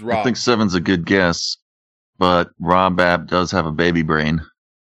 This is Rob. I think 7's a good guess, but Rob Babb does have a baby brain,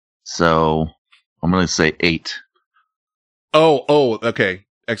 so I'm gonna say 8. Oh, okay.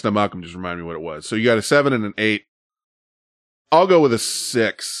 Exxon Malcolm just reminded me what it was. So you got a 7 and an 8. I'll go with a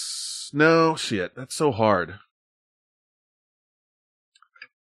 6. No, shit. That's so hard.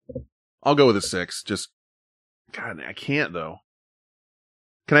 I'll go with a 6. Just, God, I can't though.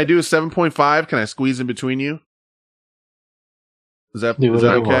 Can I do a 7.5? Can I squeeze in between you? Is that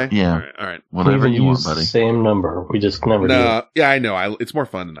okay? Yeah. All right. Whatever you want, buddy. Same number. We just never do it. Yeah, I know. It's more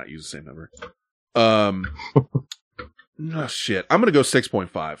fun to not use the same number. Oh, shit. I'm going to go 6.5.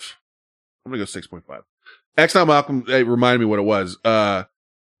 I'm going to go 6.5. Exxon Malcolm reminded me what it was.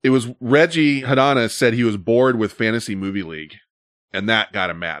 It was Reggie Hadonis said he was bored with Fantasy Movie League, and that got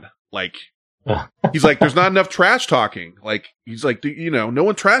him mad. Like, he's like, there's not enough trash talking. Like, he's like, no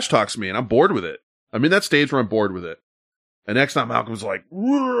one trash talks me, and I'm bored with it. I'm in that stage where I'm bored with it. And Exxon Malcolm's like,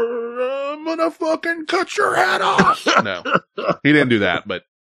 I'm gonna fucking cut your head off. No, he didn't do that, but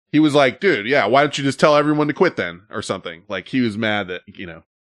he was like, dude, yeah, why don't you just tell everyone to quit then, or something? Like, he was mad that,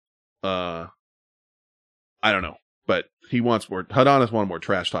 I don't know, but he wants more. Hadonis wanted more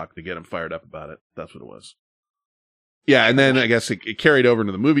trash talk to get him fired up about it. That's what it was. Yeah, and then I guess it carried over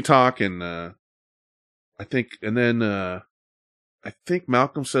into the movie talk, and I think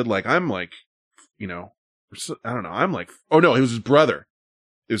Malcolm said, like, I'm like, I don't know, I'm like, oh no, it was his brother.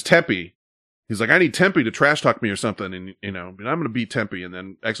 It was Tempe. He's like, I need Tempe to trash talk me or something, and and I'm going to beat Tempe. And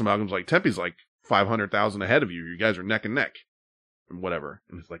then Exxon Malcolm's like, Tempe's like 500,000 ahead of you. You guys are neck and neck, and whatever.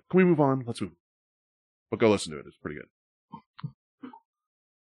 And it's like, can we move on? Let's move. But go listen to it. It's pretty good.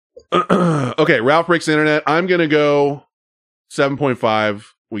 Okay, Ralph Breaks the Internet. I'm going to go 7.5.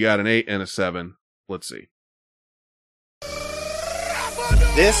 We got an 8 and a 7. Let's see.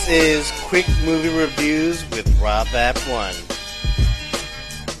 This is Quick Movie Reviews with Rob App 1.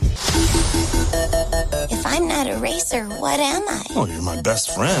 If I'm not not a racer. What am I? Oh, you're my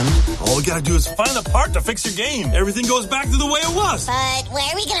best friend. All we gotta do is find a part to fix your game. Everything goes back to the way it was. But where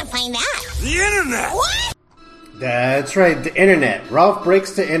are we gonna find that? The internet. What? That's right, the internet. Ralph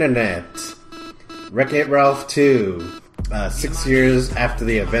Breaks the Internet. Wreck-It Ralph 2. 6 years after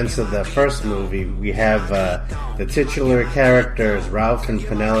the events of the first movie, we have the titular characters, Ralph and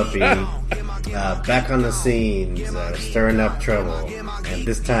Penelope, back on the scenes, stirring up trouble. And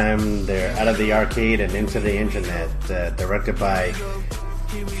this time they're out of the arcade and into the internet, directed by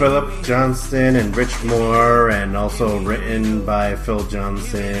Philip Johnston and Rich Moore, and also written by Phil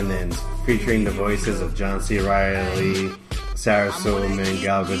Johnson, and featuring the voices of John C. Reilly, Sarah Silverman,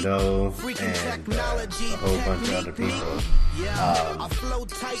 Gal Gadot, and a whole bunch of other people.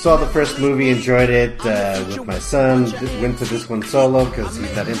 Saw the first movie, enjoyed it with my son. Went to this one solo because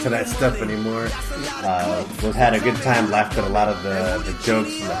he's not into that stuff anymore. Had a good time, laughed at a lot of the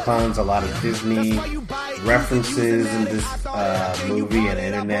jokes and the puns, a lot of Disney references in this movie and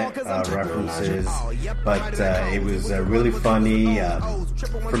internet references. But it was really funny.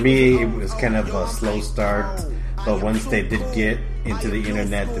 For me, it was kind of a slow start. But once they did get into the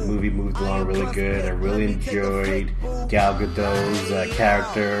internet, the movie moved along really good. I really enjoyed Gal Gadot's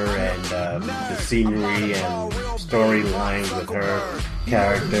character and the scenery and storyline with her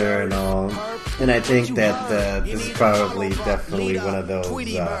character and all. And I think that this is probably definitely one of those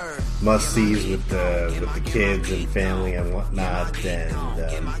must-sees with the kids and family and whatnot.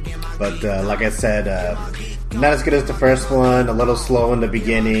 But like I said, not as good as the first one. A little slow in the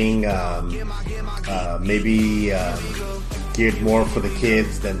beginning. Maybe geared more for the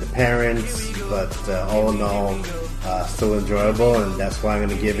kids than the parents. But all in all, still enjoyable, and that's why I'm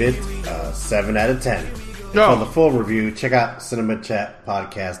going to give it 7 out of 10. For the full review, check out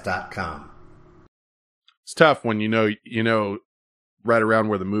cinemachatpodcast.com. It's tough when you know right around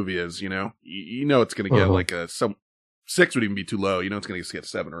where the movie is. You know it's going to get like some 6 would even be too low. You know it's going to get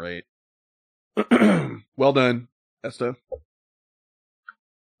 7 or 8. Well done, Esta.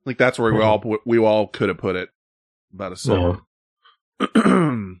 I think that's where we all could have put it. About a 7.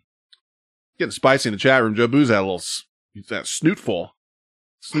 Getting spicy in the chat room. Joe Boo's had a little that snootful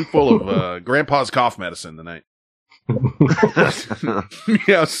of Grandpa's cough medicine tonight.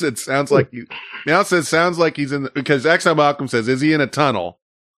 Meow said sounds like he's in because Exile Malcolm says, is he in a tunnel?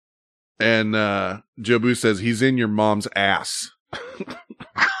 And Joe Boo says he's in your mom's ass.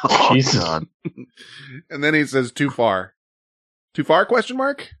 Jesus. And then he says too far? Question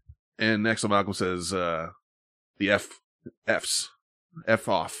mark? And Exile Malcolm says the F's F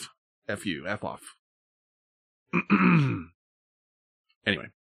off. F you, F off. Anyway.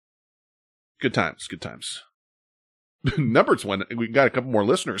 Good times. Numbers one. We got a couple more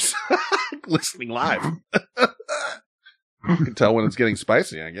listeners listening live. You can tell when it's getting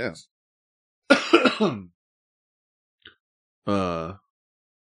spicy, I guess. I'll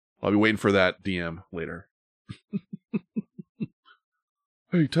be waiting for that DM later.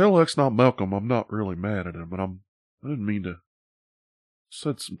 Hey, tell X not Malcolm I'm not really mad at him, but I didn't mean to.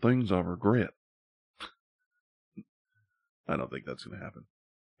 Said some things I regret. I don't think that's going to happen.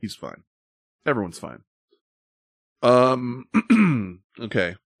 He's fine. Everyone's fine. Okay.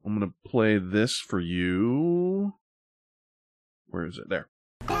 I'm going to play this for you. Where is it? There.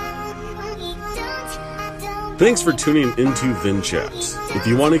 Thanks for tuning into VinChat. If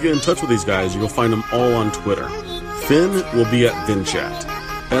you want to get in touch with these guys, you'll find them all on Twitter. Finn will be at VinChat.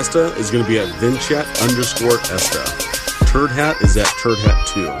 Esta is going to be at VinChat_Esta. Turd Hat is at Turd Hat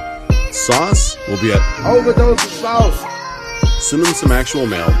 2. Sauce will be at Overdose of Sauce. Send them some actual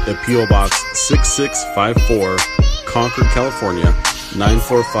mail at P.O. Box 6654, Concord, California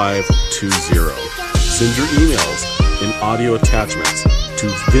 94520. Send your emails and audio attachments to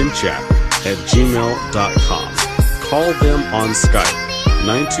vinchat@gmail.com. Call them on Skype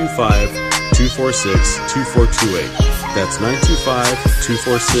 925-246-2428. That's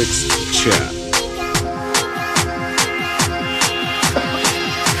 925-246-CHAT.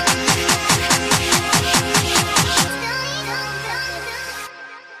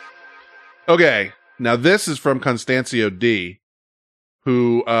 Okay, now this is from Constancio D,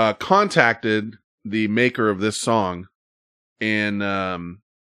 who contacted the maker of this song and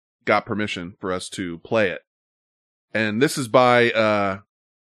got permission for us to play it. And this is by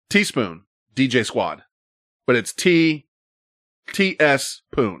Teaspoon, DJ Squad. But it's T.S.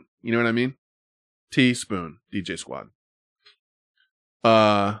 Poon. You know what I mean? Teaspoon, DJ Squad. Should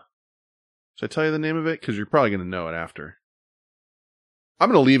I tell you the name of it? Because you're probably going to know it after.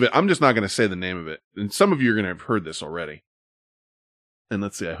 I'm going to leave it. I'm just not going to say the name of it. And some of you are going to have heard this already. And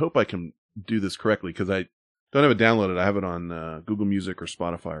let's see. I hope I can do this correctly because I don't have it downloaded. I have it on Google Music or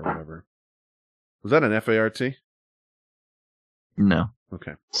Spotify or whatever. Was that an FART? No.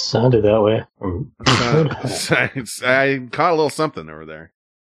 Okay. Sounded that way. I caught a little something over there.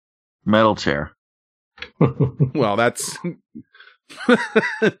 Metal chair. Well, that's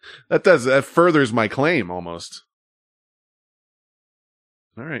that furthers my claim almost.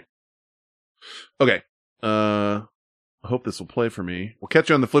 All right. Okay. I hope this will play for me. We'll catch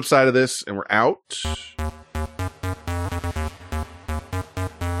you on the flip side of this, and we're out.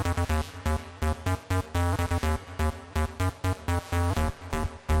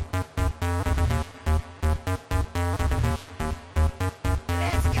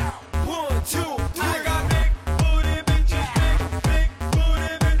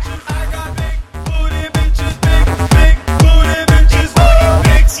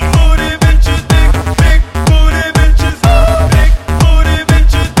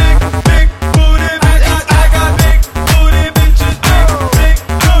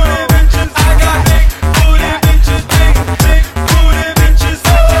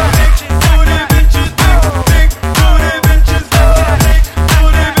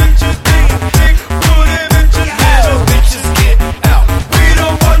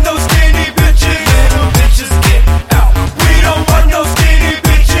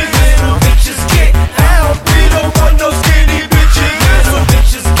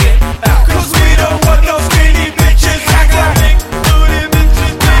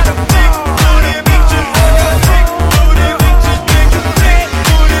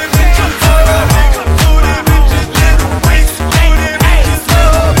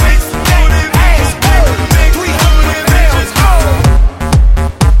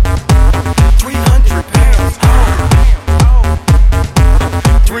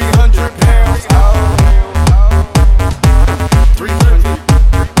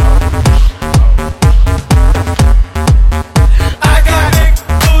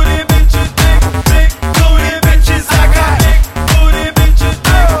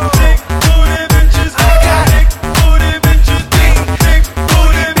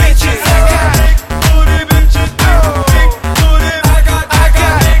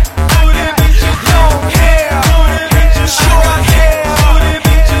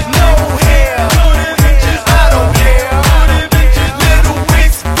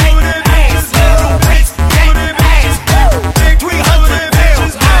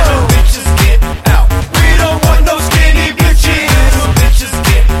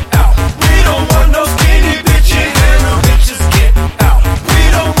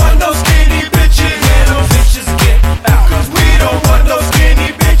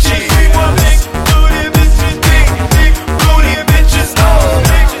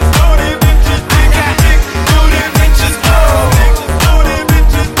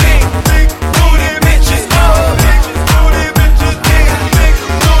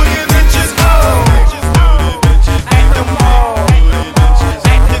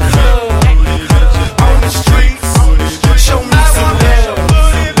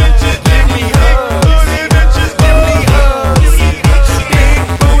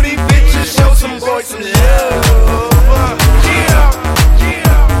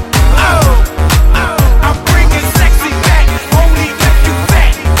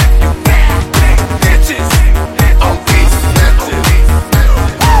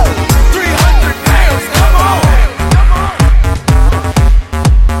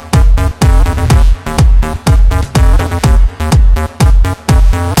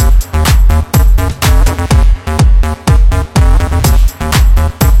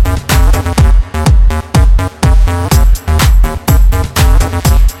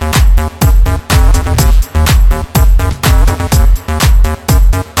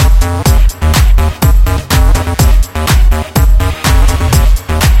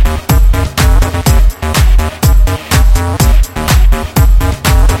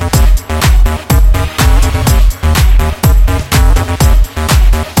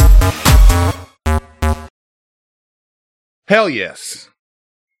 Hell yes.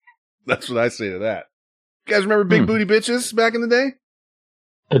 That's what I say to that. You guys remember Big Booty Bitches back in the day?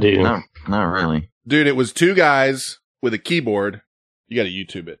 I do. No, not really. Dude, it was two guys with a keyboard. You got to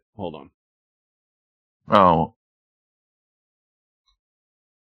YouTube it. Hold on. Oh.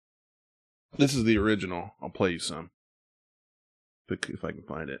 This is the original. I'll play you some. If I can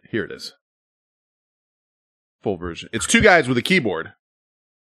find it. Here it is. Full version. It's two guys with a keyboard.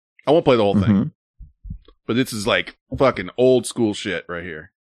 I won't play the whole thing. But this is like fucking old school shit right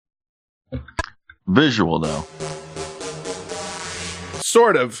here. Visual, though.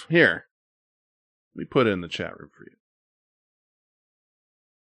 Sort of. Here. Let me put it in the chat room for you.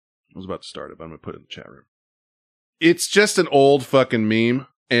 I was about to start it, but I'm going to put it in the chat room. It's just an old fucking meme.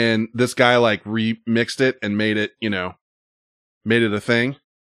 and this guy like remixed it and made it, you know, made it a thing.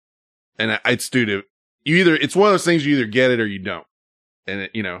 And it's it's one of those things you either get it or you don't. And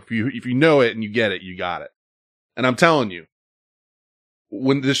it, you know, if you know it and you get it, you got it. And I'm telling you,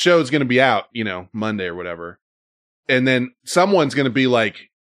 when the show is going to be out, you know, Monday or whatever, and then someone's going to be like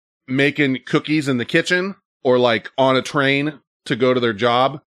making cookies in the kitchen or like on a train to go to their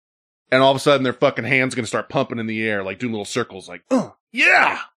job. And all of a sudden their fucking hands going to start pumping in the air, like doing little circles like, oh,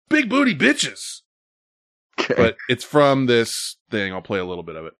 yeah, big booty bitches. Okay. But it's from this thing. I'll play a little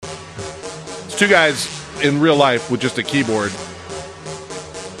bit of it. It's two guys in real life with just a keyboard.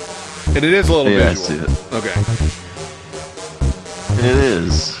 And it is a little visual. I see it. Okay. It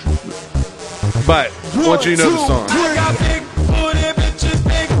is. But I want you to know the song. I got big booty bitches,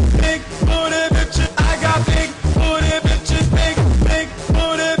 big booty bitches. I got big booty bitches, big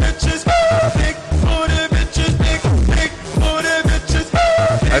booty bitches. Big booty bitches, big booty bitches.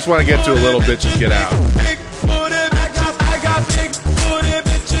 I just want to get to a little bitches get out. Big booty bitches. I got big booty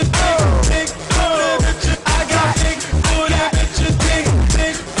bitches, big booty bitches. I got big booty bitches, big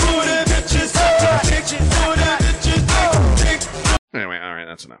booty bitches. Big booty bitches. Anyway, all right,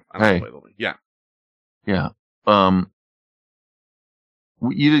 that's enough. I don't play the lead. Yeah. Yeah.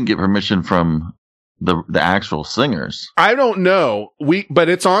 You didn't get permission from the actual singers. I don't know. But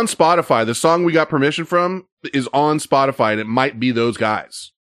it's on Spotify. The song we got permission from is on Spotify, and it might be those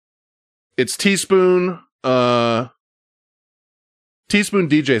guys. It's Teaspoon DJ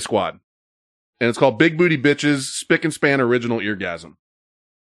Squad. And it's called Big Booty Bitches Spick and Span Original Eargasm.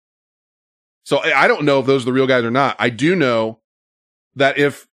 So I don't know if those are the real guys or not. I do know that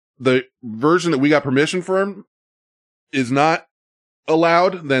if the version that we got permission from is not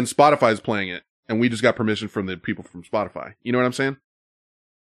allowed, then Spotify's playing it. And we just got permission from the people from Spotify. You know what I'm saying?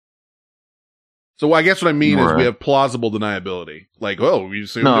 So I guess what I mean is we have plausible deniability. Like, oh, we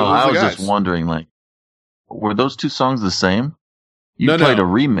assumed it was I the was guys. just wondering, like, were those two songs the same? You played a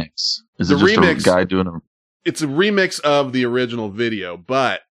remix. Is it just a guy doing a... It's a remix of the original video,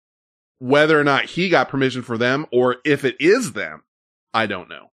 but whether or not he got permission for them or if it is them, I don't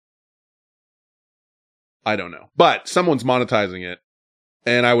know. But someone's monetizing it.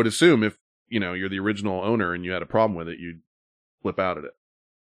 And I would assume if, you know, you're the original owner and you had a problem with it, you'd flip out at it.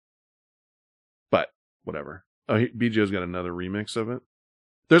 But whatever. Oh, BJ's got another remix of it.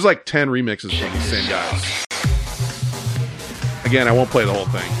 There's like 10 remixes from the same guys. Again, I won't play the whole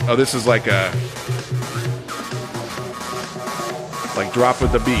thing. Oh, this is like a... like drop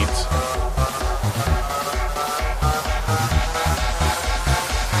with the beat.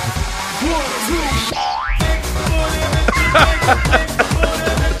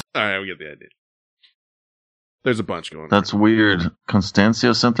 All right, we get the idea. There's a bunch going on. That's weird.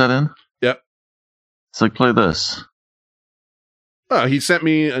 Constancio sent that in? Yep. It's like, play this. Oh, he sent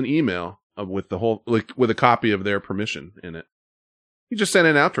me an email with the whole, like, with a copy of their permission in it. He just sent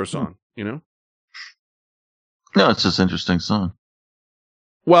an outro song, you know? No, it's just an interesting song.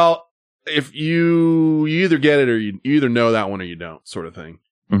 Well, if you either get it or you either know that one or you don't, sort of thing.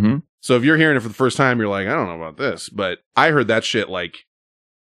 Mm-hmm. So if you're hearing it for the first time, you're like, I don't know about this. But I heard that shit like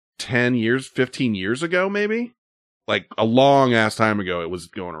 10 years, 15 years ago, maybe? Like a long ass time ago, it was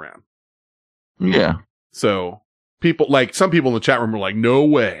going around. Yeah. So people, like some people in the chat room were like, no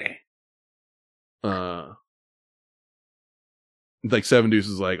way. Like Seven Deuce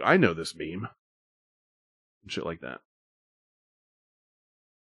is like, I know this meme. And shit like that.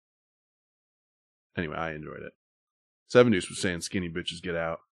 Anyway, I enjoyed it. Seven Deuce was saying skinny bitches get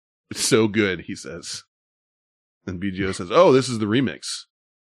out. It's so good, he says. And BGO says, oh, this is the remix.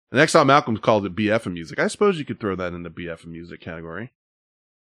 And Exile Malcolm called it BFM music. I suppose you could throw that in the BFM music category.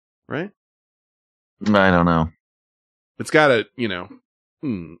 Right? I don't know. It's got a, you know,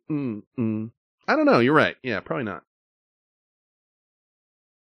 I don't know. You're right. Yeah, probably not.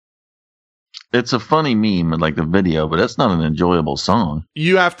 It's a funny meme, like the video, but it's not an enjoyable song.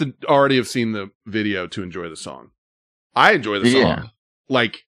 You have to already have seen the video to enjoy the song. I enjoy the song. Yeah.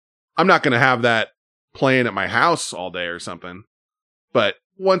 Like, I'm not going to have that playing at my house all day or something. But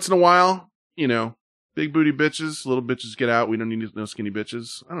once in a while, you know, big booty bitches, little bitches get out. We don't need no skinny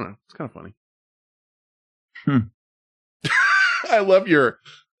bitches. I don't know. It's kind of funny. I love your,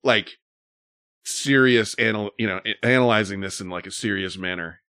 like, serious, analyzing this in, like, a serious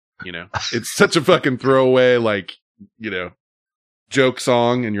manner. You know, it's such a fucking throwaway, like, you know, joke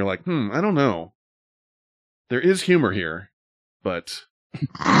song. And you're like, I don't know. There is humor here, but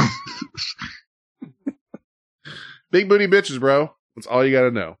big booty bitches, bro. That's all you got to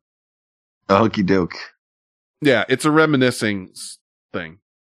know. Okie doke. Yeah, it's a reminiscing thing.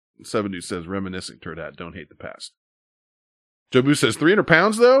 Seven Deuce says, reminiscing, turd hat, don't hate the past. Jobu says 300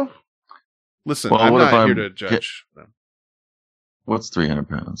 pounds though. Listen, Well, I'm what not if here to judge. What's 300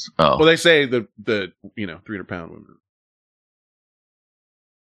 pounds? Oh, Well, they say the 300 pound women.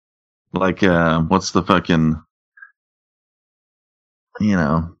 like what's the fucking,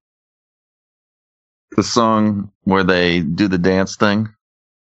 the song where they do the dance thing?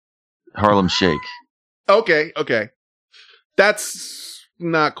 Harlem Shake. Okay. That's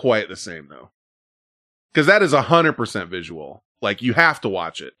not quite the same though. Because that is 100% visual. Like, you have to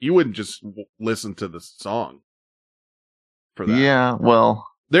watch it. You wouldn't just listen to the song for that. Yeah, well,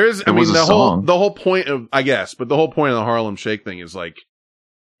 there is. I was mean, a the song. whole point of, I guess, but the whole point of the Harlem Shake thing is like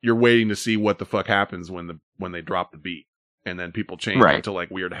you're waiting to see what the fuck happens when they drop the beat, and then people change Right. into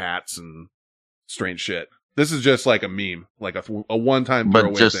like weird hats and strange shit. This is just like a meme, like a one-time but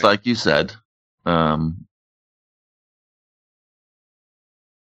throwaway just thing. like you said, well,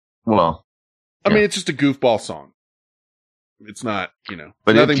 I mean, it's just a goofball song. It's not,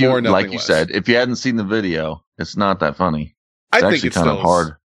 but nothing if you, more, nothing like you less. said, if you hadn't seen the video, it's not that funny. I It's think actually it's kind of still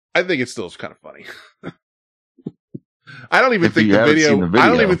hard. I think it still is kind of funny. I don't even If think you the haven't video, seen the I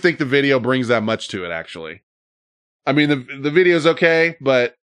don't video. even think the video brings that much to it, actually. I mean, the video's okay,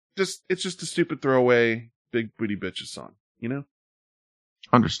 but it's just a stupid throwaway big booty bitches song,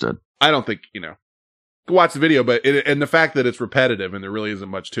 Understood. I don't think, go watch the video, but and the fact that it's repetitive and there really isn't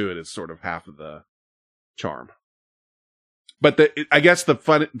much to it is sort of half of the charm. But I guess the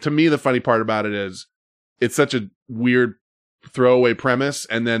funny part about it is it's such a weird throwaway premise,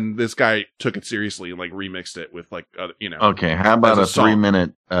 and then this guy took it seriously and like remixed it with like other, Okay, how about as a song.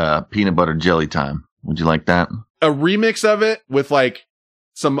 3-minute peanut butter jelly time? Would you like that? A remix of it with like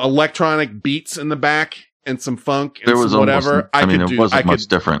some electronic beats in the back and some funk and There was some whatever. almost, it wasn't much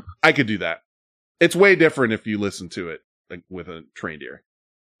different. I could do that. It's way different if you listen to it like with a trained ear.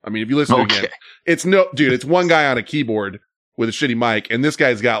 I mean, if you listen to it again, it's it's one guy on a keyboard with a shitty mic, and this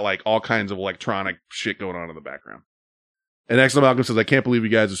guy's got like all kinds of electronic shit going on in the background. And Excellent Malcolm says, I can't believe you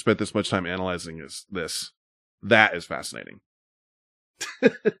guys have spent this much time analyzing this. That is fascinating.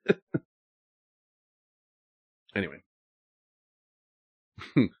 Anyway.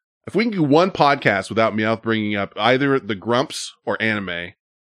 If we can do one podcast without Meowth bringing up either the Grumps or anime,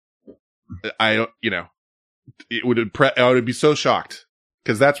 I would be so shocked,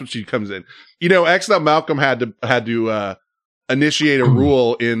 because that's what she comes in. Excellent Malcolm had to initiate a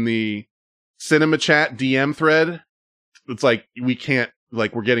rule in the Cinema Chat DM thread. It's like, we can't,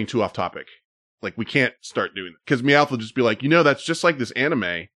 like, we're getting too off topic. Like, we can't start doing it. Because Meowth will just be like, that's just like this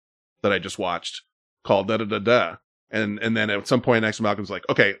anime that I just watched called da-da-da-da. And then at some point, Excellent Malcolm's like,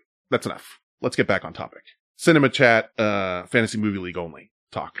 okay, that's enough. Let's get back on topic. Cinema Chat, Fantasy Movie League only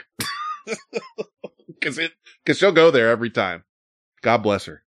talk. Cause she'll go there every time. God bless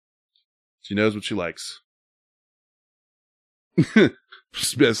her. She knows what she likes.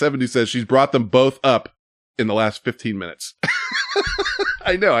 70 says she's brought them both up in the last 15 minutes.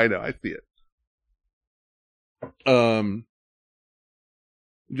 I know. I see it. Would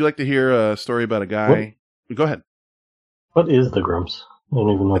you like to hear a story about a guy? Go ahead. What is the Grumps? I don't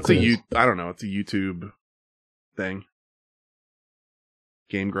even know what it is. I don't know. It's a YouTube thing.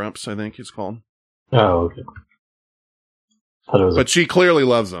 Game Grumps, I think it's called. Oh, okay. But she clearly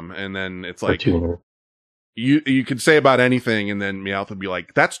loves them, and then it's like you could say about anything, and then Meowth would be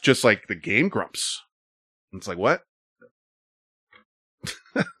like, "That's just like the Game Grumps." And it's like, what?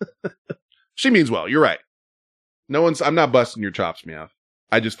 She means well. You're right. I'm not busting your chops, Meowth.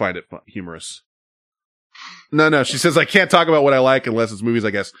 I just find it humorous. No. She says, I can't talk about what I like unless it's movies,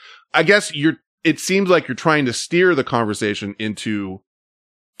 I guess. It seems like you're trying to steer the conversation into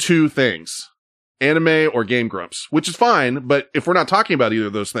two things. Anime or Game Grumps, which is fine, but if we're not talking about either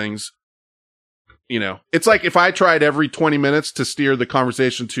of those things, it's like if I tried every 20 minutes to steer the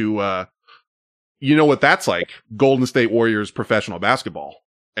conversation to, what that's like, Golden State Warriors professional basketball.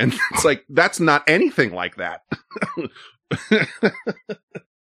 And it's like, that's not anything like that.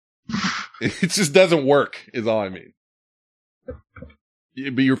 It just doesn't work, is all I mean.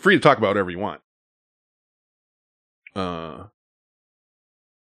 But you're free to talk about whatever you want. I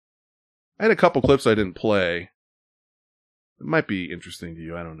had a couple clips I didn't play. It might be interesting to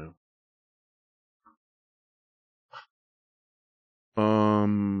you. I don't know.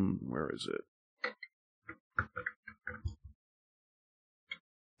 Where is it?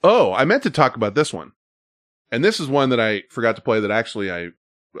 Oh, I meant to talk about this one. And this is one that I forgot to play that actually I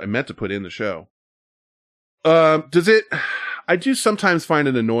meant to put in the show. I do sometimes find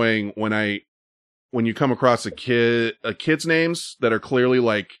it annoying when you come across a kid's names that are clearly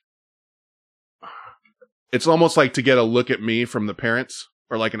like, it's almost like to get a look at me from the parents,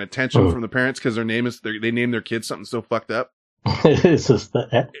 or like an attention from the parents, because they name their kids something so fucked up. It's just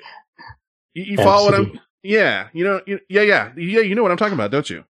the You follow what I'm? Yeah, you know, yeah. You know what I'm talking about, don't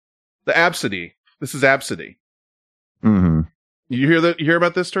you? The Absidy. This is Absidy. Mm-hmm. You hear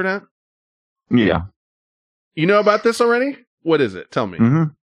about this, Turnet? Yeah. You know about this already? What is it? Tell me. Mm-hmm.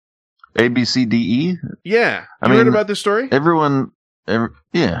 ABCDE? Yeah. I You heard mean, about this story?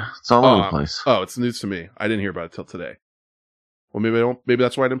 Yeah, it's all over the place. Oh, it's news to me. I didn't hear about it till today. Well, maybe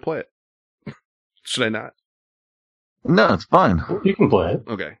that's why I didn't play it. Should I not? No, it's fine. You can play it.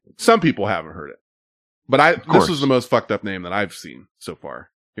 Okay. Some people haven't heard it. But this was the most fucked up name that I've seen so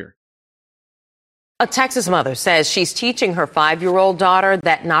far. Here. A Texas mother says she's teaching her 5-year-old daughter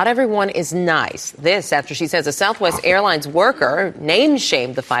that not everyone is nice. This after she says a Southwest Airlines worker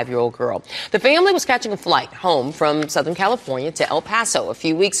name-shamed the 5-year-old girl. The family was catching a flight home from Southern California to El Paso a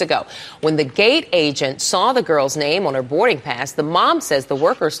few weeks ago. When the gate agent saw the girl's name on her boarding pass, the mom says the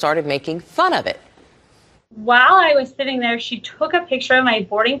worker started making fun of it. While I was sitting there, she took a picture of my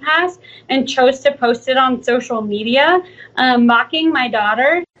boarding pass and chose to post it on social media, mocking my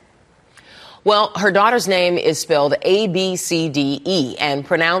daughter. Well, her daughter's name is spelled A-B-C-D-E and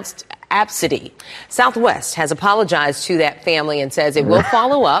pronounced Absidy. Southwest has apologized to that family and says it will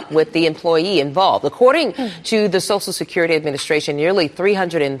follow up with the employee involved. According to the Social Security Administration, nearly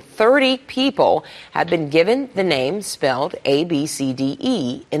 330 people have been given the name spelled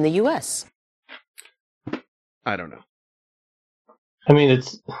A-B-C-D-E in the U.S. I don't know. I mean,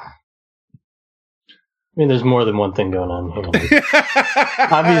 there's more than one thing going on here.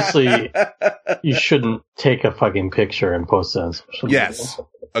 Obviously, you shouldn't take a fucking picture and post it on social media. Yes,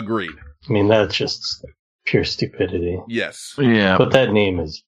 agreed. I mean, that's just pure stupidity. Yes. Yeah. But that name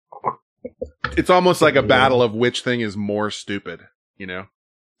is... It's almost like a battle of which thing is more stupid, you know?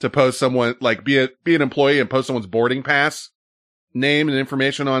 To post someone, like, be an employee and post someone's boarding pass name and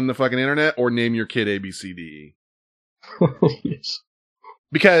information on the fucking internet, or name your kid ABCDE. Yes.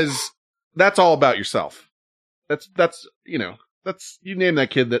 Because that's all about yourself. That's you name that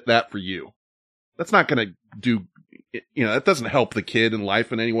kid that for you. That's not gonna do, that doesn't help the kid in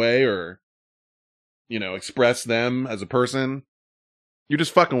life in any way or, express them as a person. You're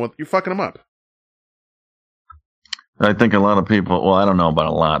just fucking them up. I think a lot of people, well, I don't know about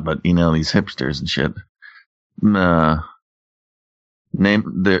a lot, but these hipsters and shit,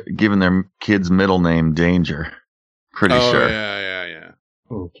 they're giving their kid's middle name Danger. Pretty sure. Yeah.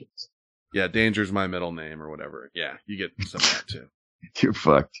 Yeah, Danger's my middle name or whatever. Yeah, you get some of that too. You're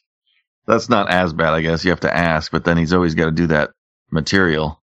fucked. That's not as bad, I guess. You have to ask, but then he's always got to do that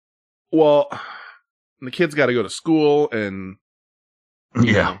material. Well, the kid's got to go to school and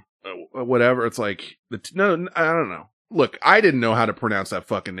whatever. It's like no, I don't know. Look, I didn't know how to pronounce that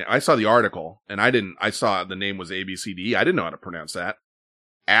fucking name. I saw the article and I saw the name was ABCD. I didn't know how to pronounce that.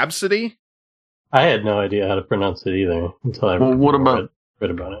 Absidy? I had no idea how to pronounce it either until I read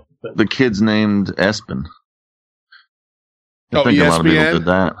about it. But. The kid's named Espen. I think ESPN? A lot of people did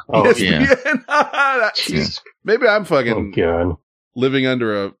that. Oh, ESPN? Yeah. Maybe I'm fucking living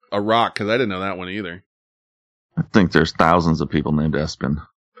under a rock because I didn't know that one either. I think there's thousands of people named Espen.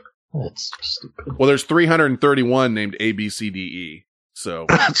 That's stupid. Well, there's 331 named ABCDE. So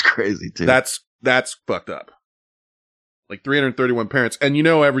that's crazy too. That's fucked up. Like 331 parents, and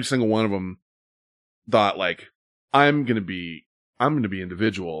every single one of them thought like, I'm gonna be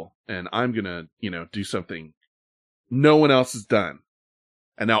individual, and I'm gonna do something no one else has done.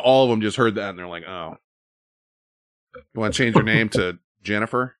 And now all of them just heard that, and they're like, oh, you want to change your name to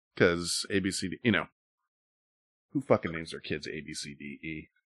Jennifer because ABCD? Who fucking names their kids ABCDE?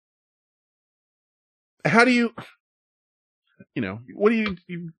 How do you, what do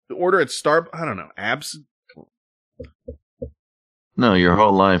you order at Starbucks? I don't know. Abs? No, your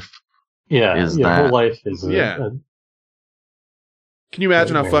whole life. Yeah, is your that. whole life is. Can you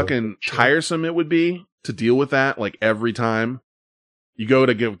imagine how fucking tiresome it would be to deal with that? Like every time you go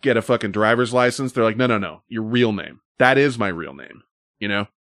to get a fucking driver's license, they're like, no, your real name. That is my real name.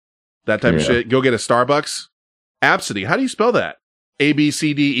 That type of shit. Go get a Starbucks. Absidy. How do you spell that?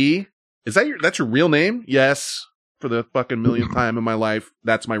 ABCDE. Is that's your real name? Yes. For the fucking millionth time in my life,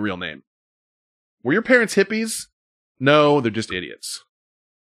 that's my real name. Were your parents hippies? No, they're just idiots.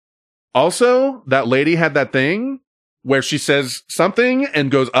 Also, that lady had that thing where she says something and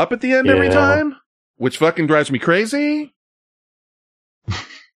goes up at the end every time, which fucking drives me crazy.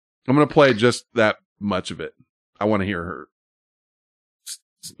 I'm going to play just that much of it. I want to hear her,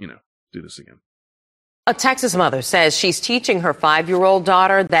 do this again. A Texas mother says she's teaching her 5-year-old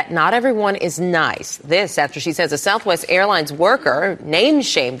daughter that not everyone is nice. This after she says a Southwest Airlines worker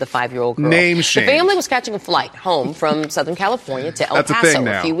name-shamed the 5-year-old girl. Name-shamed. The family was catching a flight home from Southern California to El Paso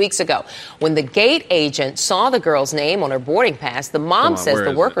a few weeks ago. When the gate agent saw the girl's name on her boarding pass, the mom says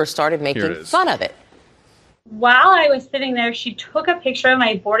the worker started making fun of it. While I was sitting there, she took a picture of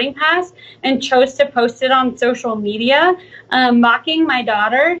my boarding pass and chose to post it on social media, mocking my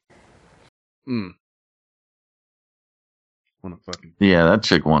daughter. Yeah, that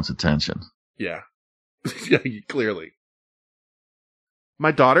chick wants attention. Yeah. Yeah, clearly.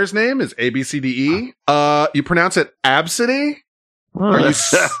 My daughter's name is ABCDE. You pronounce it Absidy? Are you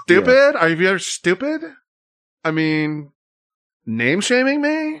stupid? Are you stupid? I mean, name shaming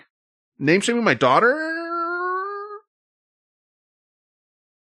me? Name shaming my daughter?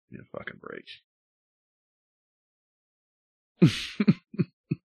 Give me a fucking break.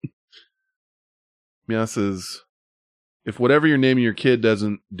 Meow says, if whatever you're naming your kid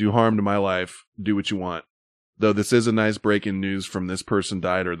doesn't do harm to my life, do what you want. Though this is a nice breaking news from this person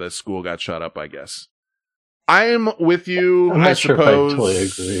died or this school got shot up, I guess. I am with you, I'm not sure suppose. if I totally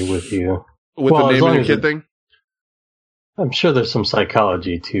agree with you. With the naming your kid thing? I'm sure there's some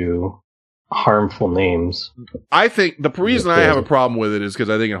psychology to harmful names. I think the reason I have a problem with it is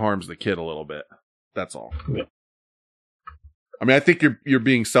because I think it harms the kid a little bit. That's all. Yeah. I mean, I think you're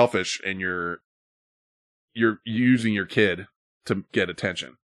being selfish and you're using your kid to get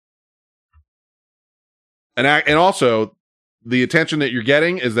attention. And also, the attention that you're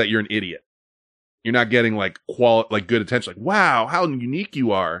getting is that you're an idiot. You're not getting like good attention. Like, wow, how unique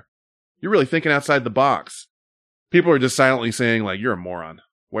you are. You're really thinking outside the box. People are just silently saying like, you're a moron.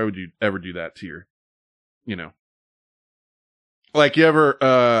 Why would you ever do that to your, like you ever,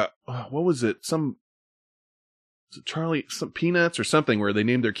 what was it? Some Peanuts or something where they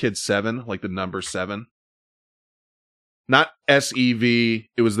named their kid 7, like the number 7. Not SEV.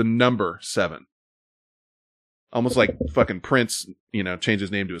 It was the number 7. Almost like fucking Prince, change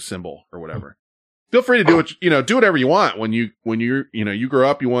his name to a symbol or whatever. Feel free to do what, do whatever you want when you grow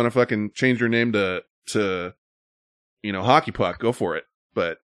up, you want to fucking change your name to Hockey Puck, go for it.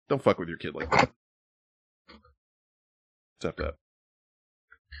 But don't fuck with your kid like that. It's up.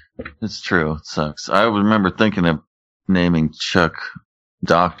 It's true. It sucks. I remember thinking of naming Chuck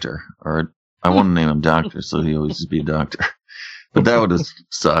Doctor, or I want to name him Doctor, so he always be a doctor. But that would have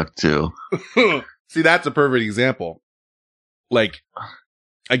sucked too. See, that's a perfect example. Like,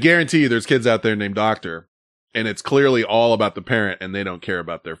 I guarantee you there's kids out there named Doctor, and it's clearly all about the parent, and they don't care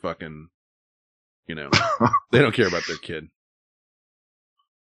about their fucking, they don't care about their kid.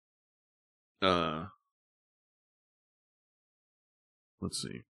 Let's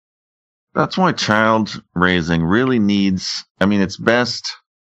see. That's why child raising really needs, it's best.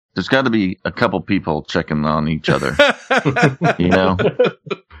 There's got to be a couple people checking on each other,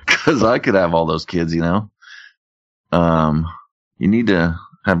 because I could have all those kids, You need to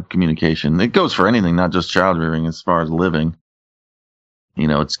have communication. It goes for anything, not just child rearing, as far as living.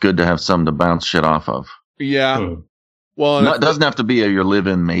 It's good to have something to bounce shit off of. Yeah. Well, it doesn't have to be your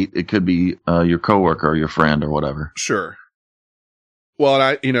live-in mate. It could be your coworker or your friend or whatever. Sure. Well,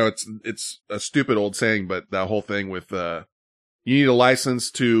 and it's a stupid old saying, but that whole thing with, you need a license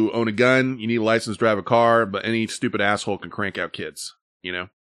to own a gun, you need a license to drive a car, but any stupid asshole can crank out kids, Yeah.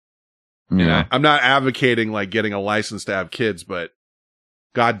 And I'm not advocating like getting a license to have kids, but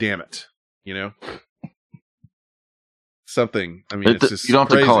god damn it, something. I mean, it's just you don't have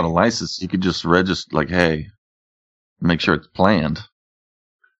crazy. to call it a license. You could just register, like, hey, make sure it's planned.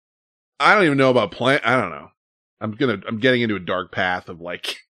 I don't even know about I don't know. I'm getting into a dark path of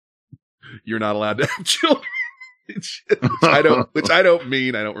like, you're not allowed to have children. which I don't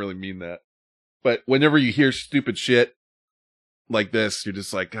really mean that. But whenever you hear stupid shit like this, you're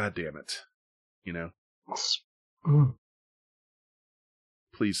just like, god damn it.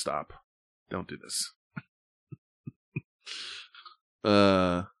 Please stop. Don't do this.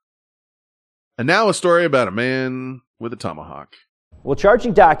 And now a story about a man with a tomahawk. Well,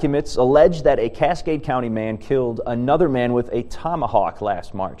 charging documents allege that a Cascade County man killed another man with a tomahawk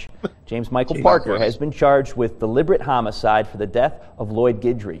last March. James Michael Parker has been charged with deliberate homicide for the death of Lloyd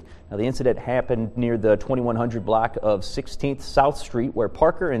Guidry. Now, the incident happened near the 2100 block of 16th South Street, where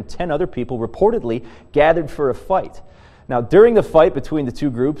Parker and 10 other people reportedly gathered for a fight. Now, during the fight between the two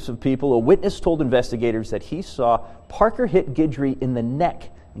groups of people, a witness told investigators that he saw Parker hit Guidry in the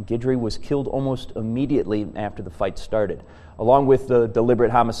neck, and Guidry was killed almost immediately after the fight started. Along with the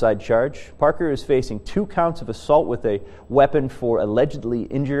deliberate homicide charge, Parker is facing 2 counts of assault with a weapon for allegedly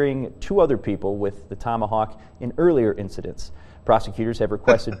injuring 2 other people with the tomahawk in earlier incidents. Prosecutors have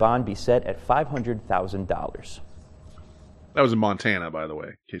requested bond be set at $500,000. That was in Montana, by the way,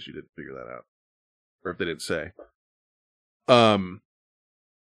 in case you didn't figure that out. Or if they didn't say. And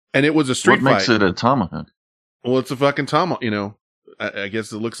it was a street fight. What makes it a tomahawk? Well, it's a fucking tomahawk, I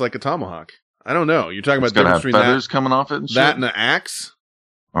guess it looks like a tomahawk. I don't know. You're talking It's about got difference between feathers coming off it and that shit? and an axe?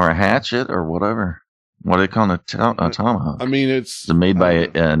 Or a hatchet or whatever. What do they call it? A tomahawk? I mean, it's... Is it made by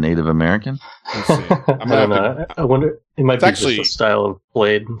a Native American? Let's see. I don't know. I wonder, it might be actually, just a style of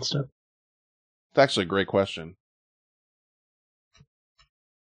blade and stuff. It's actually a great question.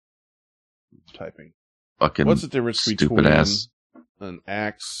 Typing. Fucking what's the difference stupid between ass. an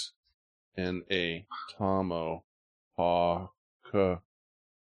axe and a tomahawk?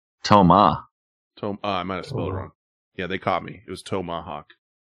 Toma. I might have spelled it wrong. Yeah, they caught me. It was tomahawk.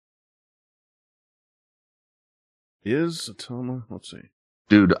 Is a tomahawk? Let's see.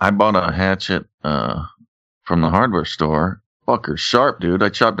 Dude, I bought a hatchet from the hardware store. Fucker sharp, dude. I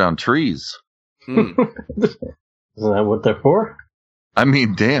chopped down trees. Isn't that what they're for? I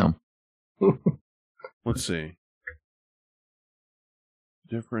mean, damn. Let's see.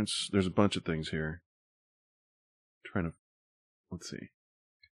 Difference. There's a bunch of things here. Let's see.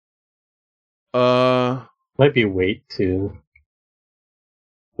 Might be weight too.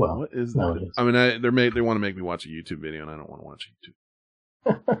 Well, what is no, that? I mean, they want to make me watch a YouTube video, and I don't want to watch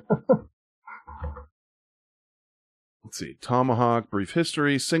YouTube. Let's see. Tomahawk, brief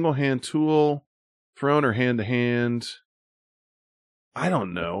history, single hand tool, thrown or hand to hand. I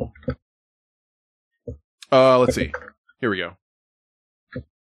don't know. Let's see. Here we go.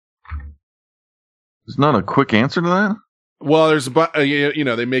 There's not a quick answer to that? Well, there's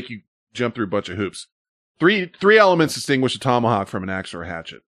they make you jump through a bunch of hoops. Three elements distinguish a tomahawk from an axe or a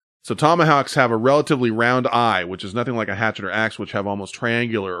hatchet. So tomahawks have a relatively round eye, which is nothing like a hatchet or axe, which have almost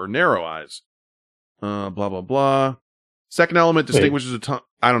triangular or narrow eyes. Blah, blah, blah. Second element distinguishes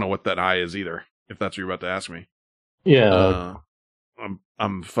I don't know what that eye is either, if that's what you're about to ask me. Yeah.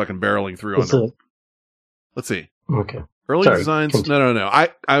 I'm fucking barreling through. Let's see. Okay. Early designs. Continue. No.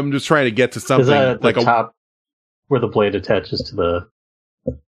 I'm just trying to get to something is that at like the top where the blade attaches to the.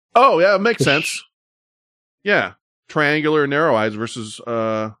 Oh yeah, it makes sense. Yeah, triangular narrow eyes versus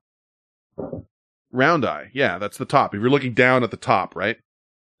round eye. Yeah, that's the top. If you're looking down at the top, right?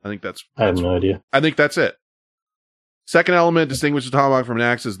 I have no idea. I think that's it. Second element distinguishes a tomahawk from an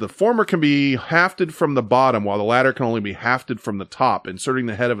axe is the former can be hafted from the bottom, while the latter can only be hafted from the top. Inserting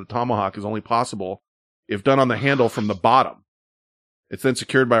the head of the tomahawk is only possible if done on the handle from the bottom. It's then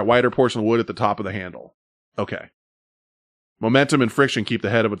secured by a wider portion of wood at the top of the handle. Okay. Momentum and friction keep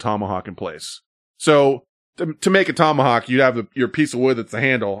the head of a tomahawk in place. So, to make a tomahawk, you'd have your piece of wood that's the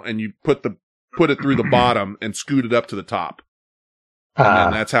handle, and you put it through the bottom and scoot it up to the top. And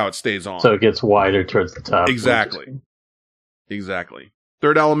then that's how it stays on. So it gets wider towards the top. Exactly.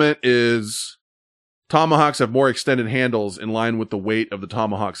 Third element is tomahawks have more extended handles in line with the weight of the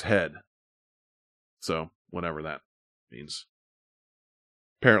tomahawk's head. So, whatever that means.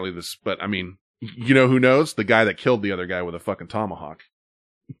 Apparently but I mean, you know who knows? The guy that killed the other guy with a fucking tomahawk.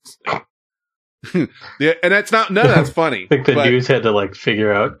 Yeah, and that's none of that's funny. I think the news had to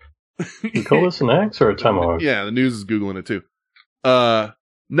figure out, you call this an axe or a tomahawk? Yeah, the news is Googling it too. None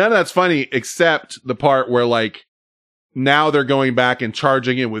of that's funny except the part where now they're going back and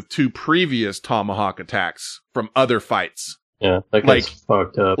charging it with 2 previous tomahawk attacks from other fights. Yeah, that guy's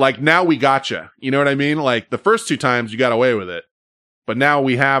fucked up. Now we gotcha. You know what I mean? The first 2 times you got away with it, but now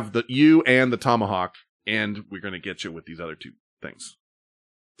we have you and the tomahawk, and we're going to get you with these other 2 things.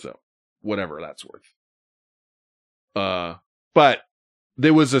 So, whatever that's worth. But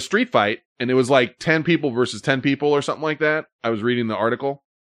there was a street fight, and it was 10 people versus 10 people or something like that. I was reading the article.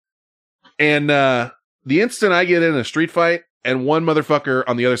 And, the instant I get in a street fight and one motherfucker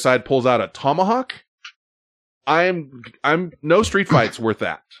on the other side pulls out a tomahawk, I'm no street fight's worth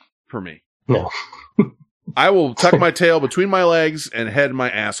that for me. No. I will tuck my tail between my legs and head my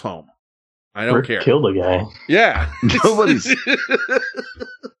ass home. I don't care. Kill the guy. Yeah. Nobody's.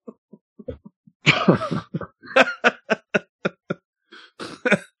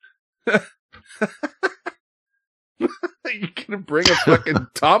 Are you gonna bring a fucking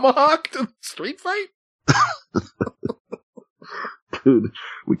tomahawk to the street fight? Dude,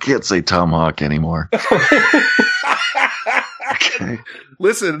 we can't say tomahawk anymore. Okay.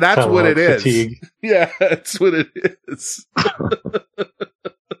 Listen, that's tomahawk what it is. Fatigue. Yeah, that's what it is.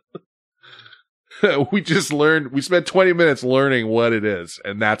 We spent 20 minutes learning what it is,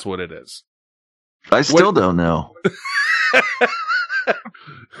 and that's what it is. I still don't know.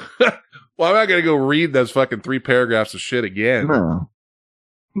 Well, I'm not going to go read those fucking 3 paragraphs of shit again. No.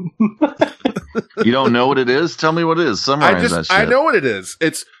 You don't know what it is? Tell me what it is. Summarize that shit. I know what it is.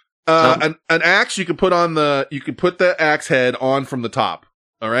 It's an axe you can put the axe head on from the top.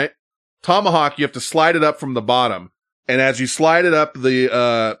 All right. Tomahawk, you have to slide it up from the bottom. And as you slide it up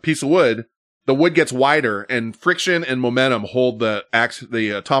the piece of wood, the wood gets wider, and friction and momentum hold the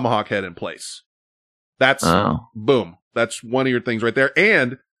tomahawk head in place. That's boom. That's one of your things right there.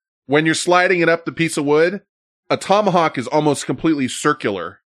 And when you're sliding it up the piece of wood, a tomahawk is almost completely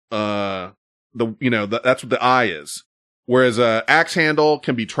circular. That's what the eye is. Whereas a axe handle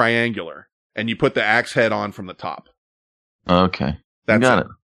can be triangular, and you put the axe head on from the top. Okay. Got it.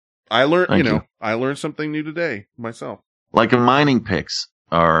 I learned, I learned something new today myself. Like mining picks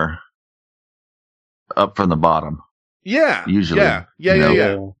are up from the bottom. Yeah. Usually. Yeah.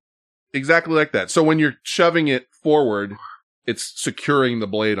 Exactly like that. So when you're shoving it forward, it's securing the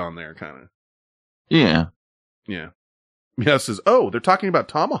blade on there, kind of. Yeah. Yeah. Yes says, oh, they're talking about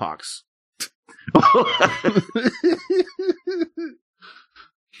tomahawks.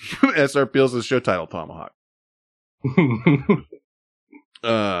 SR Peels is show title Tomahawk.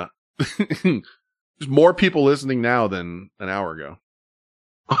 There's more people listening now than an hour ago.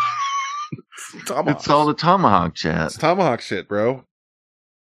 It's all the Tomahawk chat. It's Tomahawk shit, bro.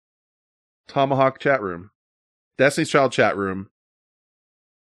 Tomahawk chat room. Destiny's Child chat room.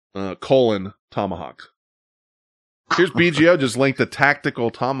 Tomahawk. Here's BGO just linked a tactical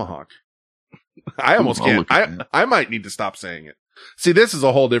Tomahawk. I almost can't. I might need to stop saying it. See, this is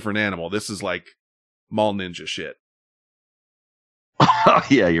a whole different animal. This is like Mall Ninja shit.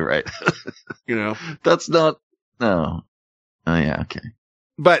 Yeah, you're right. That's not. No. Oh, yeah, okay.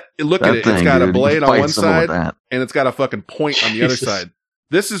 But look at it. It's got a blade on one side, and it's got a fucking point on the other side.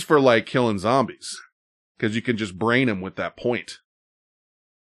 This is for like killing zombies, because you can just brain them with that point.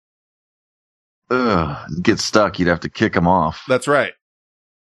 Get stuck. You'd have to kick them off. That's right.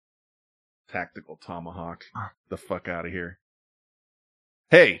 Tactical Tomahawk. The fuck out of here.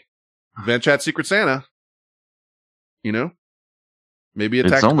 Hey, VentChat Secret Santa. Maybe a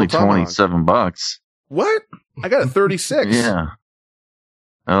tactical Tomahawk. It's only $27. What? I got a 36. Yeah.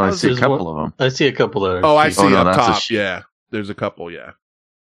 Oh, I see a couple of them. I see a couple there. Oh, I see up top. Yeah. There's a couple, yeah.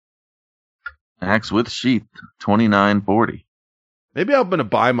 Axe with sheath, $29.40. Maybe I'm going to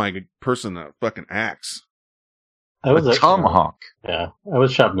buy my person a fucking axe. I was a tomahawk. Yeah. I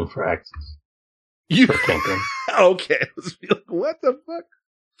was shopping for axes. For camping. Okay. What the fuck?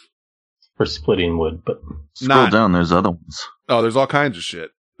 For splitting wood, but scroll down. There's other ones. Oh, there's all kinds of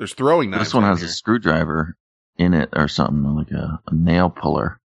shit. There's throwing knives. This one has a screwdriver in it or something, like a nail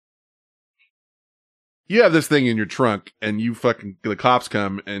puller. You have this thing in your trunk, and the cops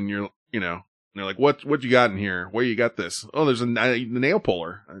come, and you're they're like, what you got in here? Where you got this? Oh, there's a nail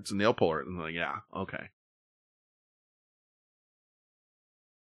puller. It's a nail puller. And I'm like, yeah, okay.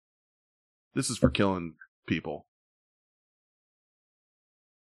 This is for killing people.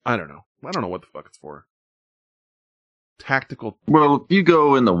 I don't know. I don't know what the fuck it's for. Tactical. Well, if you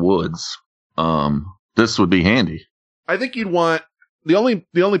go in the woods, this would be handy. I think you'd want the only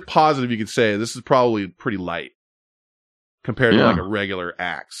positive you could say, this is probably pretty light compared to like a regular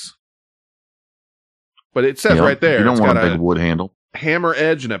axe. But it says right there, you don't it's want got a big wood handle, hammer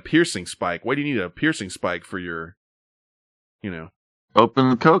edge, and a piercing spike. Why do you need a piercing spike for your, open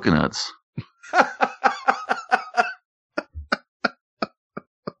the coconuts?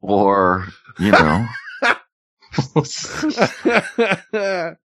 Or, yeah,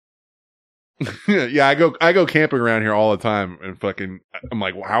 I go camping around here all the time, and I'm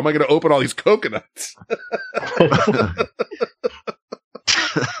like, well, how am I going to open all these coconuts?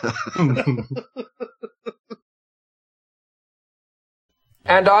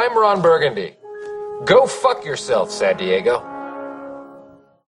 And I'm Ron Burgundy. Go fuck yourself, San Diego.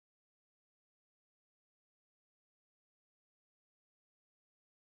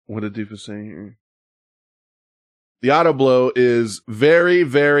 What did Doofus say here? The auto blow is very,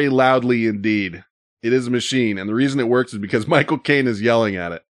 very loudly indeed. It is a machine, and the reason it works is because Michael Caine is yelling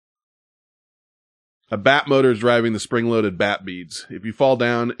at it. A bat motor is driving the spring-loaded bat beads. If you fall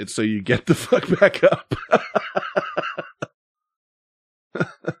down, it's so you get the fuck back up.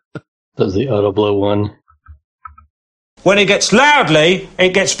 Does the auto blow one? When it gets loudly,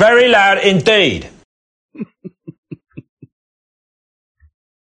 it gets very loud indeed.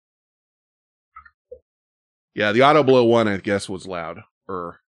 Yeah, the auto blow one, I guess, was loud.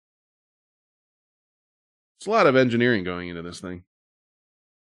 It's a lot of engineering going into this thing.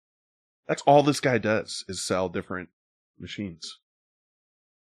 That's all this guy does, is sell different machines.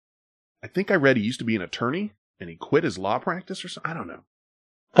 I think I read he used to be an attorney, and he quit his law practice or something. I don't know.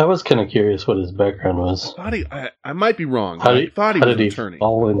 I was kind of curious what his background was. I might be wrong. How I thought he was an did attorney.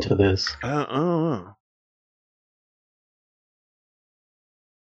 fall into this? I don't know.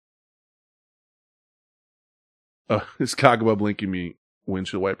 Oh, is Kagaba blinking me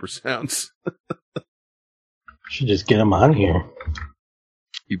windshield wiper sounds? Should just get him on here.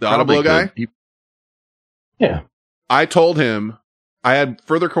 The Autoblow guy? Yeah. I told him, I had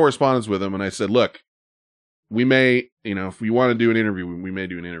further correspondence with him, and I said, look, we may, if we want to do an interview, we may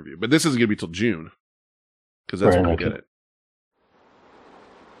do an interview. But this isn't going to be till June, because that's when we get it.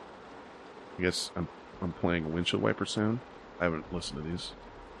 I guess I'm playing a windshield wiper sound. I haven't listened to these.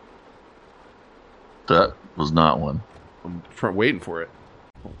 That was not one. I'm waiting for it.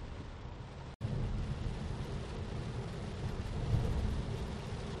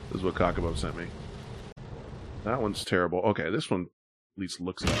 This is what Cockabo sent me. That one's terrible. Okay, this one at least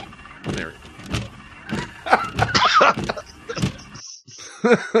looks up. There.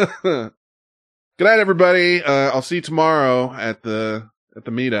 Good night, everybody. I'll see you tomorrow at the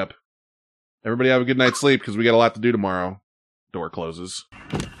meetup. Everybody have a good night's sleep because we got a lot to do tomorrow. Door closes.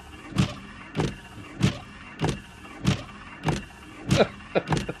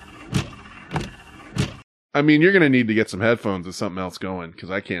 I mean, you're going to need to get some headphones and something else going because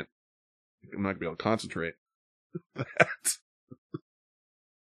I'm not going to be able to concentrate.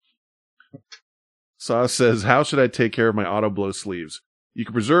 Sauce says, how should I take care of my Autoblow sleeves? You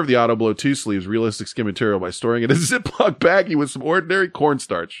can preserve the Autoblow 2 sleeves realistic skin material by storing it in a Ziploc baggie with some ordinary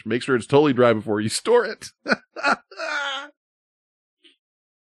cornstarch. Make sure it's totally dry before you store it.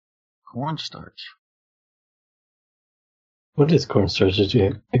 Cornstarch? What is cornstarch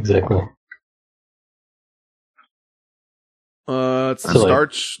exactly? It's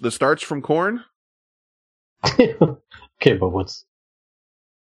the starch from corn. Okay, but what's...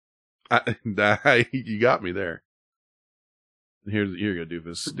 you got me there. Here you go,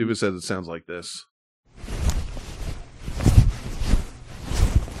 Doofus. Doofus says it sounds like this.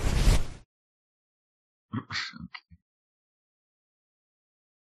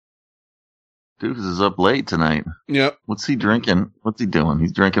 Doofus is up late tonight. Yep. What's he drinking? What's he doing?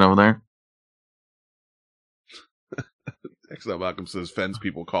 He's drinking over there? Exile Malcolm says Fens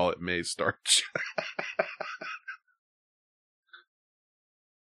people call it maize starch.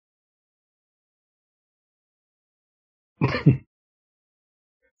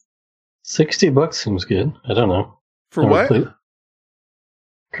 $60 seems good. I don't know. For what?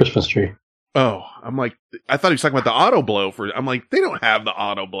 Christmas tree. Oh, I'm like, I thought he was talking about the Autoblow I'm like, they don't have the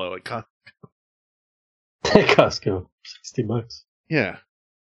Autoblow at Costco. $60. Yeah.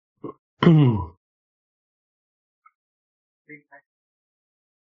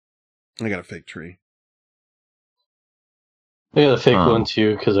 I got a fake tree. I got a fake one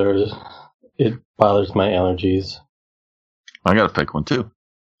too because it bothers my allergies. I got a fake one too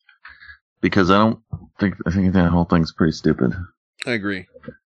because I think that whole thing's pretty stupid. I agree.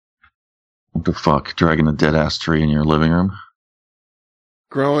 What the fuck? Dragging a dead ass tree in your living room?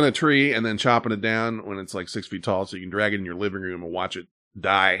 Growing a tree and then chopping it down when it's like 6 feet tall so you can drag it in your living room and watch it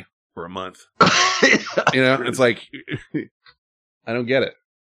die for a month. It's like, I don't get it.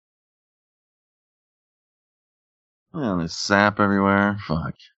 Man, there's sap everywhere.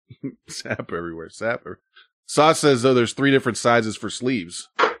 Fuck. Sap everywhere. Sauce says, though, there's 3 different sizes for sleeves.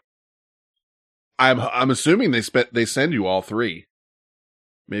 I'm assuming they send you all 3.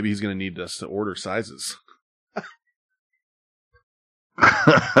 Maybe he's going to need us to order sizes.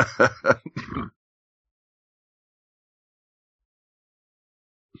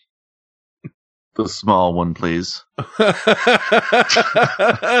 The small one, please.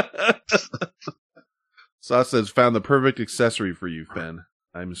 Sauce says, found the perfect accessory for you, Fen.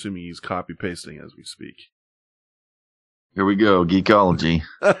 I'm assuming he's copy-pasting as we speak. Here we go, Geekology.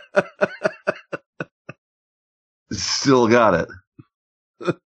 Still got it.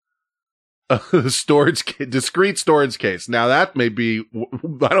 Discrete storage case. Now that may be,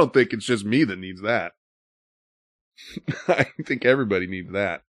 I don't think it's just me that needs that. I think everybody needs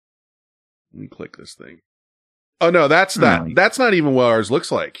that. Let me click this thing. Oh no, that's not. That's not even what ours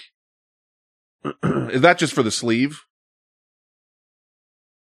looks like. Is that just for the sleeve?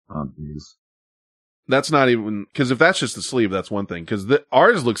 Oh, jeez. That's not even, because if that's just the sleeve, that's one thing. Because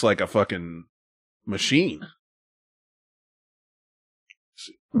ours looks like a fucking machine.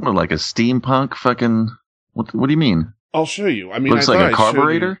 What, like a steampunk fucking? What do you mean? I'll show you. I mean, looks like a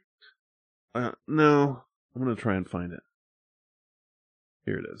carburetor. No, I'm gonna try and find it.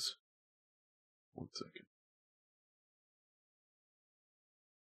 Here it is. 1 second.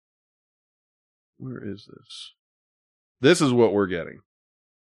 Where is this? This is what we're getting.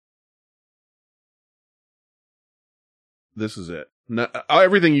 This is it. No,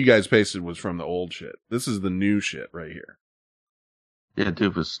 everything you guys pasted was from the old shit. This is the new shit right here. Yeah,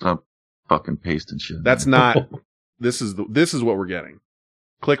 Doofus, stop fucking pasting shit. That's not. This is what we're getting.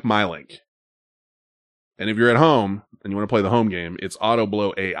 Click my link. And if you're at home and you want to play the home game, it's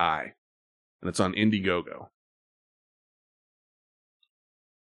Autoblow AI. And it's on Indiegogo.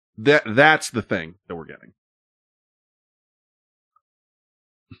 That's the thing that we're getting.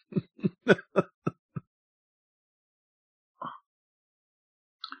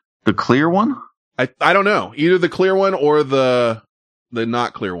 The clear one? I don't know. Either the clear one or the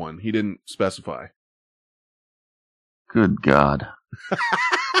not clear one. He didn't specify. Good God.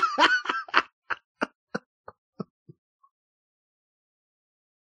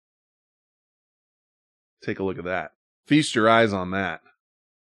 Take a look at that. Feast your eyes on that.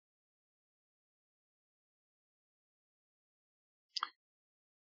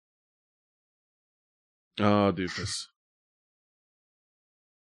 Oh, Doofus.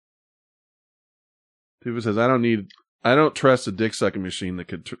 Doofus says, I don't trust a dick sucking machine that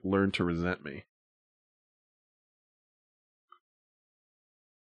could learn to resent me.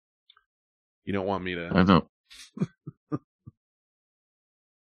 You don't want me to. I don't.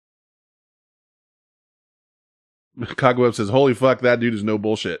 Cogweb says, holy fuck, that dude is no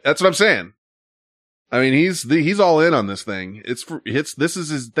bullshit. That's what I'm saying. I mean, he's all in on this thing. This is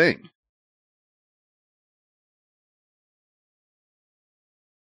his thing.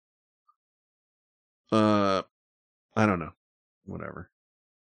 I don't know. Whatever.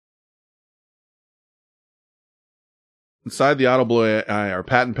 Inside the Autoblow AI, our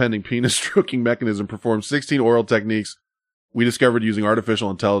patent-pending penis stroking mechanism performs 16 oral techniques we discovered using artificial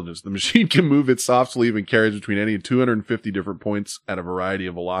intelligence. The machine can move its soft sleeve and carries between any 250 different points at a variety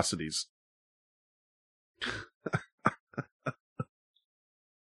of velocities.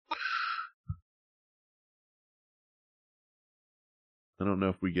 I don't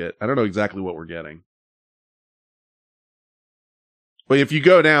know exactly what we're getting. But if you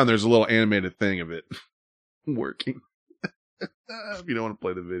go down, there's a little animated thing of it working. If you don't want to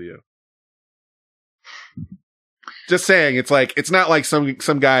play the video. Just saying, it's not like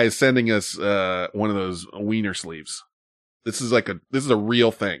some guy is sending us one of those wiener sleeves. This is a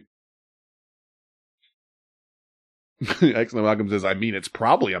real thing. Excellent. Malcolm says, I mean, it's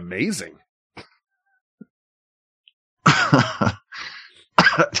probably amazing. I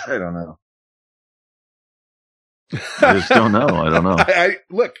don't know. I just don't know. I don't know.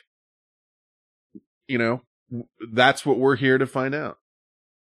 Look, that's what we're here to find out.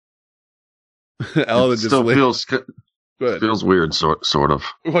 It still feels good. Feels weird, sort of.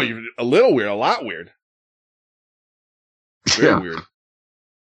 Well, a little weird, a lot weird. Very weird.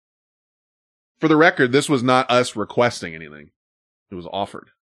 For the record, this was not us requesting anything. It was offered.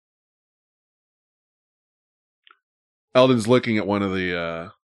 Eldon's looking at one of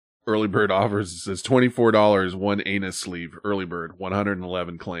the early bird offers. It says $24, one anus sleeve, early bird,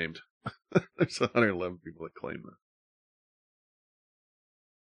 111 claimed. There's 111 people that claim that.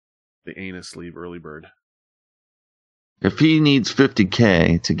 The anus sleeve early bird. If he needs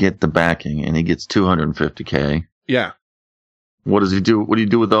 50K to get the backing and he gets 250K. Yeah. What does he do? What do you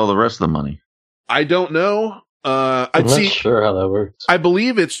do with all the rest of the money? I don't know. I'm not sure how that works. I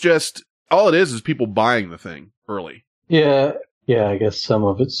believe it's just, all it is people buying the thing early. Yeah, I guess some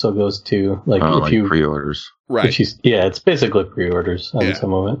of it still goes to, you pre-orders. Right. It's basically pre-orders on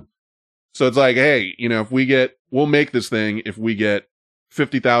some of it. So it's like, hey, if we'll make this thing if we get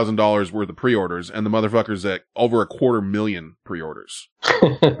 $50,000 worth of pre-orders, and the motherfucker's at over 250,000 pre-orders.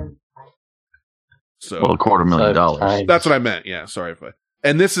 So, well, $250,000. That's what I meant. Yeah, sorry if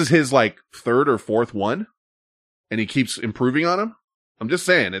and this is his third or fourth one, and he keeps improving on them. I'm just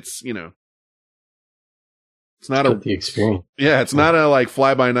saying, it's it's not the experience. Yeah, it's not a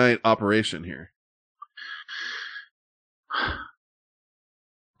fly by night operation here.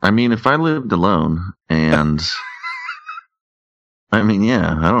 I mean, if I lived alone and I mean,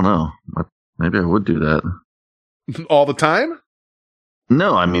 yeah, I don't know. Maybe I would do that. All the time?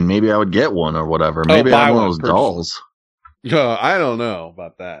 No, I mean, maybe I would get one or whatever. Maybe I have one of those dolls. I don't know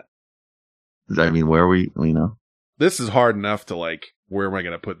about that. I mean, where we This is hard enough to where am I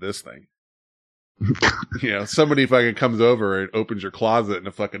going to put this thing? Somebody fucking comes over and opens your closet and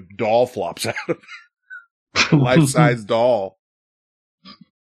a fucking doll flops out of it. Life-size doll.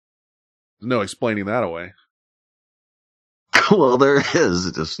 There's no explaining that away. Well, there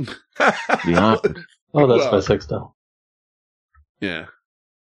is. Just be honest. Oh, that's my sex doll. Yeah.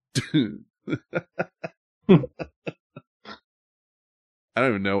 I don't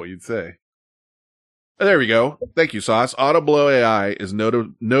even know what you'd say. There we go. Thank you, Sauce. Autoblow AI is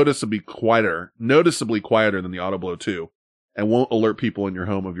noticeably quieter than the Autoblow 2, and won't alert people in your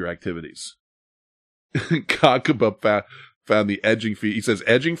home of your activities. Cockabub found the edging feature. He says,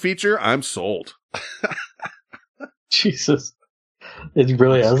 edging feature? I'm sold. Jesus. It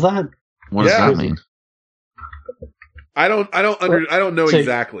really has that? What does that mean? I don't know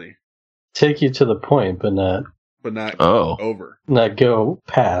exactly. Take you to the point, but not over. Not go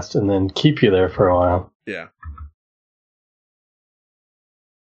past and then keep you there for a while. Yeah.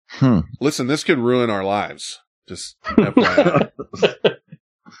 Listen, this could ruin our lives. Just FYI.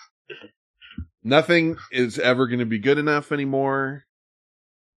 Nothing is ever going to be good enough anymore.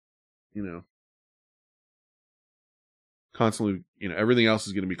 Constantly, everything else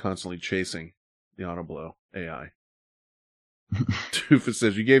is going to be constantly chasing the Autoblow AI. Doofus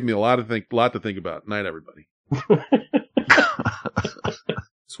says, you gave me a lot to think about. Night, everybody.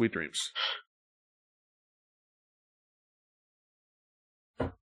 Sweet dreams.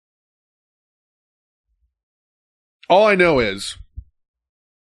 All I know is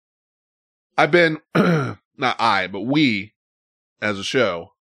I've been, but we, as a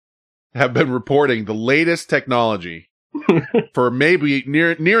show, have been reporting the latest technology for maybe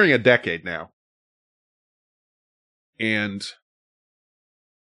nearing a decade now. And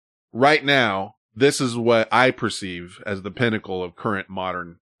right now, this is what I perceive as the pinnacle of current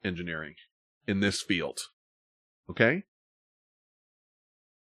modern engineering in this field. Okay?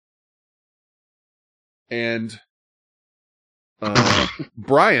 And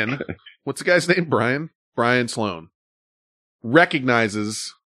Brian, what's the guy's name? Brian Sloan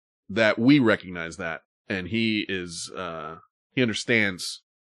recognizes that we recognize that, and he understands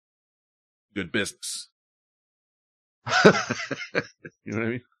good business. You know what I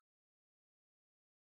mean?